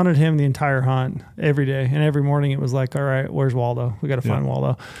 But I hunted him the entire hunt every day. And every morning it was like, all right, where's Waldo? We got to find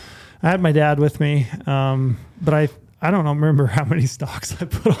Waldo. I had my dad with me. But I don't remember how many stocks I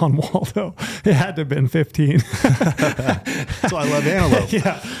put on Waldo. It had to have been 15. That's why I love antelope.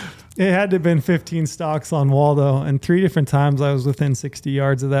 Yeah. It had to have been 15 stocks on Waldo. And 3 different times I was within 60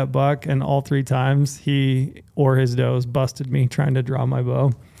 yards of that buck. And all 3 times he or his does busted me trying to draw my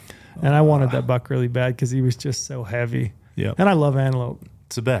bow. And I wanted that buck really bad because he was just so heavy. Yeah. And I love antelope.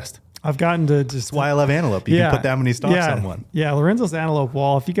 It's the best. I've gotten to just... That's why I love antelope. You can put that many stalks on one. Yeah, Lorenzo's Antelope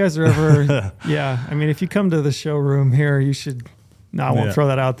Wall. If you guys are ever... if you come to the showroom here, you should... No, I won't throw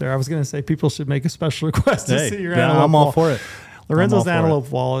that out there. I was going to say people should make a special request to see your antelope I'm wall. all for it. Lorenzo's Antelope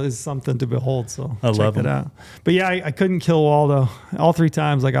Wall is something to behold, so I love it out. But yeah, I couldn't kill Waldo. All 3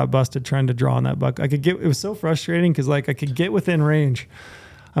 times I got busted trying to draw on that buck. It was so frustrating because like I could get within range.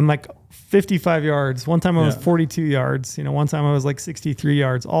 I'm like 55 yards. One time I was 42 yards. One time I was like 63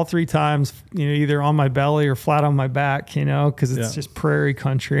 yards. All 3 times, either on my belly or flat on my back, because it's just prairie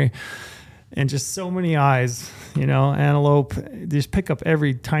country. And just so many eyes, antelope, they just pick up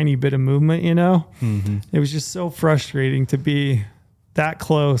every tiny bit of movement, Mm-hmm. It was just so frustrating to be that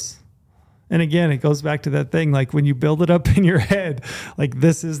close. And again, it goes back to that thing, like when you build it up in your head, like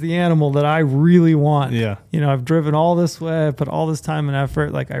this is the animal that I really want. Yeah. I've driven all this way, I put all this time and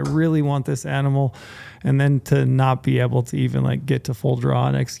effort, like I really want this animal. And then to not be able to even like get to full draw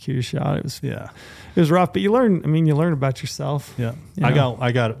and execute a shot, it was rough. But you learn about yourself. Yeah. I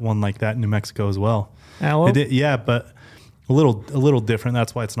got one like that in New Mexico as well. Antelope? But a little different.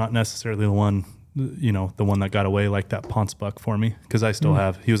 That's why it's not necessarily the one, the one that got away, like that Ponce buck for me, because I still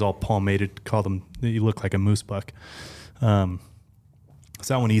have. He was all palmated. Called him. He looked like a moose buck. So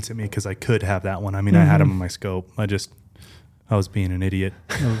that one eats at me because I could have that one. I mean, I had him in my scope. I was being an idiot,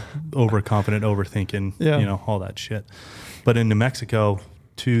 overconfident, overthinking, all that shit. But in New Mexico,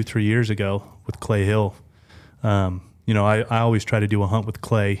 2-3 years ago with Clay Hill, I always try to do a hunt with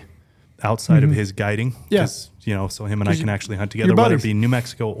Clay outside of his guiding. So him and I can actually hunt together, whether it be New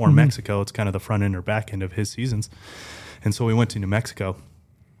Mexico or Mexico. It's kind of the front end or back end of his seasons. And so we went to New Mexico,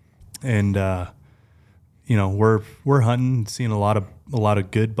 and we're hunting, seeing a lot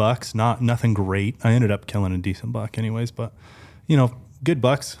of good bucks, nothing great. I ended up killing a decent buck anyways, but good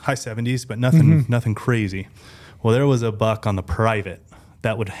bucks, high 70s, but nothing crazy. Well, there was a buck on the private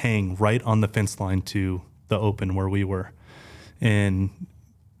that would hang right on the fence line to the open where we were. And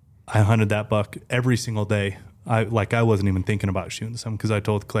I hunted that buck every single day. I wasn't even thinking about shooting some, because I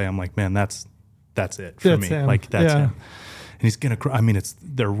told Clay, I'm like, man, that's it for me. Him. Like that's him. And he's gonna.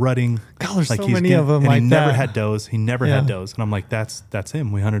 They're rutting. God, there's so many of them. And he never had does. He never had does. And I'm like, that's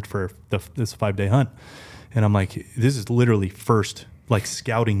him. We hunted for this 5-day hunt, and I'm like, this is literally first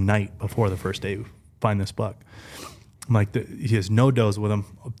scouting night before the first day. We find this buck. I'm like, he has no does with him.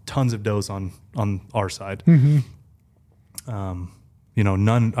 Tons of does on our side. None.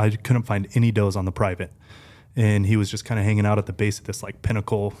 I couldn't find any does on the private, and he was just kind of hanging out at the base of this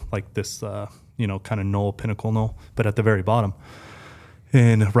pinnacle, this. Kind of knoll, pinnacle knoll, but at the very bottom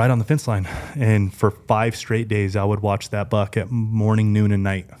and right on the fence line. And for 5 straight days, I would watch that buck at morning, noon, and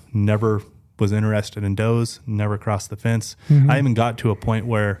night. Never was interested in does, never crossed the fence. I even got to a point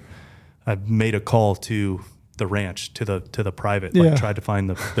where I made a call to the ranch, to the private, tried to find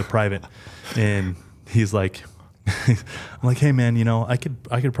the private. And he's like, I'm like, hey man, I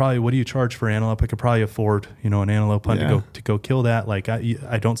could probably, what do you charge for antelope? I could probably afford, an antelope hunt to go kill that.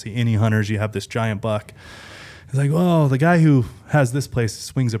 I don't see any hunters. You have this giant buck. He's like, oh, the guy who has this place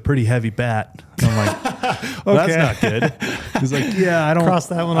swings a pretty heavy bat. And I'm like, well, that's not good. He's like, yeah, I don't cross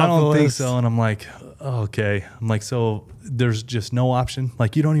that one. I don't think so. And I'm like, oh, okay. I'm like, so there's just no option.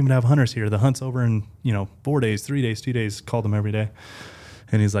 You don't even have hunters here. The hunt's over in 4 days, 3 days, 2 days. Call them every day.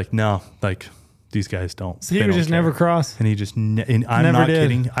 And he's like, no, these guys don't. So he would just never cross. And he just, and I'm not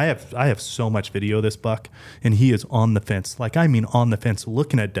kidding. I have so much video of this buck, and he is on the fence. On the fence,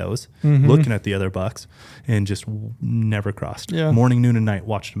 looking at does, looking at the other bucks, and just never crossed. Yeah. Morning, noon, and night.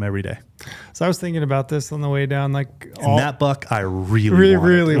 Watched him every day. So I was thinking about this on the way down. And that buck, I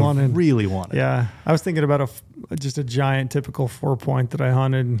really wanted. Yeah. I was thinking about just a giant typical 4-point that I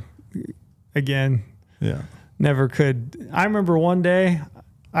hunted. Again. Yeah. Never could. I remember one day,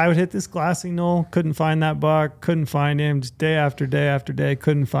 I would hit this glassing knoll, couldn't find that buck, couldn't find him, just day after day after day,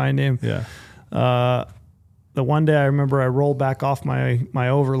 couldn't find him. Yeah. The one day I remember I rolled back off my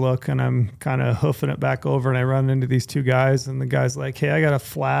overlook, and I'm kind of hoofing it back over, and I run into these 2 guys, and the guy's like, hey, I got a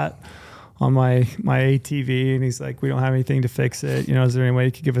flat on my ATV, and he's like, we don't have anything to fix it. Is there any way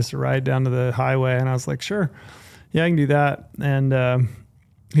you could give us a ride down to the highway? And I was like, sure. Yeah, I can do that. And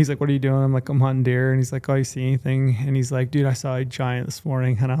he's like, what are you doing? I'm like, I'm hunting deer. And he's like, oh, you see anything? And he's like, dude, I saw a giant this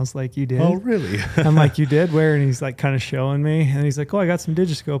morning. And I was like, you did? Oh, really? I'm like, you did? Where? And he's like kind of showing me. And he's like, oh, I got some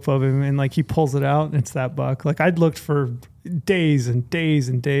digiscope of him. And he pulls it out, and it's that buck. I'd looked for days and days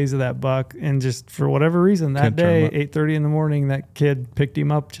and days of that buck. And just for whatever reason, that day, 8:30 in the morning, that kid picked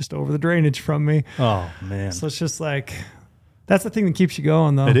him up just over the drainage from me. Oh, man. So it's just that's the thing that keeps you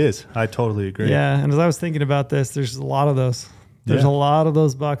going, though. It is. I totally agree. Yeah. And as I was thinking about this, there's a lot of those. There's a lot of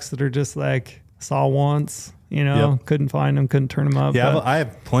those bucks that are just saw once, couldn't find them, couldn't turn them up. Yeah, I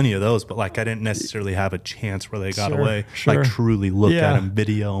have plenty of those, but I didn't necessarily have a chance where they got away. Sure. Truly looked at them,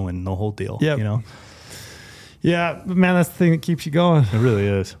 video and the whole deal. Yep. Yeah, but man, that's the thing that keeps you going. It really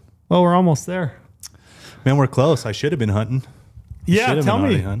is. Well, we're almost there. Man, we're close. I should have been hunting. Yeah, tell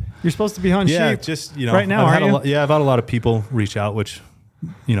me. You're supposed to be hunting sheep. Yeah, just right now. I've had a lot of people reach out, which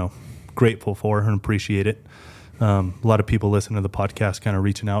grateful for and appreciate it. A lot of people listen to the podcast, kind of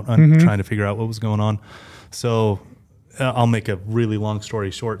reaching out and trying to figure out what was going on. So I'll make a really long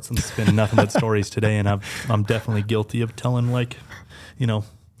story short, since it's been nothing but stories today, and I'm definitely guilty of telling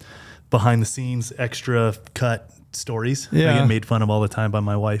behind the scenes extra cut stories. Yeah. I get made fun of all the time by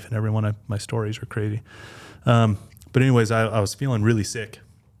my wife and everyone. My stories are crazy. But anyways, I was feeling really sick.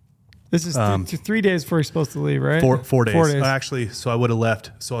 This is 3 days before you're supposed to leave, right? 4 days. 4 days. Actually, so I would have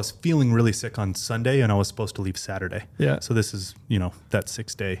left. So I was feeling really sick on Sunday, and I was supposed to leave Saturday. Yeah. So this is, that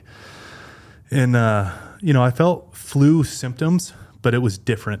 6th day. And, I felt flu symptoms, but it was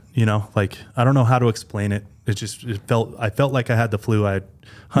different, I don't know how to explain it. I felt like I had the flu. I had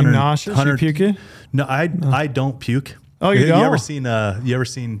 100, nauseous? You puking? No, I don't puke. Oh, you don't? You ever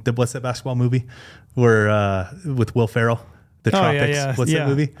seen what's that basketball movie where, with Will Ferrell? The Tropics. Yeah. What's that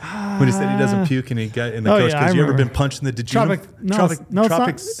movie? When he said he doesn't puke and he got in the coach goes, you ever been punched in the did you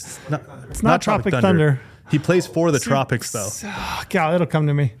Tropics? It's not Tropic Thunder. He plays for the Tropics though. God, it'll come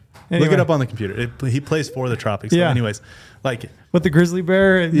to me. Anyway. Look it up on the computer. He plays for the Tropics. Yeah. So anyways, with the grizzly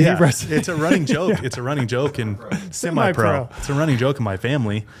bear. And it's a running joke. It's a running joke in semi-pro. It's a running joke in my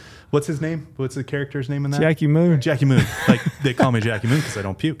family. What's his name? What's the character's name in that? Jackie Moon. Jackie Moon. They call me Jackie Moon because I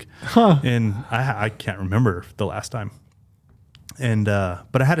don't puke. Huh. And I can't remember the last time. And,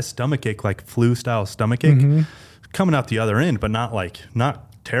 but I had a stomach ache, like flu style stomach ache coming out the other end, but not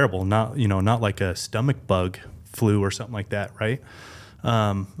terrible, not like a stomach bug flu or something like that. Right.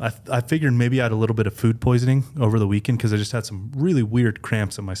 I figured maybe I had a little bit of food poisoning over the weekend because I just had some really weird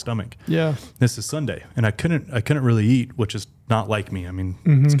cramps in my stomach. Yeah. This is Sunday and I couldn't really eat, which is not like me. I mean,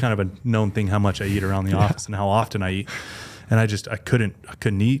 it's kind of a known thing how much I eat around the office and how often I eat. And I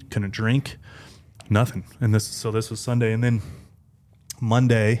couldn't eat, couldn't drink, nothing. And this was Sunday. And then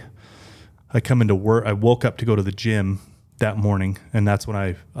Monday I come into work. I woke up to go to the gym that morning. And that's when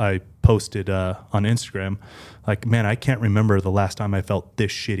I posted on Instagram, like, man, I can't remember the last time I felt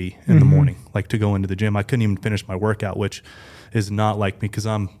this shitty in the morning, like to go into the gym. I couldn't even finish my workout, which is not like me because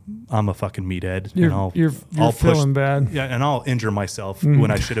I'm a fucking meathead. You're feeling bad. Yeah, and I'll injure myself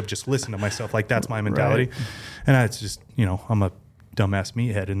when I should have just listened to myself. Like that's my mentality. Right. And it's just, I'm a dumbass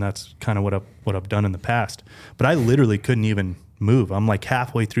meathead, and that's kind of what I've done in the past. But I literally couldn't even move. I'm like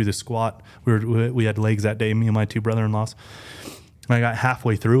halfway through the squat. We had legs that day, me and my two brother-in-laws. And I got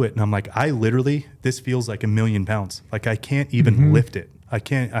halfway through it, and I'm like, this feels like 1,000,000 pounds. Like I can't even lift it. I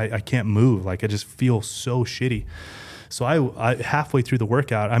can't move. Like I just feel so shitty. So I halfway through the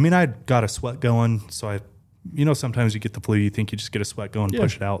workout, I mean, I got a sweat going. So sometimes you get the flu, you think you just get a sweat going,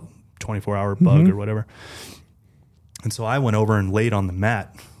 push it out, 24-hour bug or whatever. And so I went over and laid on the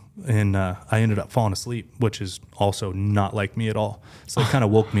mat, and I ended up falling asleep, which is also not like me at all. So it kind of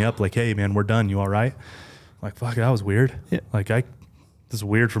woke me up like, hey, man, we're done. You all right? I'm like, fuck, that was weird. Yeah. Like this is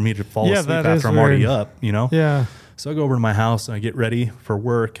weird for me to fall asleep after I'm already up, Yeah. So I go over to my house and I get ready for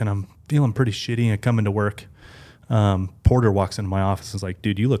work, and I'm feeling pretty shitty. And I come into work. Porter walks into my office and is like,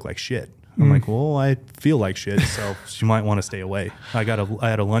 dude, you look like shit. I'm like, well, I feel like shit, so you might want to stay away. I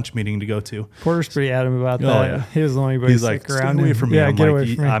had a lunch meeting to go to. Porter's pretty adamant about that. Yeah. He was the only He's like, stay away from me. Yeah, I'm get like,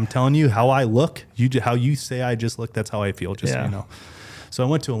 away from me. I'm telling you how I look. How you say I just look, that's how I feel, just so you know. So I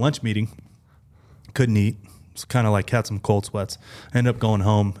went to a lunch meeting, couldn't eat. It's kind of like had some cold sweats. I ended up going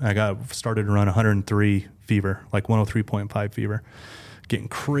home. I started to run 103 fever, like 103.5 fever, getting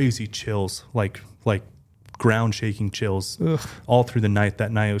crazy chills, like ground shaking chills. Ugh. All through the night.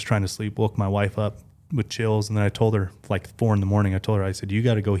 That night I was trying to sleep, woke my wife up with chills, and then I told her like 4 a.m. I said, you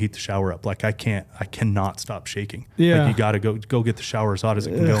got to go heat the shower up. Like I cannot stop shaking. Yeah. Like you got to go get the shower as hot as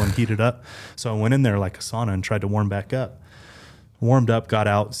it can go and heat it up. So I went in there like a sauna and tried to warm back up. Warmed up, got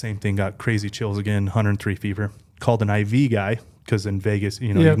out, same thing, got crazy chills again, 103 fever. Called an IV guy, because in Vegas,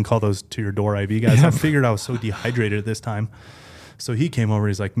 you can call those to your door IV guys. I figured I was so dehydrated at this time. So he came over,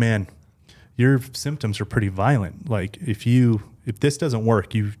 he's like, man, your symptoms are pretty violent. Like if this doesn't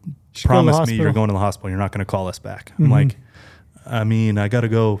work, you promise me you're going to the hospital. You're not going to call us back. I'm like, I mean, I got to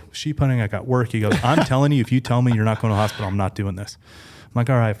go sheep hunting. I got work. He goes, I'm telling you, if you tell me you're not going to the hospital, I'm not doing this. I'm like,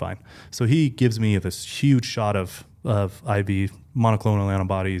 all right, fine. So he gives me this huge shot of IV monoclonal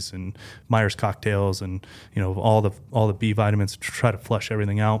antibodies and Myers cocktails and all the B vitamins to try to flush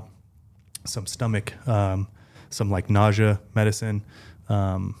everything out. Some stomach, some like nausea medicine.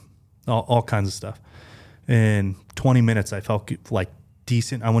 All kinds of stuff. In 20 minutes, I felt like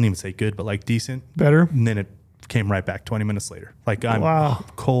decent. I wouldn't even say good, but like decent. Better. And then it came right back 20 minutes later. Like I'm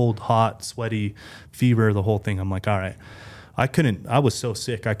cold, hot, sweaty, fever, the whole thing. I'm like, all right. I was so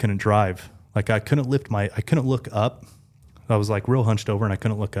sick, I couldn't drive. Like I couldn't look up. I was like real hunched over and I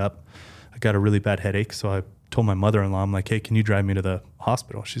couldn't look up. I got a really bad headache. So I told my mother-in-law, I'm like, hey, can you drive me to the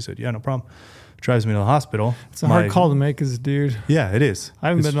hospital? She said, yeah, no problem. Drives me to the hospital. It's a hard call to make as a dude. Yeah, it is. I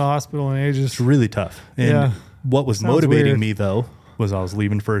haven't been to the hospital in ages. It's really tough. And what was motivating me though was I was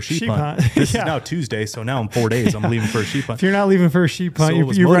leaving for a sheep hunt. This is now Tuesday, so now in 4 days I'm leaving for a sheep hunt. If you're not leaving for a sheep hunt,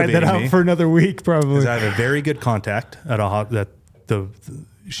 so you write that out for another week probably. Because I have a very good contact at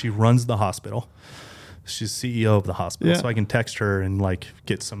she runs the hospital. She's CEO of the hospital, so I can text her and like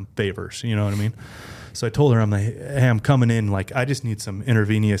get some favors. You know what I mean? So I told her, I'm like, hey, I'm coming in. Like, I just need some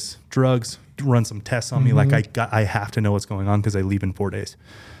intravenous drugs, run some tests on me. Like, I have to know what's going on because I leave in 4 days.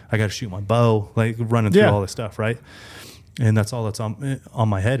 I got to shoot my bow, like running through all this stuff, right? And that's all that's on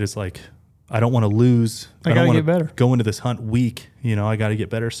my head is like, I don't want to lose. I don't want to go into this hunt weak. I got to get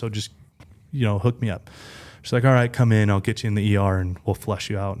better. So just, hook me up. She's like, all right, come in. I'll get you in the ER and we'll flush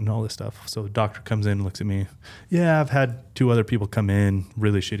you out and all this stuff. So the doctor comes in and looks at me. Yeah, I've had 2 other people come in,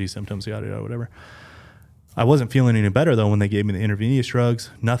 really shitty symptoms, yada, whatever. I wasn't feeling any better, though, when they gave me the intravenous drugs.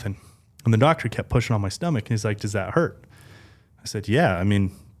 Nothing. And the doctor kept pushing on my stomach. And he's like, does that hurt? I said, yeah. I mean,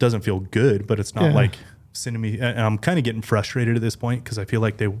 it doesn't feel good, but it's not like sending me. And I'm kind of getting frustrated at this point because I feel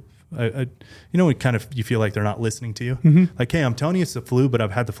like you feel like they're not listening to you. Like, hey, I'm telling you it's the flu, but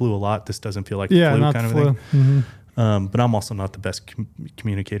I've had the flu a lot. This doesn't feel like the flu kind of thing. But I'm also not the best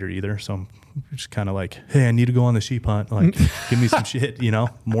communicator either. So I'm just kind of like, hey, I need to go on the sheep hunt. Like, give me some shit,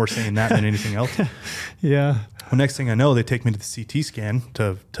 more saying that than anything else. Yeah. Well, next thing I know, they take me to the CT scan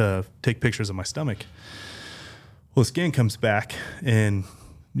to take pictures of my stomach. Well, the scan comes back and,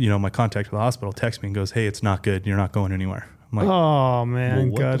 my contact at the hospital texts me and goes, hey, it's not good. You're not going anywhere. I'm like, oh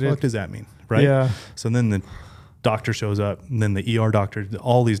man, well, what the fuck does that mean? Right. Yeah. So then the doctor shows up, and then the ER doctor,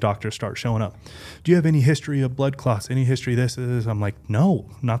 all these doctors start showing up. Do you have any history of blood clots? Any history of this? I'm like, no,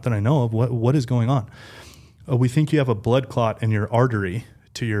 not that I know of. What is going on? We think you have a blood clot in your artery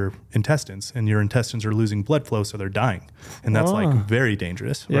to your intestines, and your intestines are losing blood flow, so they're dying. And that's like very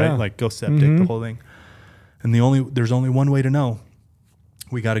dangerous, right? Like go septic, the whole thing. And there's only one way to know.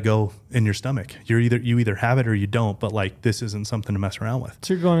 We got to go in your stomach. You either have it or you don't, but like this isn't something to mess around with.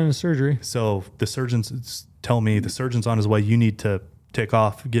 So you're going into surgery. So the surgeons tell me the surgeon's on his way. You need to take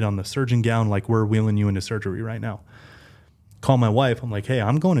off, get on the surgeon gown. Like we're wheeling you into surgery right now. Call my wife. I'm like, hey,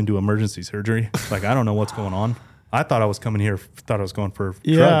 I'm going into emergency surgery. Like, I don't know what's going on. I thought I was coming here, thought I was going for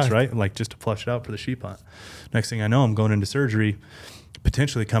drugs, right? Like just to flush it out for the sheep hunt. Next thing I know, I'm going into surgery,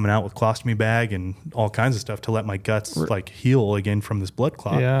 potentially coming out with colostomy bag and all kinds of stuff to let my guts like heal again from this blood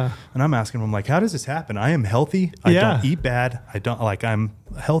clot. Yeah. And I'm asking him, like, how does this happen? I am healthy. I don't eat bad. I'm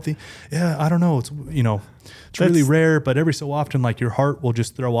healthy. Yeah. I don't know. It's, it's really rare, but every so often, like your heart will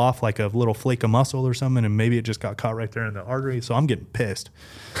just throw off like a little flake of muscle or something. And maybe it just got caught right there in the artery. So I'm getting pissed.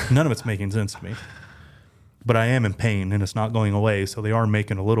 None of it's making sense to me, but I am in pain and it's not going away. So they are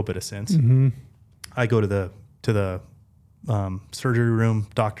making a little bit of sense. Mm-hmm. I go to the surgery room.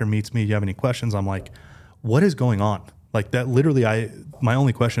 Doctor meets me. Do you have any questions? I'm like, what is going on? Like that literally my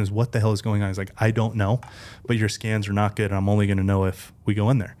only question is what the hell is going on? He's like, I don't know, but your scans are not good. And I'm only going to know if we go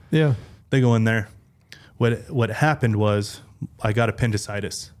in there. Yeah. They go in there. What happened was I got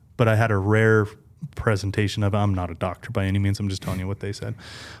appendicitis, but I had a rare presentation of it. I'm not a doctor by any means. I'm just telling you what they said,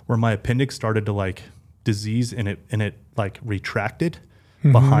 where my appendix started to like disease and it like retracted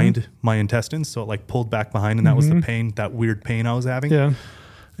behind my intestines. So it like pulled back behind, and that was the pain, that weird pain I was having. Yeah.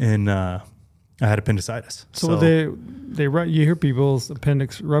 And I had appendicitis. So you hear people's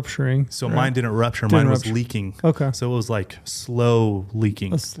appendix rupturing. So mine didn't rupture. Mine was leaking. Okay. So it was like slow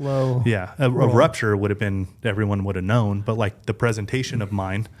leaking. A slow. Yeah. A rupture would have been, everyone would have known, but like the presentation of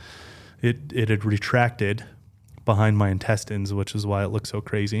mine, it had retracted behind my intestines, which is why it looked so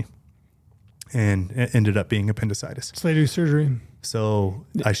crazy. And it ended up being appendicitis. So they do surgery. So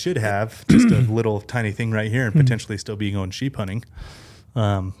I should have just a little tiny thing right here and potentially still be going sheep hunting.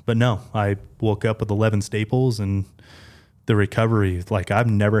 But no, I woke up with 11 staples and the recovery, like I've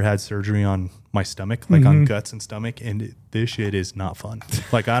never had surgery on my stomach, like on guts and stomach. And this shit is not fun.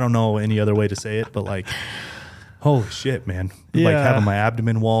 Like, I don't know any other way to say it, but like, holy shit, man. Yeah. Like having my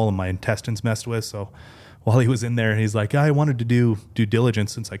abdomen wall and my intestines messed with. So while he was in there, he's like, I wanted to do due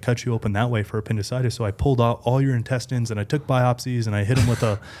diligence since I cut you open that way for appendicitis. So I pulled out all your intestines and I took biopsies and I hit him with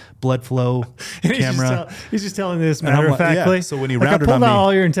a blood flow camera. He's just telling this matter of factly. Yeah. So when he rounded on me, I pulled out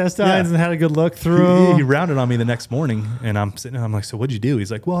all your intestines and had a good look through. He rounded on me the next morning and I'm sitting there, I'm like, so what'd you do?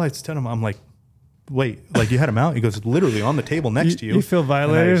 He's like, well, I just told him, I'm like, wait, like you had him out? He goes, literally on the table next to you. You feel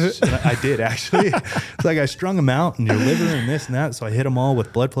violated? I did, actually. It's like I strung him out and your liver and this and that. So I hit them all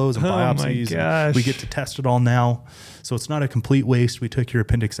with blood flows and biopsies. And we get to test it all now. So it's not a complete waste. We took your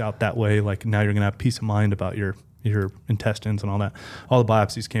appendix out that way. Like now you're going to have peace of mind about your intestines and all that. All the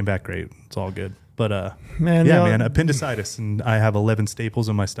biopsies came back great. It's all good. But man, appendicitis. And I have 11 staples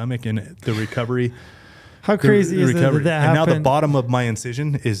in my stomach and the recovery. How crazy is that happen? And now the bottom of my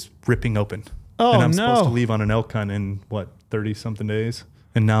incision is ripping open. Oh, and I'm supposed to leave on an elk hunt in 30-something days.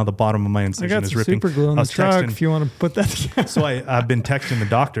 And now the bottom of my incision is ripping. I got some super glue in the truck if you want to put that together. So I've been texting the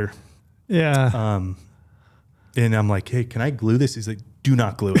doctor. Yeah. And I'm like, hey, can I glue this? He's like, do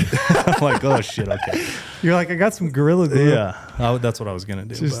not glue it. I'm like, oh shit, okay. You're like, I got some Gorilla Glue. Yeah, that's what I was gonna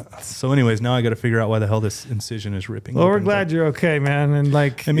do. So anyways, now I got to figure out why the hell this incision is ripping. Well, we're glad you're okay, man. And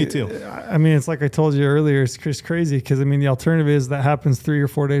like, and me too. I mean, it's like I told you earlier, it's just crazy because I mean, the alternative is that happens 3 or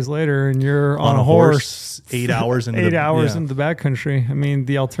 4 days later, and you're on a horse 8 hours into 8 hours into the backcountry. I mean,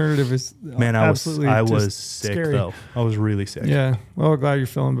 the alternative is I was sick scary. though. I was really sick. Yeah. Well, we're glad you're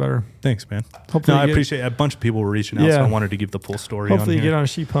feeling better. Thanks, man. Hopefully, I appreciate it. A bunch of people were reaching out, so I wanted to give the full story. Hopefully, you get on a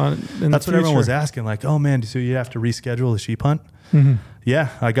sheep hunt. That's what everyone was asking. Like, oh man, so you have to reschedule the sheep hunt? Mm-hmm. Yeah,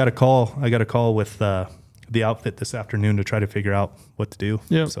 I got a call. I got a call with the outfit this afternoon to try to figure out what to do.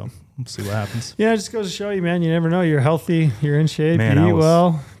 Yeah. So we'll see what happens. Yeah, it just goes to show you, man. You never know. You're healthy. You're in shape. Man, you eat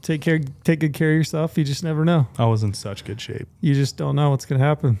well. Take good care of yourself. You just never know. I was in such good shape. You just don't know what's going to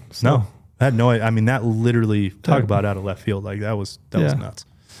happen. So. No, I had no idea. I mean, that literally talk about out of left field. Like that was nuts.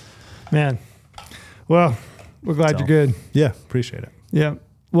 Man. Well, we're glad you're good. Yeah, appreciate it. Yeah.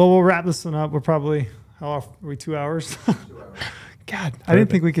 Well, we'll wrap this one up. We're probably, how often are we, 2 hours? God, I didn't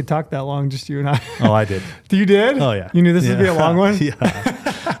think we could talk that long, just you and I. Oh, I did. You did? Oh, yeah. You knew this would be a long one? Yeah.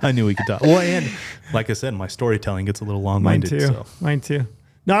 I knew we could talk. Well, and like I said, my storytelling gets a little long-minded. Mine too.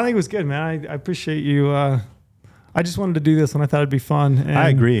 No, I think it was good, man. I appreciate you. I just wanted to do this one. I thought it'd be fun. And I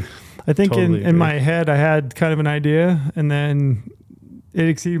agree. I think totally in my head, I had kind of an idea, and then it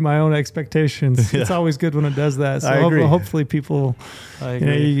exceeded my own expectations. Yeah. It's always good when it does that. So hopefully people,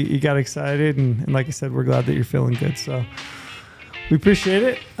 you got excited. And like I said, we're glad that you're feeling good. So we appreciate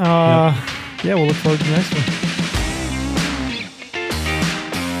it. Yeah, we'll look forward to the next one.